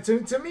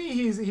 To me,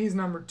 he's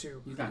number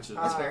 2. Gotcha.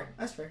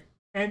 That's fair.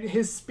 And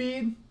his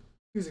speed,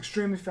 he was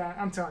extremely fast.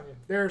 I'm telling you,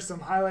 there are some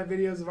highlight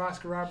videos of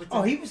Oscar Robertson.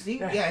 Oh, he's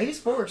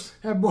force.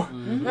 That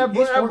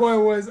boy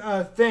was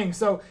a thing.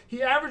 So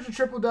he averaged a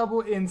triple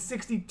double in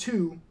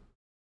 62,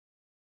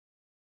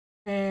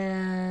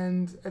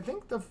 and I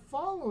think the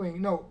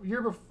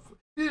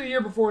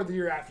year before, the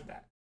year after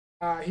that,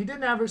 he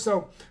didn't average.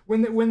 So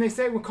when they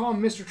say we call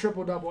him Mr.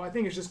 Triple Double, I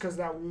think it's just because of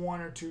that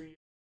 1 or 2 years.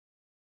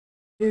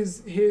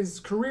 His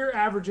career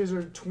averages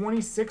are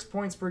 26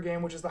 points per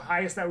game, which is the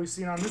highest that we've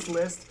seen on this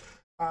list.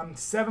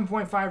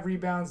 7.5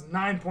 rebounds,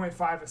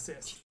 9.5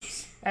 assists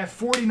at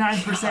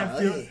 49%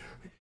 field,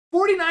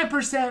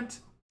 49%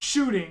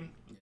 shooting,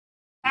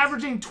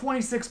 averaging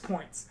 26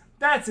 points.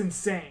 That's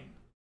insane.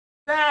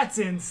 It's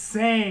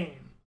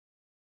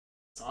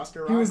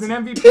Oscar He was an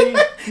MVP.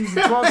 He was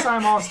a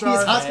 12-time All-Star.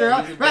 He's Oscar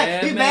Robertson.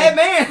 Right, he's a bad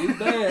man. He's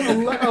bad.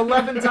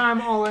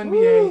 11-time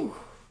All-NBA.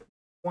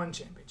 1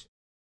 championship.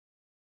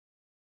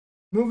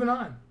 Moving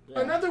on.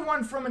 Yeah. Another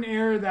one from an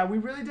era that we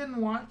really didn't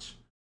watch.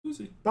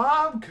 Cousy.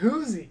 Bob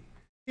Cousy.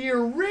 The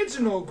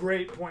original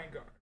great point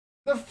guard.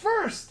 The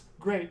first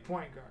great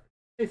point guard,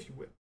 if you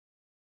will.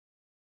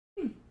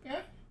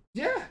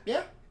 Yeah.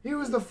 He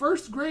was the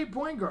first great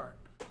point guard.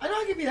 I know,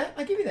 I'll give you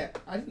that.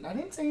 I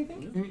didn't say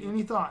anything.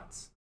 Any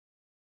thoughts?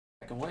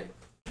 I can wait.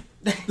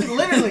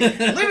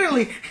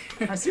 literally.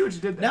 I see what you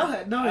did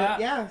there.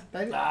 Yeah.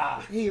 I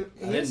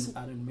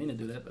didn't mean to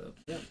do that, but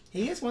yeah.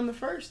 He is one of the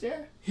first,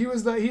 yeah.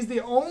 He's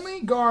the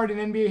only guard in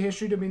NBA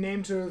history to be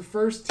named to the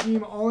first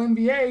team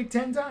All-NBA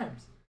 10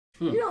 times.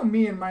 You know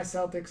me and my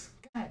Celtics.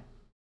 God,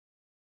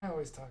 I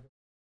always talk about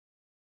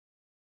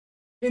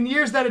it. In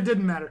years that it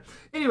didn't matter.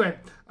 Anyway,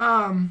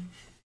 I'm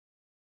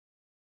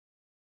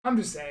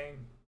just saying.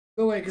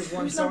 The Lakers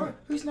won.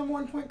 Who's number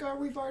 1 point guard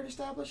we've already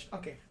established?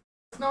 Okay.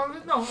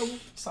 No.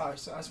 Sorry,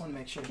 so I just want to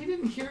make sure. He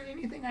didn't hear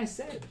anything I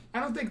said. I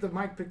don't think the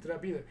mic picked it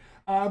up either.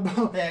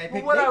 They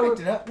picked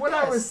it up. What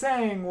I was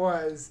saying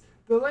was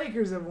the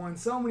Lakers have won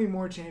so many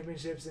more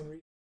championships than the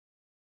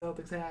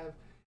Celtics have,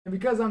 and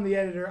because I'm the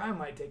editor, I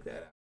might take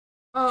that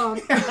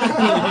out.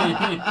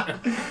 I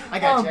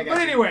got you. But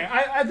anyway,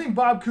 I think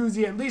Bob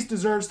Cousy at least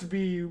deserves to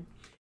be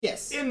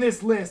in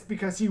this list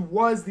because he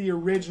was the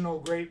original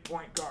great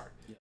point guard.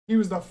 Yeah. He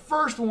was the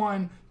first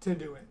one to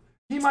do it.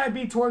 He might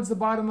be towards the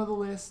bottom of the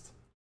list,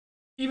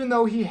 even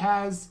though he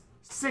has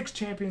 6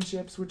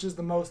 championships, which is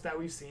the most that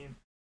we've seen.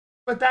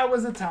 But that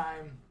was a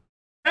time.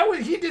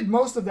 He did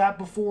most of that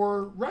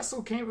before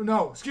Russell came.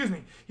 No, excuse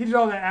me. He did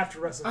all that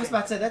after Russell came. I was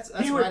about to say, that's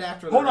right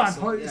after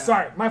Russell. Hold on. Yeah.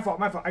 Sorry, my fault.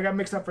 I got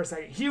mixed up for a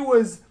second. He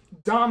was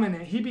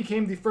dominant. He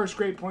became the first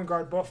great point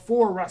guard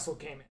before Russell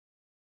came in.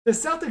 The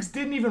Celtics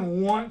didn't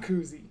even want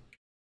Cousy.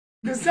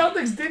 The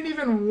Celtics didn't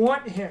even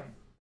want him.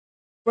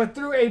 But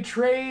through a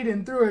trade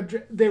and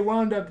they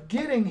wound up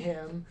getting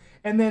him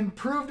and then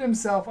proved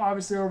himself,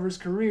 obviously, over his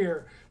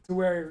career to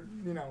where,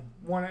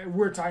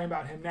 we're talking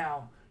about him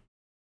now.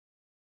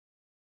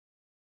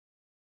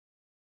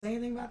 Say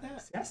anything about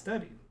that? See, I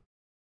studied.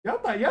 Y'all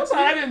thought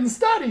I didn't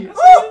study.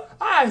 Oh,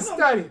 I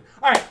studied.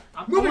 All right,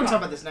 moving on. Talk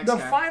about this next guy.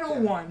 The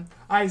final one,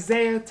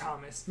 Isaiah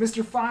Thomas,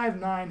 Mr.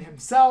 5'9"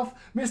 himself,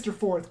 Mr.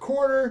 Fourth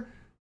Quarter.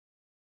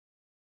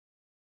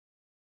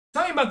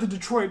 Talking about the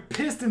Detroit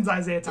Pistons,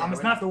 Isaiah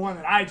Thomas, not the one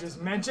that I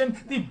just mentioned.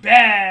 The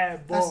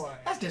bad boy.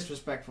 That's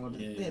disrespectful that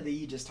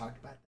you just talked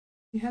about.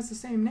 He has the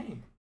same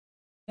name.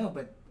 No,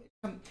 but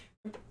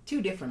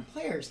two different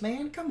players,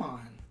 man. Come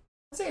on.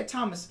 Isaiah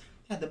Thomas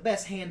had the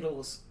best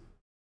handles.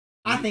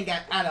 I think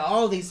out of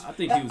all these, I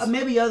think he was,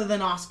 maybe other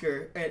than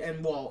Oscar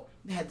and Walt,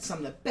 had some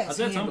of the best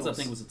Isaiah handles. Thomas,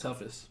 I think, was the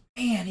toughest.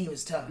 Man, he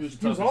was tough. He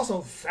was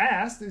also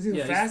fast. Is he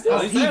the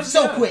fastest? He was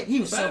so quick. He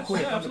was so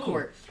quick on the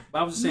court. But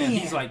I was just saying,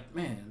 he's like,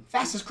 man.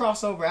 Fastest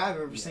crossover I've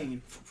ever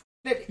seen.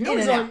 You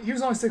know, he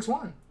was only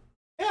 6'1".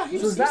 Yeah, he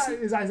was. So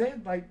is Isaiah,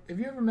 like, have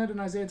you ever met an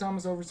Isaiah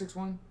Thomas over 6'1"?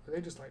 Are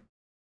they just like...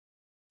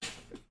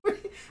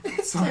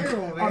 It's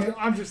terrible, man.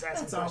 I'm just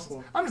asking questions.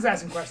 Awful. I'm just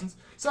asking questions.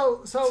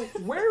 So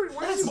where do you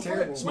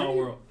put him? Small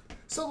world.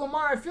 So,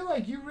 Lamar, I feel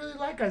like you really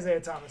like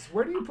Isaiah Thomas.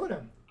 Where do you put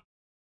him?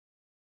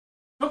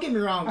 Don't get me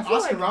wrong. I feel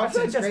like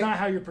that's not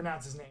how you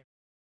pronounce his name.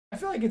 I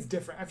feel like it's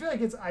different. I feel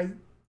like it's Oh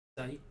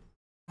my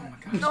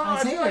gosh. No,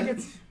 I feel like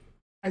it's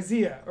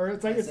Isaiah, or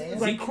it's like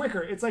it's like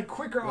quicker. It's like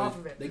quicker off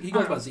of it. He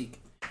goes by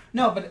Zeke.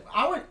 No, but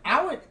I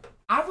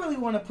really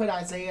want to put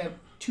Isaiah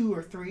 2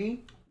 or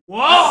 3. Whoa!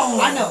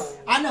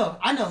 I know.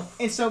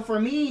 And so for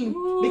me,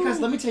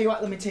 because let me tell you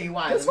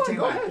why. That's fine.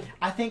 Go ahead.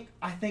 I think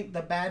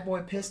the Bad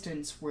Boy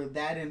Pistons were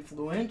that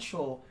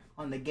influential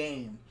on the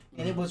game.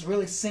 And it was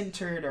really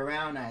centered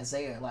around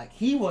Isaiah. Like,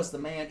 he was the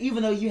man,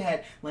 even though you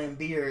had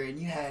Lambeer and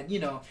you had,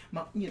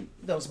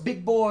 those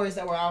big boys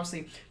that were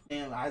obviously,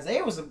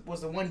 Isaiah was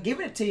the one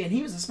giving it to you, and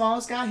he was the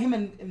smallest guy. Him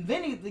and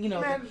Vinny,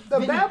 Man,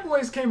 the Bad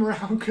Boys came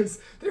around because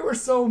they were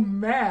so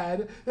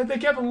mad that they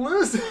kept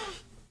losing.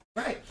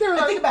 Right.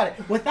 Think about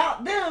it.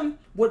 Without them,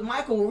 would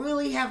Michael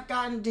really have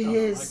gotten to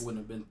his... Michael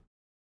wouldn't have been...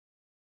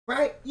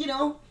 Right?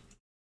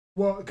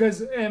 Well,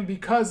 because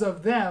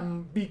of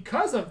them,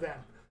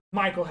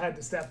 Michael had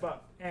to step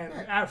up. And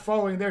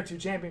following their 2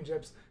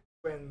 championships,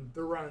 when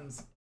the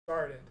runs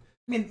started.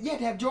 I mean, you had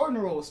to have Jordan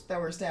rules that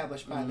were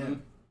established by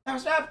them. That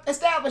was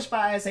established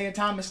by Isaiah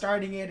Thomas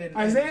starting it. And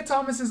Isaiah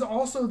Thomas is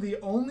also the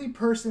only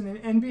person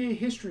in NBA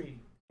history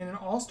in an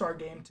All-Star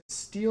game to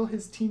steal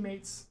his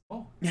teammates'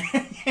 ball.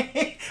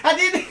 I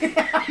didn't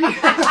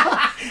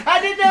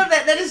know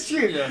that. That is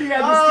true. Yeah. He had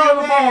to steal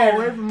the ball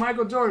away from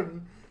Michael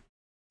Jordan.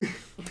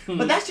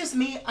 But that's just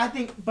me. I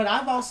think. But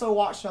I've also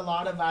watched a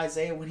lot of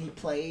Isaiah when he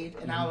played,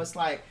 and I was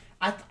like,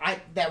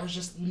 that was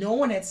just, no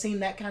one had seen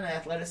that kind of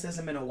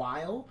athleticism in a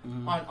while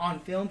on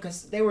film,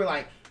 because they were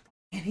like,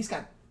 man, he's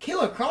got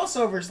killer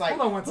crossovers. Like,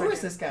 who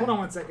is this guy? Hold on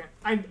one second.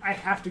 I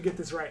have to get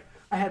this right.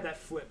 I had that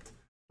flipped.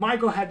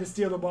 Michael had to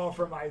steal the ball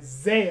from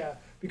Isaiah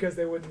because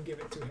they wouldn't give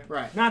it to him.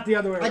 Right. Not the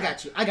other way around. I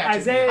got you.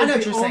 Isaiah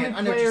is the only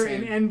player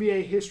in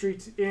NBA history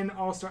in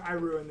All-Star. I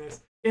ruined this.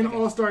 In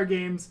All-Star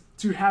games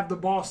to have the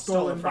ball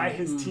stolen by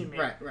his teammate.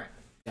 Right.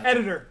 Gotcha.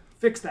 Editor,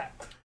 fix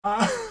that.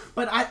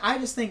 But I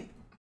just think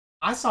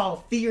I saw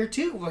Fear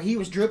too, where he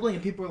was dribbling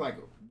and people were like,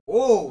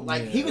 whoa,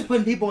 like he was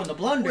putting people in the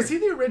blunder. Was he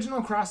the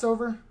original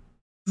crossover?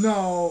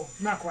 No,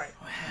 not quite.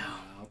 Wow.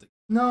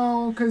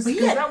 No, because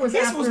that was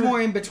his was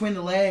more in between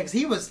the legs.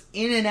 He was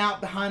in and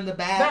out behind the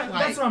back.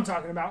 That's what I'm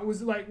talking about. It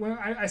was like when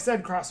I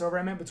said crossover,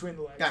 I meant between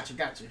the legs. Gotcha.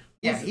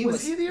 Yeah,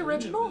 was he the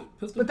original?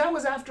 But that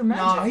was after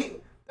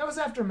Magic. That was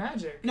after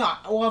Magic. No,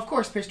 well, of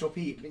course, Pistol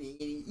Pete,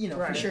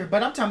 for sure.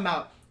 But I'm talking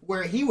about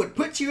where he would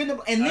put you in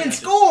the and then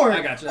score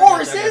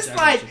or assist.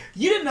 Like,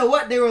 you didn't know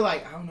what they were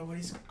like. I don't know what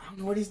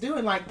he's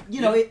doing. Like,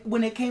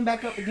 when it came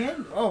back up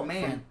again. Oh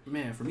man.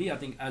 For me, I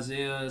think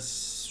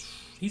Isaiah's.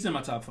 He's in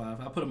my top 5.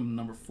 I put him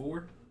number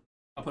 4.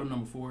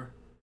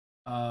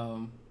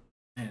 Man,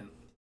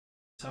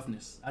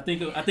 toughness. I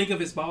think of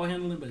his ball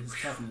handling, but his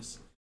toughness.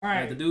 All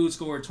right. Like, the dude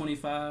scored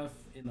 25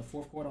 in the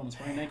 4th quarter on a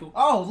sprained ankle.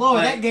 Oh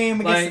Lord, that game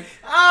against.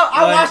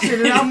 I watched it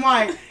and I'm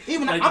like,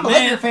 I'm a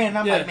Laker fan. And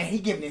I'm like, man, he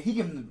giving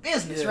the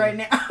business right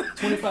now.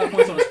 25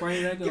 points on a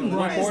sprained ankle in the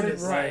 1 quarter.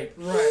 Right.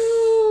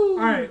 All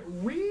right,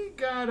 we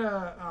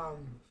gotta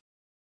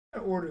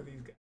order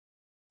these guys.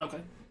 Okay.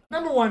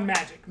 Number 1,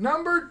 Magic.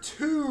 Number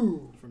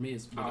 2, for me,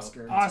 it's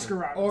Oscar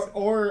Robertson.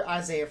 Or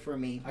Isaiah for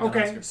me.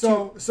 Okay,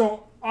 so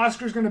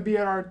Oscar's gonna be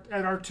at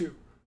our 2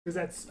 because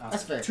that's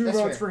fair. 2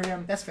 votes for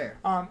him. That's fair.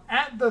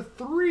 At the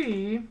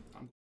 3,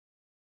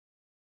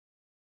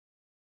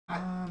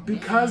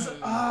 because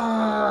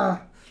I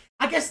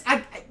guess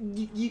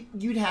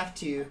you'd have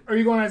to. Are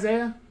you going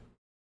Isaiah?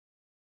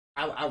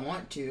 I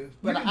want to,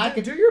 but I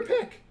could do your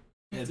pick.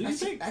 Yeah, do you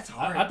think that's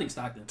hard? I think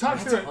Stockton. Talk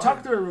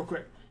through it real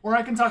quick. Or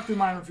I can talk through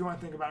mine if you want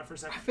to think about it for a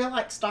second. I feel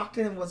like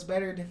Stockton was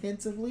better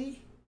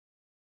defensively.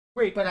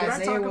 Wait, but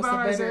Isaiah I talk was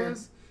about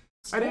Isaiah's?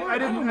 I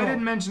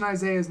didn't mention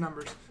Isaiah's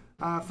numbers.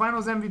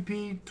 Finals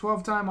MVP,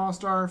 12-time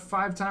All-Star,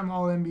 5-time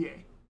All-NBA.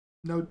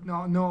 No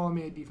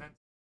All-NBA defense.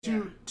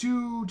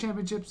 Two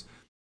championships,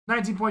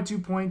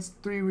 19.2 points,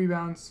 3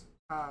 rebounds,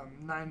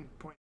 9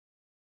 points.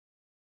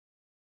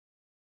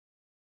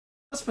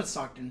 Let's put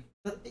Stockton.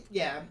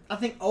 Yeah, I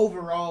think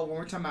overall, when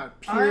we're talking about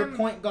pure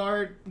point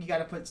guard, you got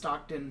to put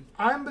Stockton.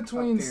 I'm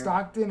between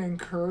Stockton and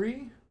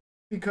Curry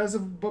because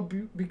of what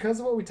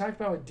we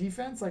talked about with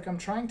defense. Like, I'm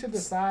trying to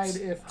decide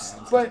if,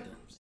 but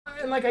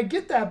and like I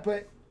get that,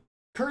 but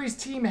Curry's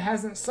team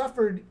hasn't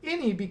suffered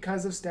any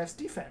because of Steph's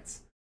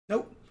defense.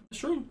 Nope. It's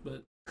true,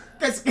 but...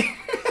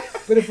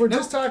 But if we're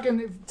just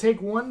talking,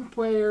 take one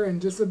player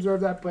and just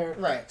observe that player.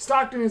 Right.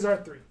 Stockton is our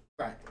 3.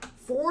 Right.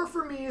 4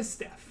 for me is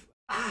Steph.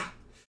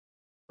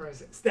 Where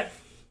is it?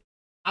 Steph.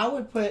 I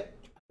would put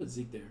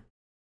Zeke there.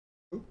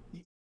 Who?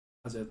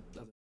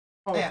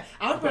 Oh yeah,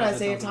 I would put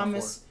Isaiah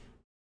Thomas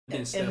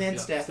and then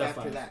Steph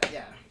after 5. That.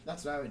 Yeah,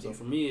 that's what I would do. So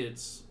for me,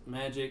 it's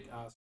Magic,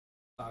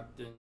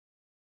 Stockton,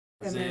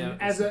 Isaiah.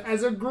 And then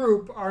as a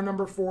group, our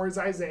number 4 is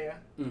Isaiah.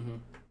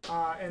 Mm-hmm.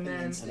 And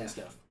then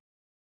Steph.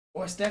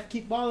 Or Steph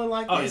keep balling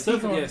like this.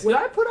 Would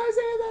I put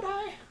Isaiah that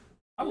high?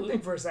 I would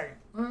think for a second.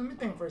 Let me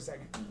think for a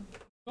second.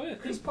 Go ahead.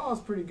 Chris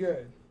Paul's pretty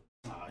good.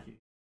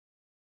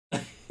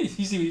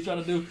 You see what he's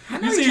trying to do? I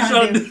know what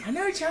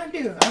he's trying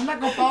to do. I'm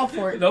not going to fall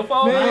for it. No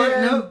fall for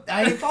it? No,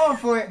 I ain't falling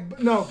for it.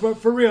 No, but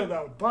for real,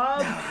 though.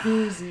 Bob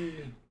Cousy.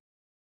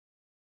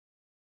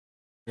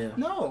 Yeah.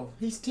 No,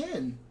 he's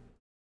 10.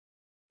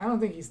 I don't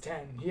think he's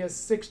 10. He has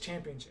 6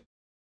 championships.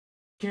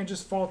 You can't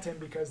just fault him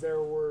because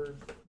there were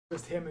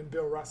just him and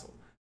Bill Russell.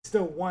 He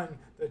still won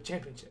the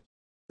championship.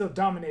 Still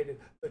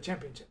dominated the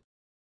championship.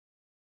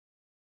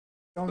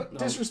 Don't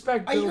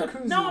disrespect Bill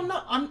Cousy. No, I'm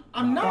not.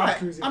 I'm not.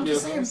 I'm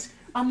just saying.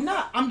 I'm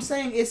not. I'm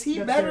saying, is he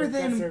better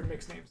than? That's their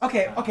mixed names.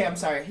 Okay. I'm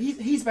sorry.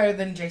 He's better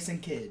than Jason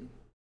Kidd.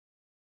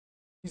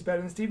 He's better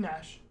than Steve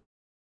Nash.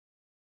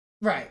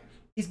 Right.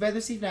 He's better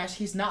than Steve Nash.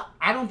 He's not.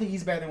 I don't think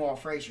he's better than Walt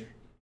Frazier.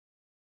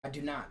 I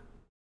do not.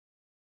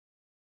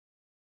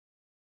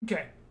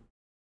 Okay.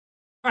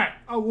 All right.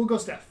 Oh, we'll go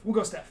Steph.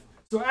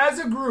 So as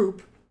a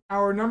group,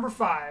 our number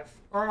 5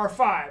 or our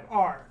 5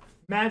 are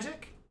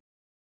Magic,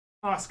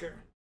 Oscar,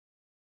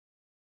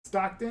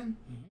 Stockton,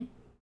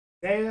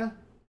 Isaiah,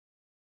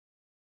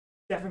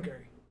 Stephen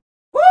Curry.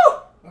 Woo!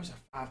 Those are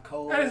 5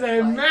 cold. That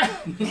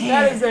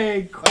is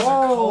a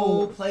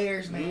cold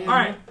players, man. All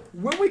right.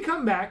 When we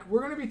come back,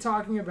 we're going to be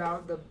talking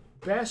about the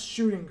best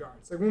shooting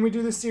guards. Like when we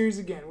do this series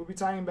again, we'll be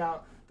talking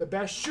about the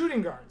best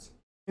shooting guards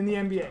in the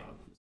NBA.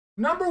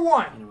 Number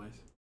 1,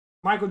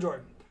 Michael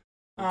Jordan.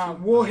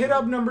 We'll hit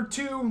up number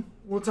 2.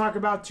 We'll talk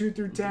about 2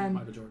 through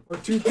 10 or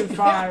 2 through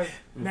 5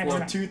 next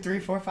time. 2, 3,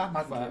 4, 5,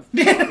 Michael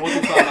Jordan. 1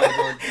 through 5, Michael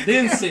Jordan.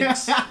 Then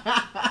 6,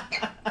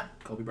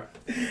 Kobe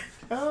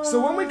Bryant.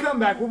 So when we come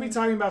back, we'll be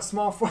talking about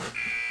small forward.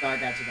 Oh, I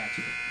got you.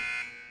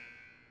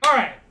 All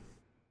right.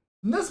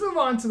 Let's move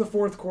on to the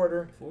fourth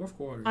quarter.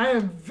 I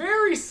am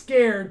very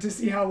scared to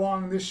see how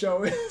long this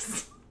show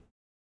is.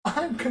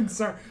 I'm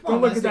concerned.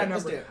 Don't look at that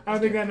number. I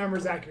don't think that number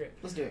is accurate.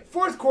 Let's do it.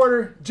 Fourth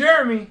quarter.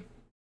 Jeremy,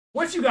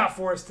 what you got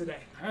for us today?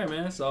 All right,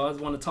 man. So I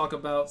just want to talk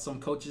about some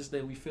coaches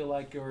that we feel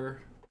like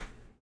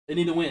they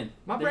need to win.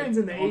 My brain's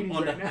in the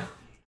 80s right now.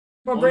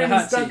 My brain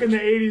is stuck in the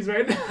 80s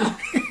right now.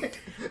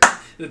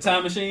 The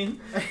time machine?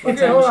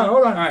 Okay, hold on.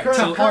 All right,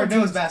 so hard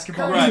nose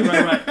basketball. Right.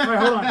 All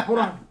right, hold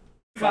on.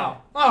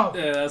 Foul. Oh.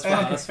 Yeah, that's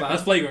foul. That's foul.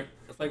 That's flagrant.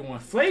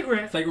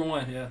 Flagrant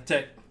 1, yeah.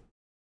 Tech.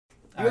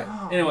 All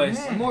right. Anyways.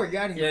 Some more, you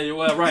got here. Yeah, you're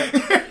well, right.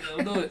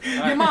 We'll do it. All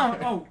right. Your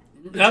mom.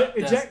 Yep,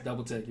 that's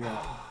double tech. Yeah.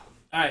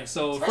 All right,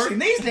 so especially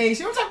these days,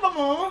 you don't talk about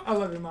mama. I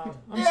love your mom.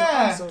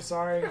 I'm so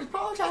sorry.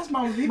 Apologize,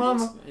 mama.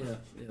 People.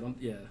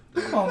 Yeah.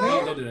 Come on,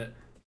 man. Don't do that.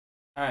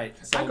 All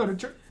right. So I go to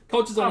church.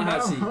 Coaches on the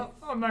hot seat.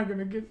 I'm not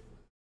gonna get.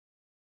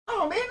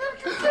 Oh man,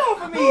 get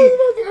off of me!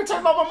 You're gonna talk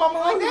about my mama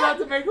like that? I'm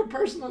about to make a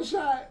personal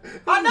shot.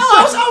 I know.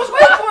 I was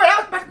waiting for it. I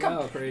was about to come.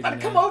 Oh, crazy, about to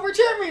come over,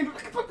 Jeremy.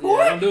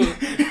 Boy, don't do it.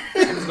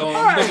 I'm just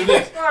going to do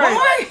this. All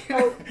right.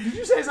 Oh, did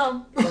you say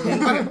something?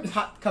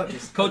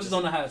 Coaches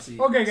on the hot seat.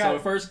 Okay,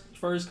 guys. So the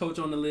first coach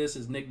on the list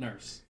is Nick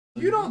Nurse.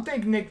 You don't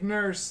think Nick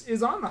Nurse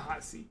is on the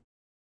hot seat?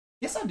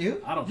 Yes, I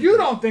do. You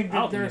don't think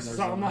Nick Nurse is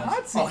on the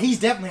hot seat? Oh, he's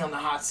definitely on the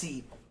hot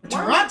seat.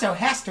 Toronto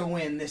has to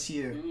win this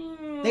year.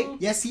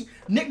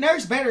 Nick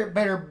Nurse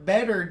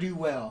better do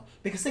well.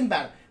 Because think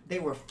about it. They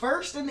were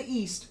first in the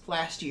East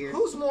last year.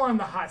 Who's more on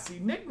the hot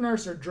seat, Nick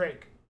Nurse or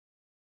Drake?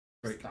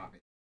 Stop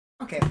it.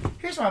 Okay,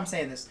 here's why I'm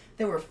saying this.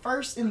 They were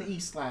first in the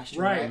East last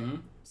year, right? Mm-hmm.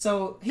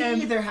 So he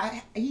either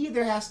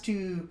has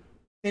to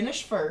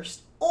finish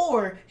first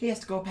or he has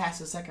to go past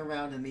the second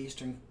round in the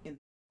Eastern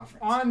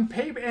Conference. On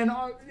paper, and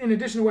in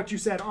addition to what you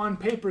said, on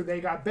paper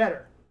they got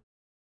better.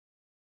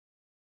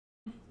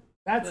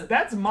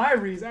 That's my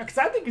reason, because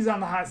I think he's on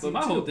the hot seat. But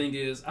my whole thing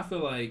is, I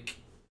feel like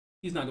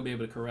he's not gonna be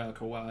able to corral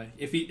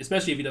Kawhi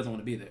especially if he doesn't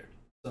want to be there.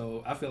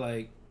 So I feel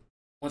like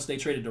once they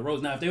traded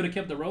DeRozan, now if they would have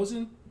kept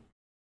DeRozan,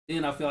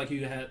 then I feel like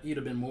he'd have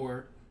been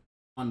more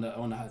on the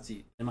hot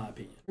seat, in my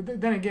opinion.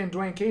 But then again,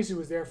 Dwayne Casey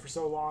was there for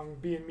so long,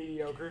 being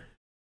mediocre.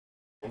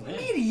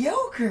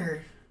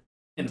 Mediocre.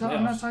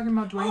 I'm not talking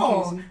about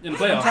Dwayne Casey. In the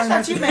playoffs. I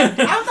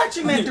thought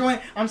you meant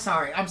Dwayne. I'm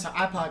sorry. I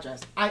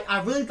apologize.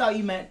 I really thought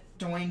you meant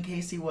Dwayne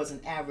Casey was an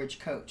average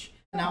coach.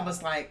 And I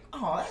was like,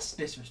 oh, that's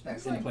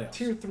disrespectful. It's like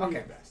tier 3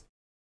 at best.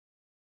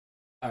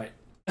 All right.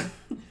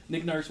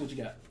 Nick Nurse, what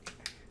you got?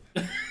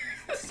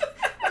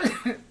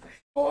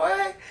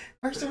 Boy,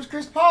 first it was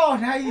Chris Paul.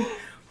 Now you...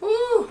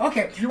 Woo.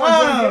 Okay. You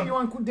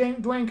want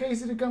Dwayne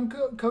Casey to come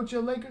coach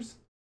your Lakers?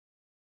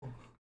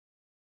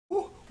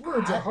 Ooh,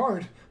 words are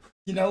hard.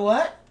 You know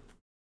what?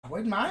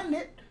 wouldn't mind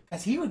it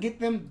because he would get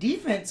them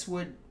defense.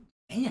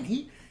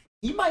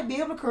 He might be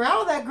able to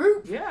corral that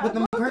group with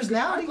them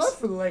personalities. I'd love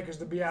for the Lakers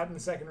to be out in the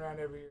second round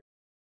every year.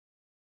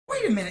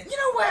 Wait a minute. You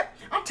know what?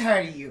 I'm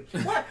tired of you.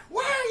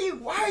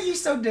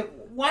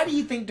 Why do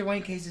you think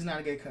Dwayne Casey's not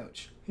a good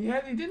coach? He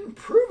didn't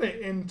prove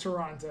it in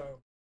Toronto.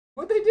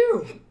 What'd they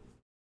do?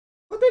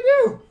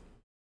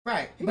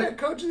 Right. He got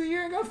coach of the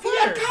year and got fired. He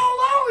had Kyle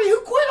Lowry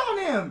who quit on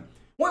him.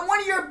 When one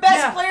of your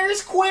best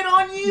players quit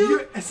on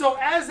you. So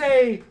as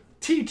a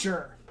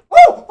teacher,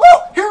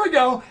 here we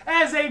go.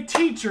 As a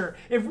teacher,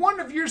 if one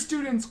of your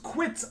students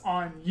quits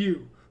on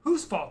you,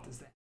 whose fault is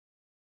that?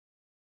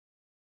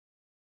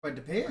 It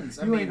depends.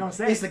 You ain't gonna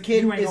say. Is the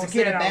kid a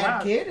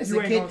bad kid? Is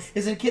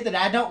it a kid that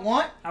I don't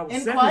want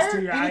in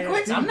choir and he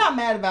quits? I'm not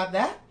mad about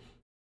that.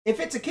 If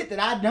it's a kid that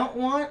I don't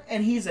want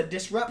and he's a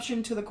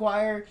disruption to the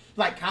choir,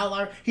 like Kyle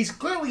Lowry, he's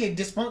clearly a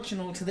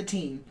dysfunctional to the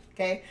team.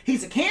 Okay,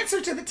 he's a cancer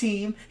to the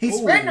team. He's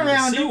spreading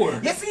around.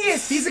 Yes, he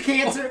is. He's a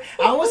cancer.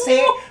 I will say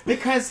it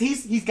because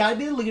he's got to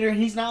be the leader, and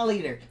he's not a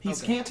leader.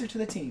 He's a cancer to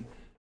the team.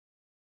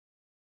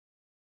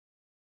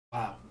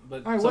 Wow.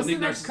 But all right, what's the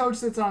next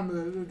coach that's on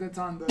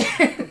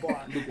the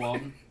block? Luke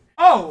Walton.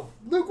 Oh,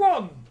 Luke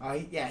Walton.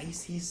 Oh, yeah,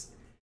 he's.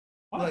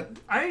 Look,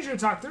 I need you to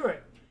talk through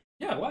it.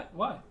 Yeah,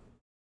 why?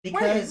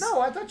 Because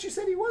no, I thought you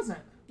said he wasn't.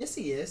 Yes,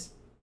 he is.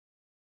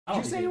 Did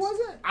you say he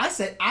wasn't? I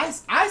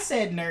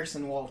said Nurse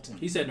and Walton.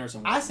 He said Nurse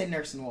and Walton. I said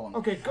Nurse and Walton.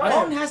 Okay, go ahead.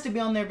 Walton has to be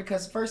on there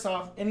because first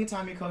off,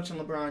 anytime you're coaching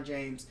LeBron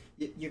James,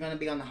 you're going to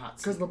be on the hot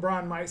seat. Because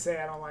LeBron might say,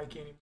 I don't like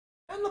you anymore.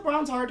 And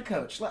LeBron's hard to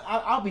coach.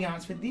 I'll be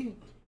honest with you.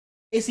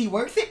 Is he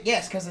worth it?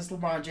 Yes, because it's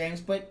LeBron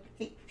James, but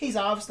he's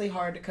obviously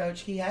hard to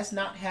coach. He has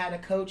not had a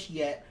coach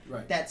yet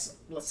that's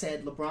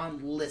said, LeBron,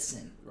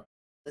 listen. Right.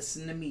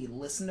 Listen to me.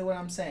 Listen to what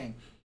I'm saying.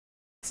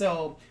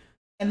 So,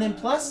 and then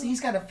plus, he's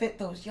got to fit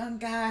those young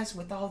guys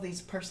with all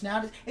these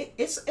personalities.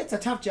 It's a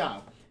tough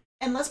job.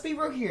 And let's be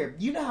real here.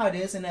 You know how it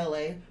is in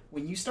LA.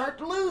 When you start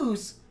to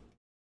lose,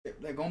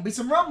 there are going to be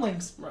some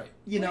rumblings. Right.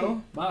 You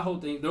know? My whole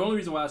thing, the only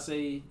reason why I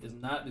say is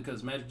not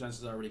because Magic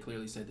Johnson's already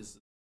clearly said this.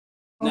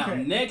 Now,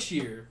 next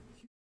year,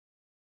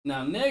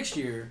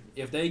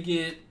 if they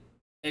get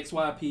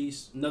XY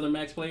piece, another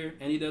max player,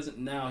 and he doesn't,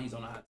 now he's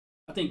on a hot.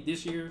 I think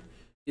this year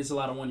it's a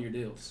lot of 1 year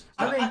deals.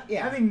 So I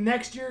think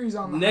next year he's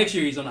on the next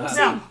year he's on the hot.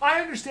 Now,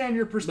 I understand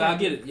your perspective.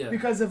 But I get it, yeah.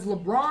 Because if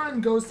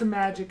LeBron goes to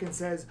Magic and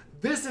says,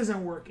 this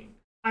isn't working,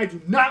 I do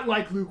not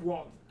like Luke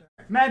Walton.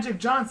 Magic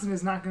Johnson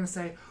is not going to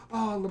say,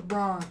 oh,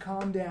 LeBron,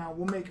 calm down,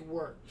 we'll make it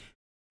work.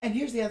 And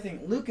here's the other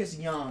thing. Luke is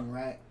young,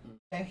 right?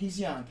 Okay, he's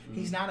young. Mm-hmm.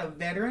 He's not a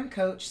veteran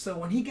coach, so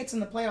when he gets in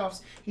the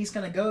playoffs, he's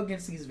going to go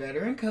against these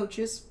veteran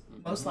coaches,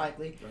 most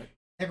likely. Right.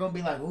 They're going to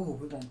be like, ooh,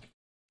 we're going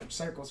to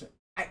circles.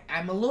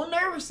 I'm a little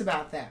nervous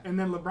about that. And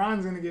then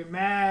LeBron's going to get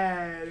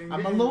mad.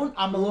 I'm a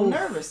little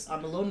nervous.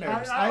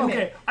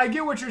 I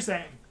get what you're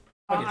saying.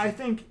 I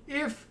think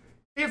if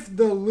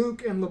the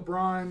Luke and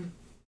LeBron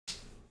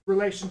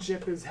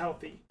relationship is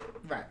healthy,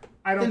 right?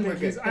 I don't think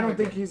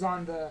he's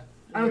on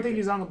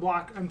the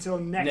block until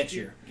next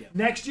year. Yeah.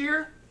 Next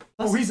year,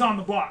 he's on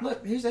the block.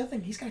 Look, here's the other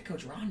thing. He's got to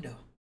coach Rondo.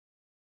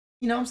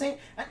 You know what I'm saying?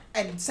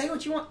 And say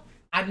what you want.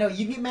 I know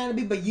you get mad at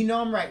me, but you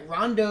know I'm right.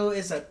 Rondo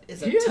is a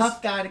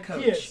tough guy to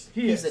coach.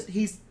 He is.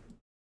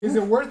 Is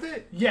it worth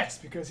it? Yes,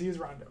 because he is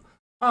Rondo.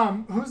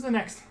 Who's the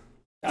next?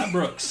 Scott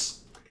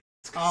Brooks.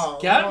 Oh,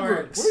 Scott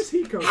Brooks. Where's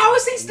he coaching? How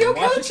is he still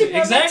coaching?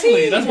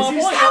 Exactly. That's my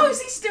point. How is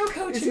he still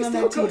coaching on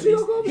that team?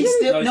 He's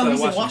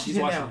in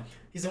Washington now.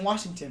 He's in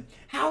Washington.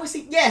 How is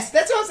he? Yes,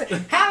 that's what I'm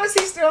saying. How is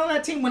he still on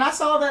that team? When I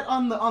saw that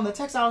on the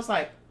text, I was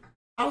like,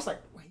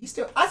 wait, he's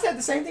still. I said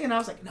the same thing, and I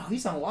was like, no,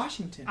 he's on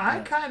Washington.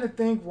 I kind of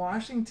think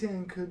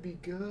Washington could be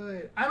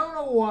good. I don't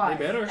know why.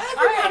 They better.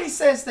 Everybody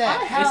says that.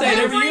 They say it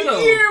every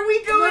year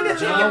we go into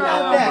thinking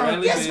about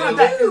that. Yes,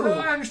 we do.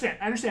 I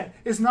understand.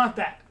 It's not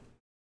that.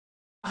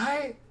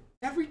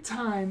 Every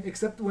time,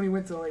 except when he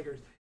went to the Lakers,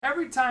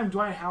 every time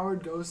Dwight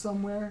Howard goes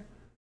somewhere,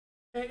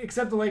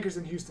 except the Lakers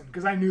in Houston,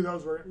 because I knew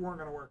those weren't going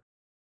to work,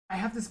 I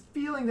have this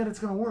feeling that it's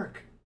going to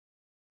work.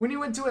 When he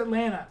went to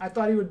Atlanta, I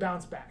thought he would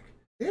bounce back.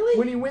 Really?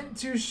 When he went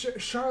to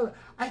Charlotte,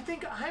 I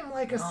think I'm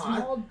like a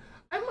small...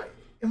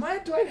 Am I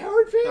a Dwight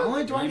Howard fan? The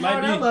only Dwight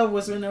Howard I love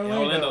was in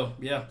Orlando.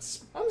 Yeah.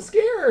 I'm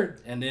scared.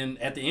 And then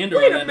at the end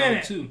of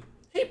Orlando, too.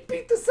 He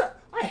beat the Sun.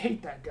 I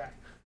hate that guy.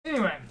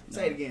 Anyway.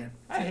 Say it again.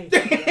 I hate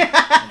that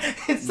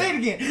guy. Say it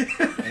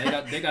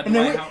again. They got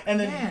Dwight Howard. And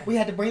then we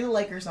had to bring the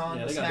Lakers on.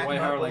 Yeah, they got Dwight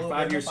Howard like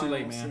 5 years too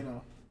late, man. You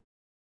know,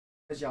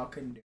 because y'all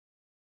couldn't do it.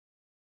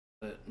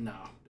 But no,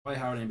 Dwight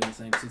Howard ain't been the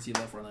same since he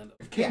left Orlando.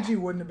 If KG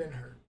wouldn't have been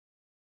hurt,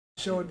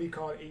 the show would be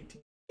called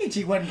 18.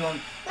 KG wasn't going.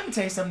 Let me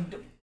tell you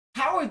something.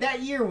 Howard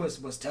that year was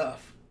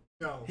tough.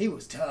 No. He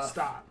was tough.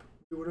 Stop.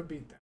 We would have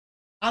beat them.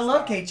 I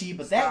love KG,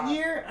 but that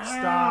year,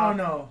 I don't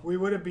know. We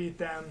would have beat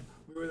them.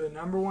 We were the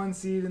number 1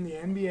 seed in the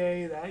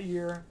NBA that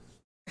year.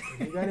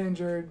 He got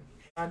injured.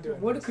 Not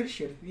doing what could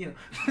should you know.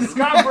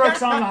 Scott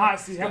Brooks on the hot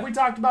seat. Have we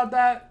talked about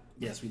that?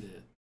 Yes, we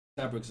did.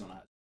 Scott Brooks on the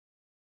hot seat.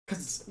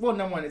 Because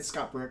number one, it's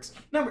Scott Brooks.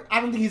 Number, I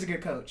don't think he's a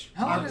good coach.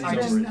 How long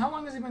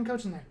has he been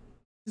coaching there?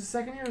 Is it his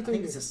second year or third year? I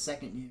think it's his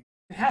second year.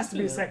 It has to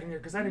be a second year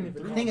because I didn't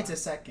even know. I think it's a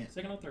second.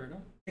 Second or third, huh?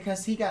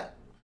 Because he got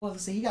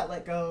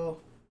let go.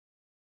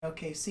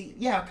 OKC.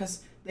 Yeah,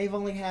 because they've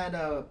only had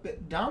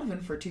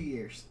Donovan for 2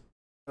 years.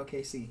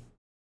 OKC.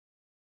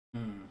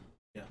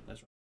 Yeah,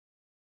 that's right.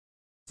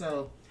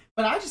 So,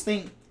 but I just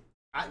think,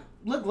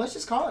 let's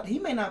just call it. He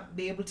may not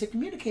be able to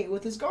communicate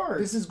with his guards.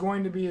 This is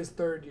going to be his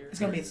third year. It's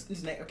going to be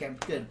his okay,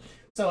 good.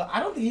 So I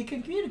don't think he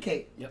can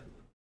communicate. Yep.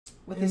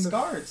 With his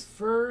guards.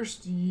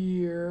 First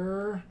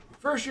year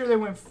they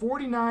went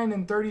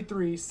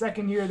 49-33.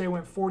 Second year they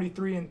went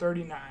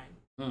 43-39.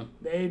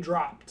 They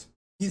dropped.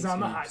 He's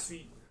on the hot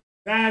seat.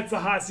 That's a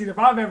hot seat if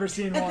I've ever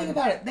seen one. And think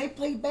about it. They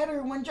played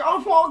better when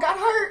John Wall got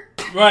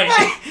hurt. Right.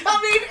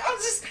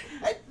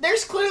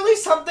 There's clearly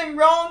something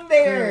wrong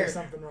there. Clearly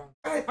something wrong.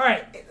 All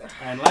right.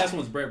 And last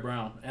one's Brett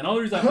Brown. And the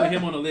only reason I put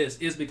him on the list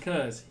is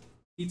because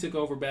he took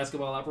over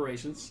basketball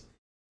operations.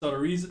 So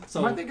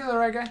am I thinking of the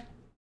right guy?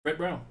 Brett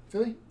Brown.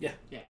 Philly? Yeah.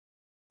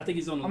 I think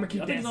he's on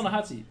the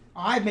hot seat.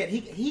 I admit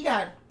he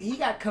got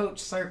coach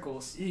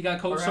circles. He got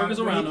coach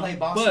circles around him.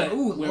 But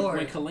Lord,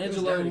 when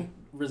Colangelo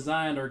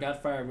resigned or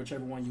got fired,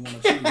 whichever one you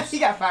want to choose. He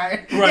got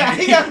fired. Right. Yeah,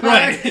 he got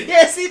fired. Right.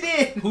 Yes, he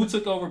did. Who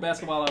took over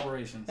basketball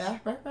operations? Yeah,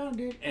 Brett Brown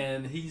did.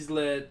 And he's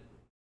led.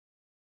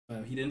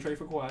 He didn't trade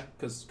for Kawhi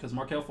because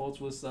Markelle Fultz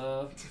was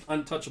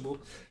untouchable.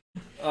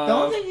 The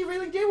only thing he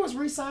really did was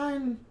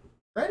re-sign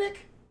Redick,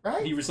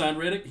 right? He re-signed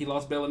Redick. He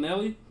lost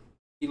Bellinelli.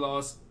 He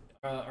lost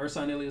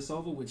Ersan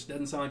Ilyasova, which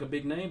doesn't sound like a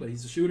big name, but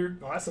he's a shooter.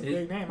 Oh, that's a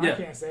big name. Yeah. I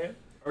can't say it.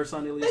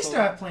 Ersan Ilyasova. They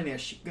still have plenty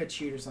of good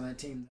shooters on that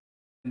team.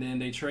 And then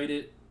they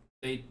traded.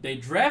 They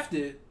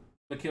drafted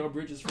Mikal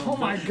Bridges from. Oh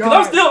my god!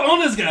 I'm still on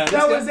this guy.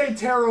 That was a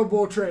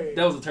terrible trade.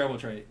 That was a terrible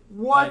trade.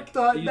 What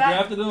He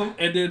drafted him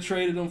and then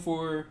traded him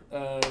for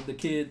the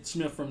kid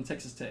Smith from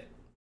Texas Tech.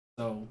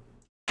 So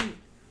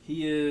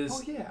he is.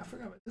 Oh yeah, I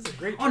forgot about this. Is a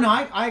great. Oh no,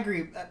 I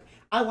agree.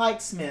 I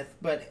like Smith,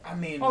 but I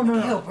mean,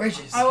 Mikal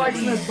Bridges. I like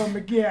Smith,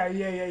 but yeah.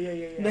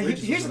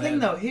 Here's the thing,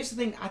 though. Here's the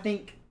thing. I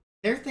think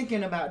they're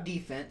thinking about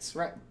defense,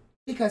 right?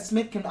 Because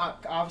Smith can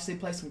obviously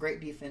play some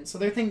great defense, so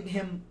they're thinking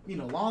him,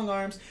 long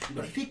arms.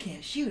 But if he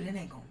can't shoot, it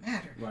ain't gonna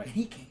matter. Right. And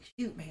he can't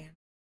shoot, man.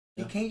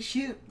 He can't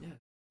shoot. Yeah.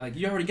 Like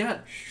you already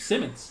got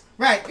Simmons.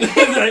 Right. You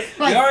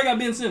already got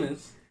Ben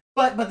Simmons.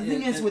 But the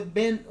thing is, with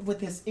Ben,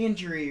 with his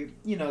injury,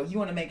 you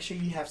want to make sure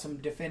you have some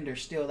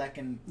defenders still that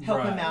can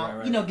help him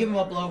out. Give him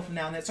a blow from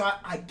now and then. So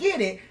I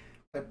get it,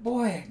 but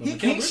boy, he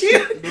can't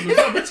shoot. But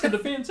Mikal Bridges can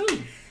defend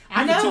too.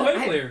 I know. He's a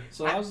two-way player.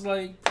 So I was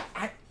like,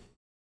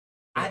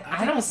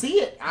 I don't see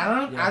it.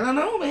 I don't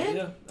know, man.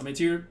 Yeah. I mean,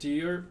 to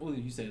your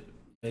you said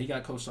he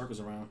got Coach Circles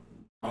around.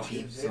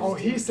 He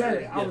said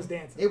it. I was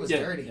dancing. It was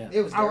dirty. Yeah.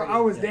 It was dirty. I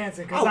was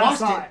dancing because I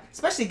saw it.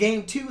 Especially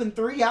game 2 and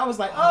 3. I was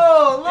like,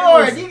 oh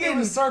Lord, you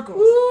getting circles.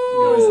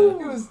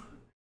 It was.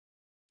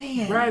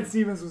 Man. Brad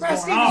Stevens was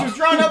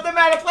drawing up them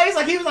out of place.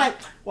 Like he was like,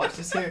 watch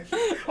this here.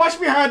 Watch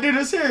me how I do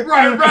this here.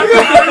 Right. And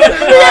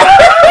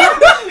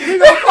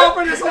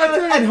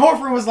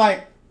Horford was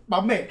like, my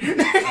man. All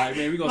right,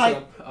 man. We gonna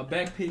see a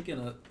back pick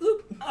and a.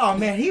 Oh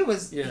man, he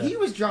was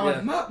drawing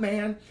him up,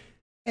 man.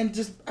 And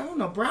just, I don't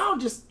know, Brown,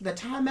 just the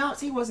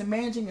timeouts, he wasn't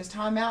managing his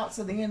timeouts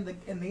at the end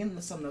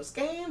of some of those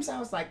games. I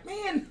was like,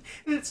 man,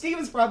 and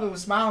Stevens probably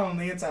was smiling on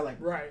the inside like,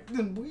 right.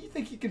 Then you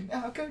think you can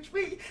coach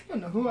me? You don't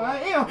know who I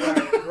am.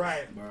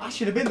 Right. I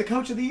should have been the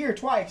coach of the year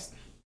twice.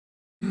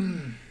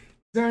 Is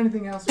there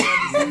anything else?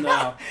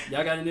 No.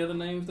 Y'all got any other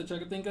names that y'all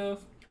can think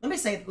of? Let me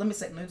say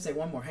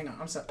one more. Hang on.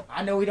 I'm sorry.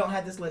 I know we don't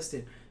have this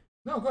listed.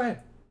 No, go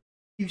ahead.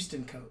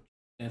 Houston coach.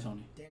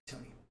 D'Antoni.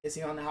 Is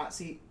he on the hot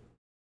seat?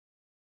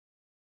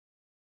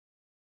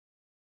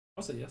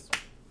 I'll say yes.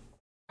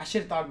 I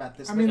should have thought about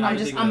this. I mean,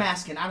 I'm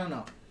asking. I don't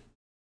know.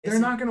 They're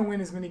not going to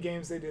win as many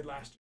games they did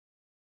last year.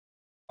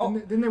 Oh,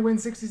 didn't they win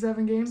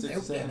 67 games?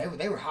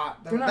 They were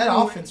hot. They're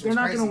not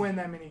going to win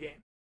that many games.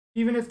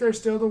 Even if they're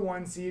still the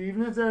 1 seed,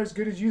 even if they're as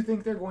good as you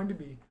think they're going to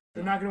be,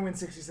 they're not going to win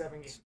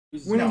 67 games.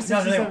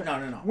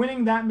 No.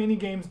 Winning that many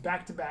games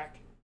back to back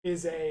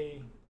is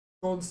a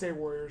Golden State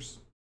Warriors.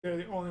 They're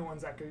the only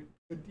ones that could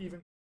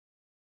even.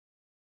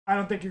 I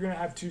don't think you're going to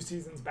have 2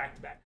 seasons back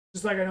to back.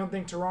 Just like I don't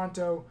think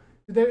Toronto.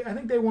 I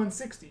think they won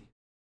 60. I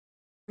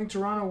think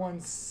Toronto won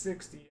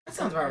 60. That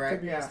sounds about right. I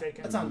could be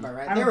mistaken. That sounds about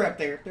right. They were up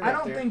there. I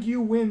don't think you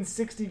win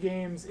 60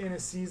 games in a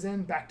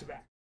season back to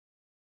back.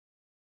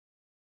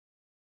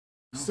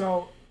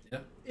 So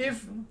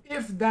if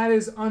that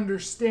is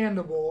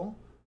understandable,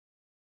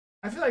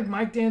 I feel like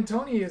Mike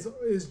D'Antoni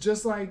is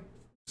just like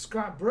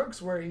Scott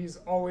Brooks, where he's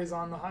always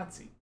on the hot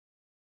seat.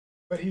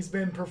 But he's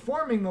been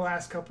performing the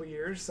last couple of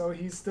years, so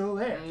he's still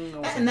there.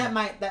 And that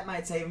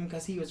might save him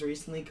because he was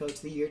recently Coach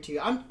of the Year too.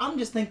 I'm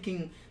just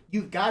thinking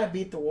you've got to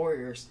beat the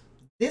Warriors.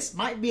 This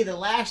might be the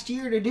last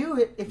year to do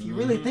it if you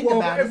really think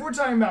about it. If we're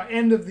talking about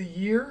end of the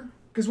year,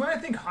 because when I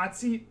think hot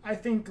seat, I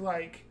think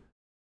like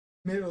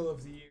middle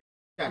of the year.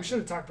 Gotcha. We should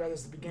have talked about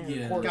this at the beginning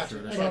of the quarter.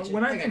 Gotcha.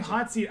 When I think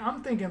hot seat,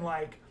 I'm thinking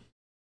like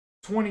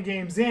 20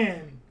 games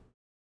in,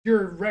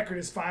 your record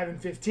is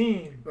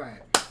 5-15.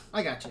 Right.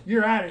 I got you.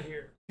 You're out of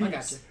here. I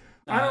got you.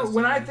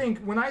 When I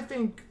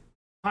think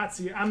hot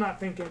seat, I'm not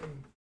thinking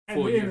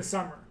in the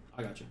summer.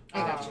 I got you.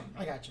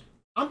 I got you.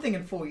 I'm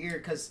thinking full year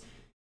because,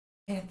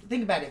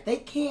 think about it. If they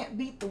can't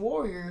beat the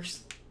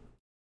Warriors,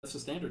 that's the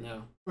standard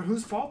now. But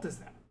whose fault is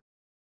that?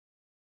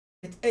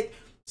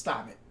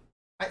 Stop it.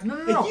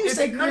 No. If you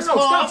say Chris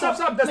Paul,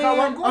 stop. That's not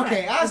where I'm going.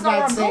 Okay, I was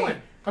about to say.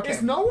 Okay.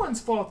 It's no one's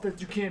fault that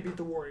you can't beat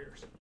the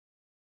Warriors.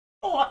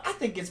 Oh, I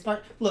think it's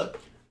part. Look,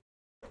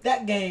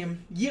 that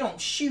game, you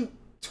don't shoot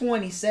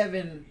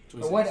 27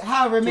 or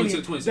however many.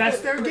 26.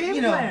 That's their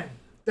game plan.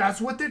 That's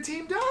what their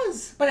team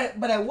does. But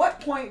at what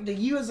point do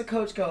you as a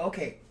coach go,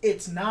 okay,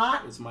 it's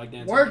Mike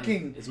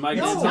working. It's Mike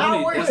D'Antoni. It's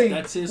not working.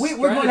 That's his We're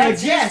going to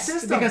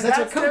adjust because that's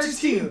what coaches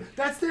do.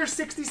 That's their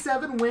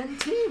 67-win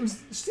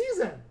team's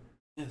season.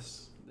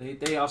 Yes. They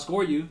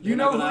outscore you. You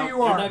know who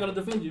you are. They're not going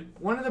to defend you.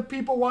 One of the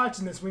people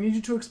watching this, we need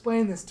you to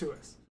explain this to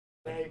us.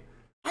 Okay?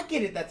 I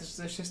get it that this is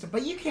their system,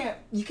 but you can't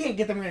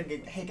get them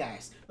in. Hey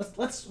guys,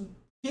 let's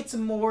get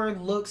some more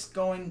looks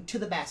going to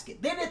the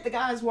basket. Then if the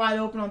guy's wide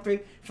open on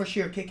three, for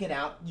sure, kick it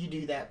out. You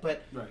do that,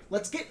 but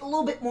let's get a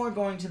little bit more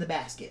going to the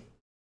basket.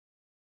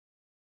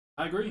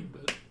 I agree,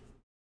 but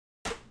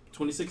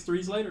 26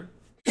 threes later.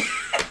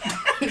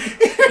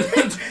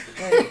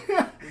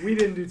 We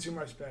didn't do too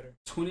much better.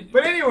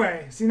 But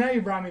anyway, see, now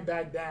you brought me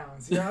back down.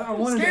 See, I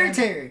wanted Scary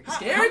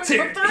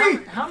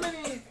Terry. How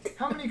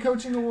many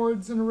coaching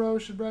awards in a row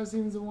should Brad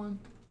Stevens have won?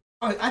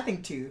 Oh, I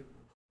think 2.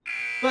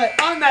 But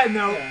on that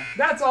note,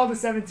 that's all the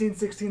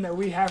 17-16 that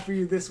we have for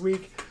you this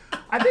week.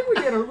 I think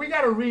we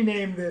gotta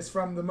rename this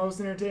from the most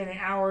entertaining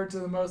hour to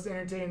the most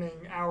entertaining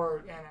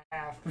hour and a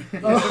half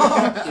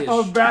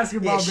of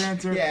basketball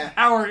banter. Yeah.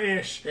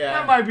 Hour-ish. Yeah.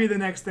 That might be the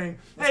next thing.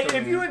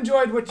 If you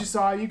enjoyed what you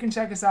saw, you can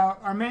check us out.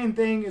 Our main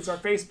thing is our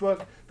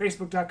Facebook,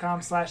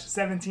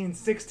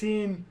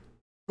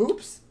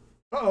 facebook.com/1716hoops.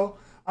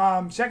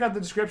 Check out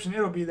the description.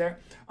 It'll be there.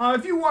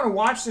 If you want to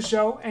watch the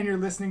show and you're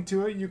listening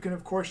to it, you can,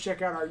 of course,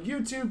 check out our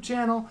YouTube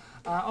channel.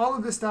 All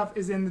of this stuff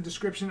is in the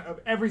description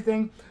of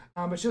everything.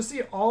 But you'll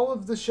see all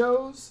of the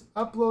shows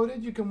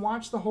uploaded. You can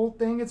watch the whole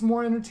thing. It's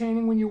more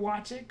entertaining when you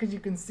watch it because you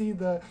can see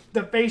the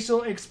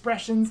facial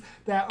expressions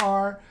that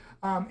are.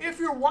 If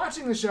you're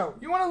watching the show,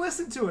 you want to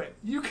listen to it,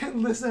 you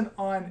can listen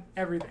on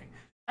everything.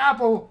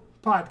 Apple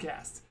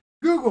Podcasts,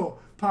 Google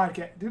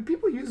Podcast. Do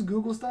people use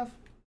Google stuff?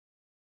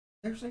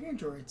 There's like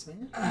Androids,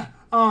 man.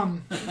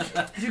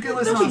 You can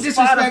listen on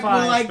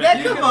Spotify. Like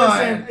that. Come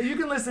on. You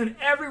can listen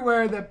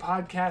everywhere that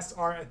podcasts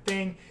are a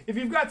thing. If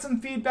you've got some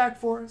feedback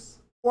for us,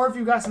 or if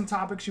you've got some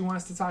topics you want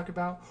us to talk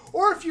about,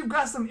 or if you've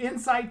got some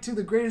insight to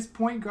the greatest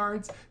point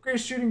guards,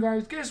 greatest shooting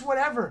guards, greatest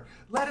whatever,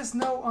 let us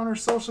know on our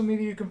social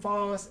media. You can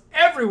follow us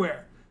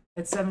everywhere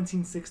at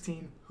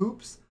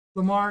 1716hoops.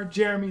 Lamar,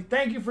 Jeremy,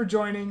 thank you for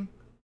joining.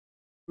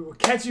 We will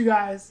catch you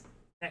guys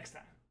next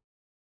time.